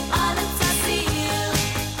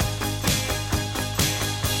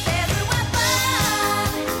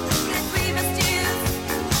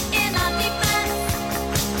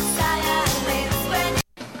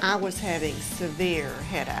 I was having severe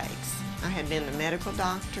headaches. I had been to medical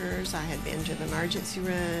doctors, I had been to the emergency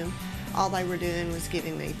room. All they were doing was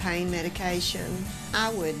giving me pain medication.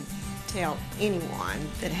 I would tell anyone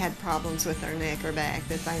that had problems with their neck or back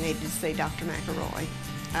that they needed to see Dr. McElroy.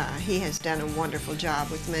 He has done a wonderful job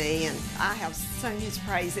with me, and I have sung his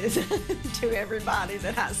praises to everybody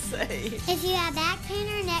that I see. If you have back pain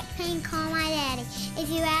or neck pain, call my daddy. If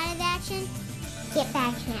you're out of action, get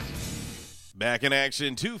back in. Back in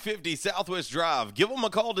action, 250 Southwest Drive. Give them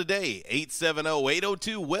a call today,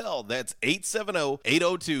 870-802-WELL. That's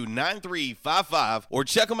 870-802-9355. Or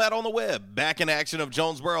check them out on the web,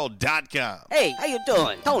 backinactionofjonesboro.com. Hey, how you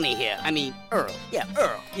doing? Tony here. Earl. Yeah,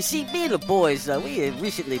 Earl. You see, me and the boys, we have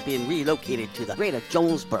recently been relocated to the greater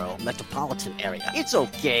Jonesboro metropolitan area. It's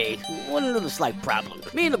okay. One little slight problem.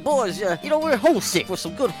 Me and the boys, we're homesick for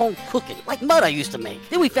some good home cooking, like Mud I used to make.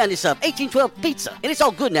 Then we found this 1812 pizza, and it's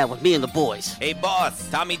all good now with me and the boys. Hey, boss,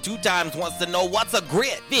 Tommy 2 Times wants to know what's a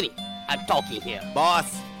grit. Vinny, I'm talking here.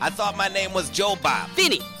 Boss, I thought my name was Joe Bob.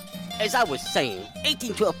 Vinny, as I was saying,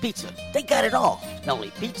 1812 Pizza, they got it all. Not only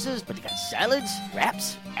pizzas, but they got salads,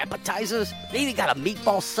 wraps, appetizers. They even got a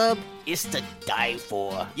meatball sub. It's to die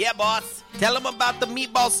for. Yeah, boss. Tell them about the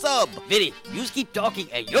meatball sub. Vinny, you just keep talking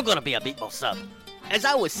and you're gonna be a meatball sub. As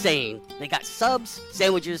I was saying, they got subs,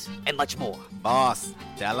 sandwiches, and much more. Boss,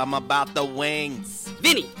 tell them about the wings.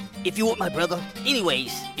 Vinny, if you want my brother,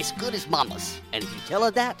 anyways, it's good as mama's. And if you tell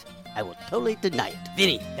her that, I will totally deny it.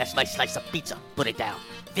 Vinny, that's my slice of pizza. Put it down.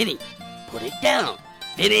 Vinny, put it down.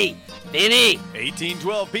 Vinny!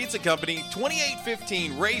 1812 Pizza Company,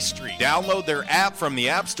 2815 Ray Street. Download their app from the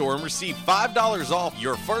App Store and receive $5 off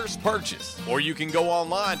your first purchase. Or you can go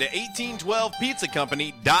online to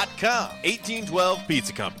 1812pizzacompany.com. 1812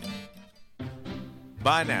 Pizza Company.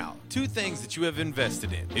 By now, 2 things that you have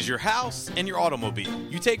invested in is your house and your automobile.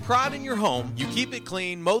 You take pride in your home, you keep it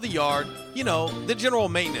clean, mow the yard, the general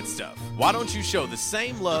maintenance stuff. Why don't you show the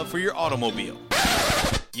same love for your automobile?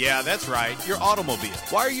 Yeah, that's right, your automobile.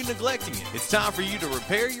 Why are you neglecting it? It's time for you to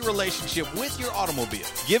repair your relationship with your automobile.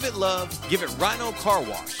 Give it love, give it Rhino Car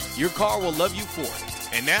Wash. Your car will love you for it.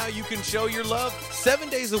 And now you can show your love 7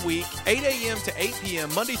 days a week, 8 a.m. to 8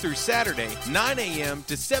 p.m. Monday through Saturday, 9 a.m.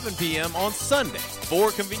 to 7 p.m. on Sunday.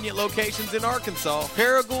 4 convenient locations in Arkansas,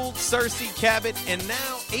 Paragould, Searcy, Cabot, and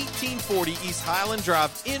now 1840 East Highland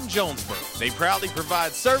Drive in Jonesboro. They proudly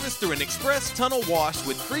provide service through an express tunnel wash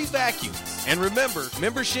with free vacuums. And remember,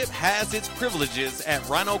 membership has its privileges at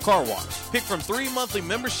Rhino Car Wash. Pick from 3 monthly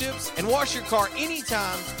memberships and wash your car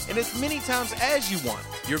anytime and as many times as you want.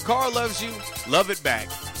 Your car loves you, love it back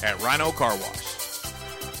at Rhino Car Wash.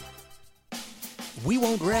 We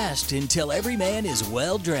won't rest until every man is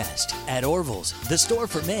well dressed at Orville's, the store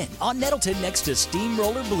for men on Nettleton next to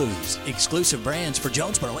Steamroller Blues. Exclusive brands for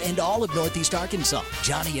Jonesboro and all of Northeast Arkansas.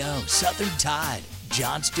 Johnny O, Southern Tide,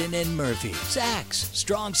 Johnston and Murphy, Saks,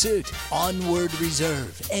 Strong Suit, Onward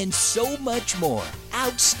Reserve, and so much more.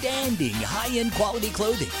 Outstanding high-end quality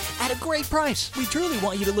clothing at a great price. We truly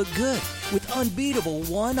want you to look good with unbeatable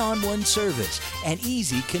one-on-one service and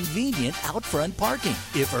easy, convenient out-front parking.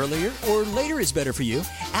 If earlier or later is better for you,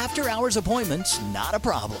 after-hours appointments, not a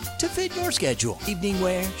problem. To fit your schedule. Evening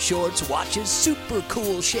wear, shorts, watches, super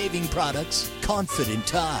cool shaving products, confident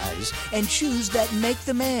ties, and shoes that make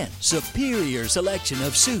the man. Superior selection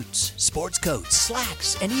of suits, sports coats,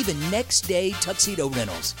 slacks, and even next-day tuxedo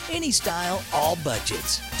rentals. Any style, all budgets.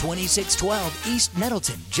 2612 East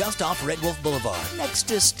Nettleton, just off Red Wolf Boulevard, next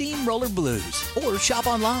to Steamroller Blues. Or shop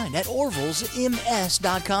online at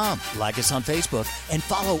orvillesms.com. Like us on Facebook and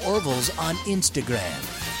follow Orville's on Instagram.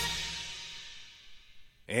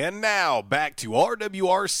 And now, back to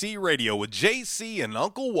RWRC Radio with JC and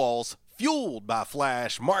Uncle Walls, fueled by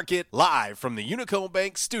Flash Market, live from the Unicode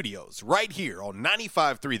Bank Studios, right here on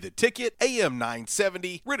 95.3 The Ticket, AM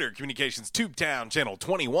 970, Ritter Communications Tubetown Channel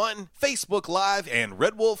 21, Facebook Live, and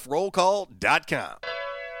RedWolfRollCall.com.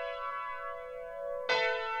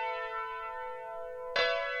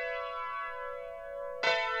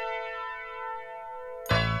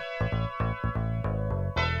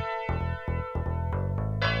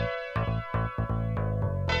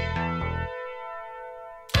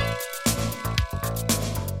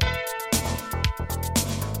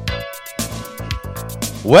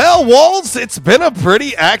 Well, Walls, it's been a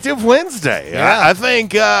pretty active Wednesday. Yeah. I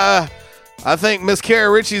think Miss Kara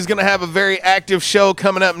Ritchie's going to have a very active show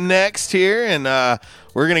coming up next here, and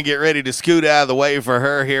we're going to get ready to scoot out of the way for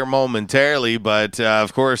her here momentarily. But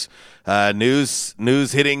of course, news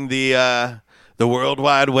hitting the World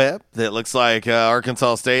Wide Web that looks like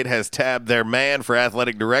Arkansas State has tabbed their man for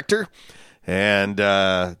athletic director, and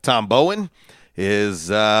Tom Bowen is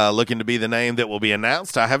looking to be the name that will be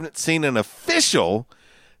announced. I haven't seen an official.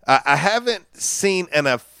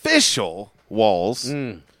 Walls,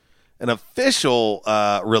 an official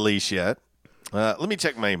release yet. Let me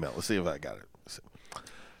check my email. Let's see if I got it.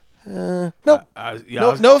 No,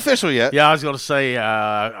 Yeah, no official yet. Yeah, I was going to say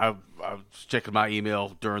I was checking my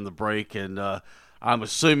email during the break, and I'm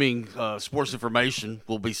assuming Sports Information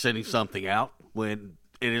will be sending something out when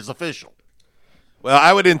it is official. Well,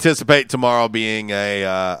 I would anticipate tomorrow being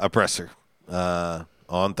a presser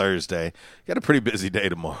on Thursday. Got a pretty busy day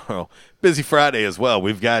tomorrow. Busy Friday as well.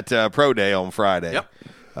 We've got Pro Day on Friday. Yep.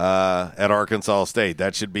 At Arkansas State.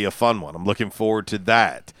 That should be a fun one. I'm looking forward to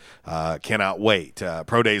that. Cannot wait.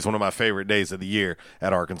 Pro Day is one of my favorite days of the year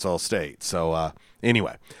at Arkansas State. So,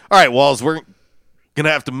 anyway. All right, Walls, we're going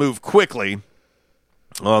to have to move quickly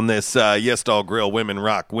on this Yes Dog Grill Women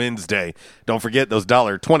Rock Wednesday. Don't forget those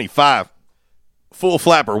 $1.25 full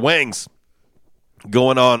flapper wings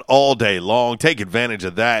going on all day long. Take advantage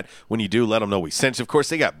of that. When you do, let them know we sent you. Of course,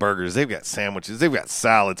 they got burgers, they've got sandwiches, they've got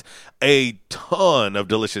salads, a ton of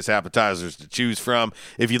delicious appetizers to choose from.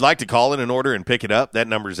 If you'd like to call in an order and pick it up, that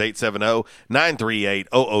number is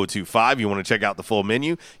 870-938-0025. You want to check out the full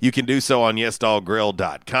menu, you can do so on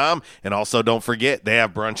yesdoggrill.com. And also, don't forget, they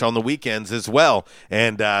have brunch on the weekends as well.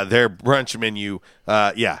 And their brunch menu,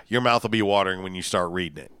 your mouth will be watering when you start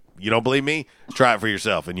reading it. You don't believe me? Try it for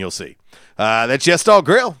yourself, and you'll see. That's Yes Dog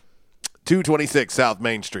Grill, 226 South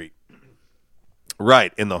Main Street,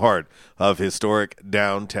 right in the heart of historic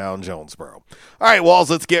downtown Jonesboro. All right,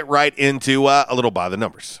 Walls, let's get right into a little by the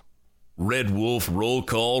numbers. Red Wolf Roll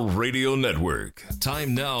Call Radio Network.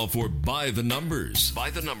 Time now for By the Numbers.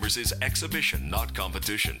 By the Numbers is exhibition, not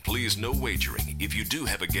competition. Please, no wagering. If you do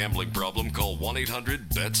have a gambling problem, call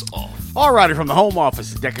 1-800-BETS-OFF. All righty, from the home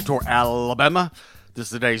office in Decatur, Alabama. This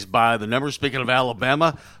is today's By the Numbers. Speaking of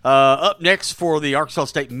Alabama, up next for the Arkansas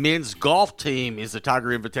State men's golf team is the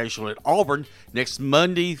Tiger Invitational at Auburn next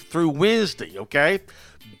Monday through Wednesday, okay?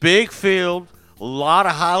 Big field, a lot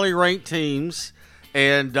of highly ranked teams,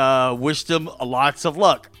 and wish them lots of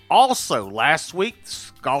luck. Also, last week,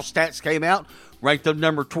 golf stats came out, ranked them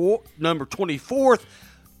number 24th.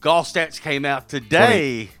 Golf stats came out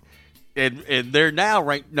today. And they're now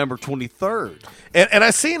ranked number 23rd. And I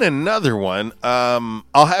seen another one. I'll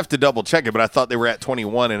have to double check it, but I thought they were at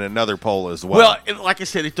 21 in another poll as well. Well, like I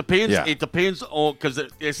said, it depends. Yeah. It depends on because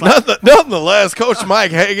it's like nonetheless, Coach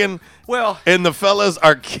Mike Hagan. And the fellas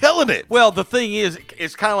are killing it. Well, the thing is,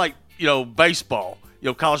 it's kind of like baseball.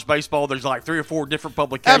 College baseball. There's like 3 or 4 different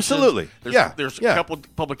publications. Absolutely. There's a couple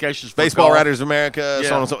of publications. For Baseball golf. Writers America.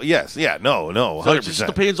 So on and so. Yes. Yeah. No. 100%. So it just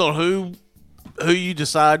depends on who you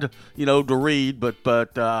decide, to read,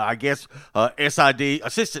 but I guess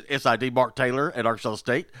assistant SID Mark Taylor at Arkansas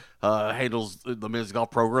State handles the men's golf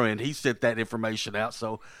program, and he sent that information out.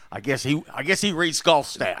 So I guess he reads golf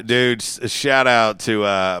stats. Dude, shout out to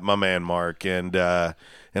my man Mark and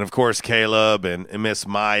of course Caleb and Miss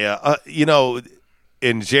Maya.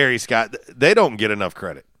 And Jerry Scott, they don't get enough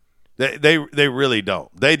credit. They really don't.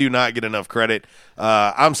 They do not get enough credit.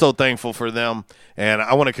 I'm so thankful for them, and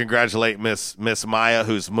I want to congratulate Miss Maya,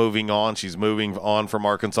 who's moving on. She's moving on from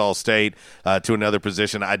Arkansas State to another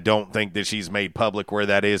position. I don't think that she's made public where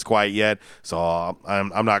that is quite yet, so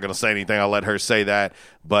I'm not going to say anything. I'll let her say that.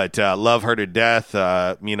 But love her to death.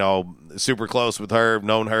 Super close with her.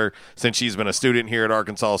 Known her since she's been a student here at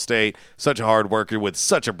Arkansas State. Such a hard worker with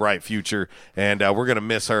such a bright future, and we're going to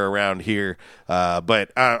miss her around here.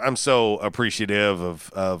 But I'm so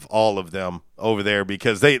appreciative of all of them over there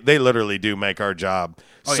because they literally do make our job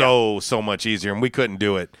so much easier, and we couldn't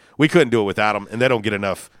do it. We couldn't do it without them, and they don't get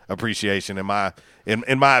enough appreciation in my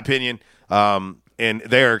opinion. And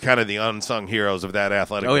they're kind of the unsung heroes of that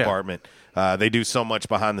athletic department. They do so much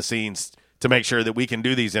behind the scenes to make sure that we can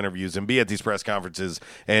do these interviews and be at these press conferences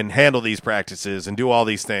and handle these practices and do all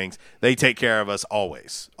these things. They take care of us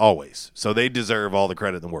always. So they deserve all the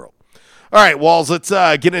credit in the world. All right, Walls, let's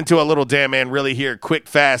get into a little damn man really here, quick,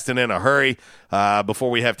 fast, and in a hurry before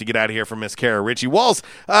we have to get out of here from Miss Kara Ritchie. Walls,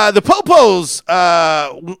 the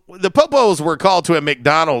Popos were called to a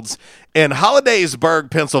McDonald's in Hollidaysburg,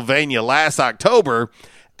 Pennsylvania last October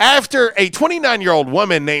after a 29-year-old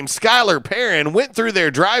woman named Skylar Perrin went through their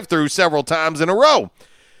drive-thru several times in a row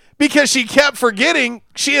because she kept forgetting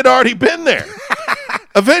she had already been there.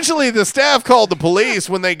 Eventually, the staff called the police.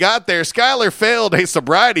 When they got there, Skylar failed a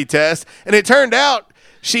sobriety test, and it turned out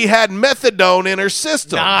she had methadone in her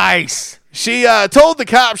system. Nice. She told the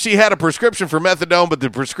cops she had a prescription for methadone, but the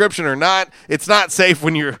prescription or not, it's not safe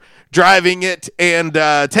when you're driving it and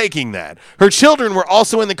taking that. Her children were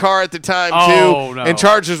also in the car at the time, too, and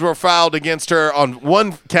charges were filed against her on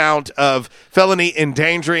 1 count of felony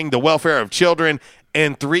endangering the welfare of children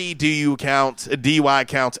and 3 DUI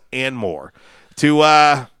counts and more. To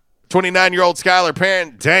 29-year-old Skylar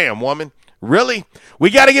Perrin, damn, woman, Really? We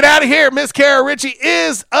got to get out of here. Miss Kara Ritchie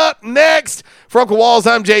is up next. For Uncle Walls,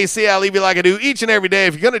 I'm JC. I leave you like I do each and every day.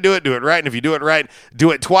 If you're going to do it right. And if you do it right, do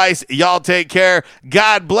it twice. Y'all take care.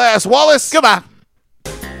 God bless. Wallace. Goodbye.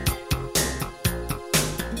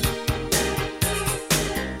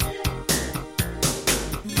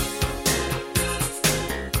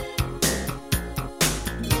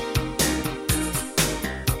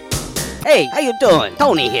 Hey, how you doing?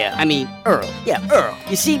 Tony here. I mean, Earl. Yeah, Earl.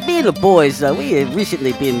 You see, me and the boys, we have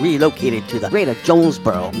recently been relocated to the greater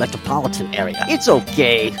Jonesboro metropolitan area. It's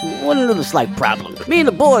okay. One little slight problem. Me and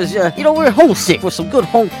the boys, we're homesick for some good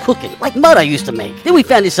home cooking, like Mother used to make. Then we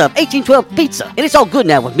found this 1812 pizza, and it's all good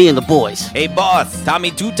now with me and the boys. Hey, boss,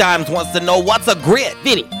 Tommy 2 Times wants to know what's a grit.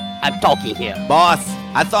 Vinny, I'm talking here. Boss,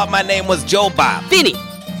 I thought my name was Joe Bob. Vinny!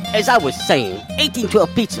 As I was saying,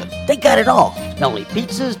 1812 Pizza, they got it all. Not only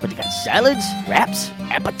pizzas, but they got salads, wraps,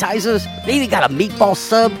 appetizers. They even got a meatball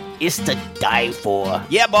sub. It's to die for.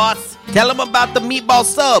 Yeah, boss. Tell them about the meatball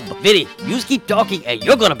sub. Vinny, you just keep talking and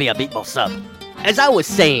you're gonna be a meatball sub. As I was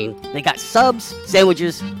saying, they got subs,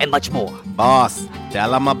 sandwiches, and much more. Boss,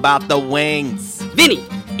 tell them about the wings. Vinny,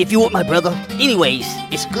 if you want my brother, anyways,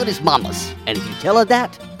 it's good as mama's. And if you tell her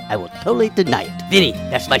that, I will totally deny it. Vinny,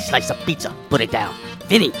 that's my slice of pizza. Put it down.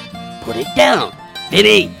 Vinny, put it down.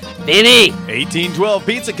 Vinny! 1812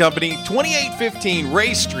 Pizza Company, 2815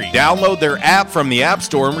 Ray Street. Download their app from the App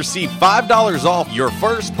Store and receive $5 off your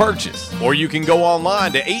first purchase. Or you can go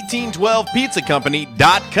online to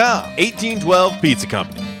 1812pizzacompany.com. 1812 Pizza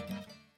Company.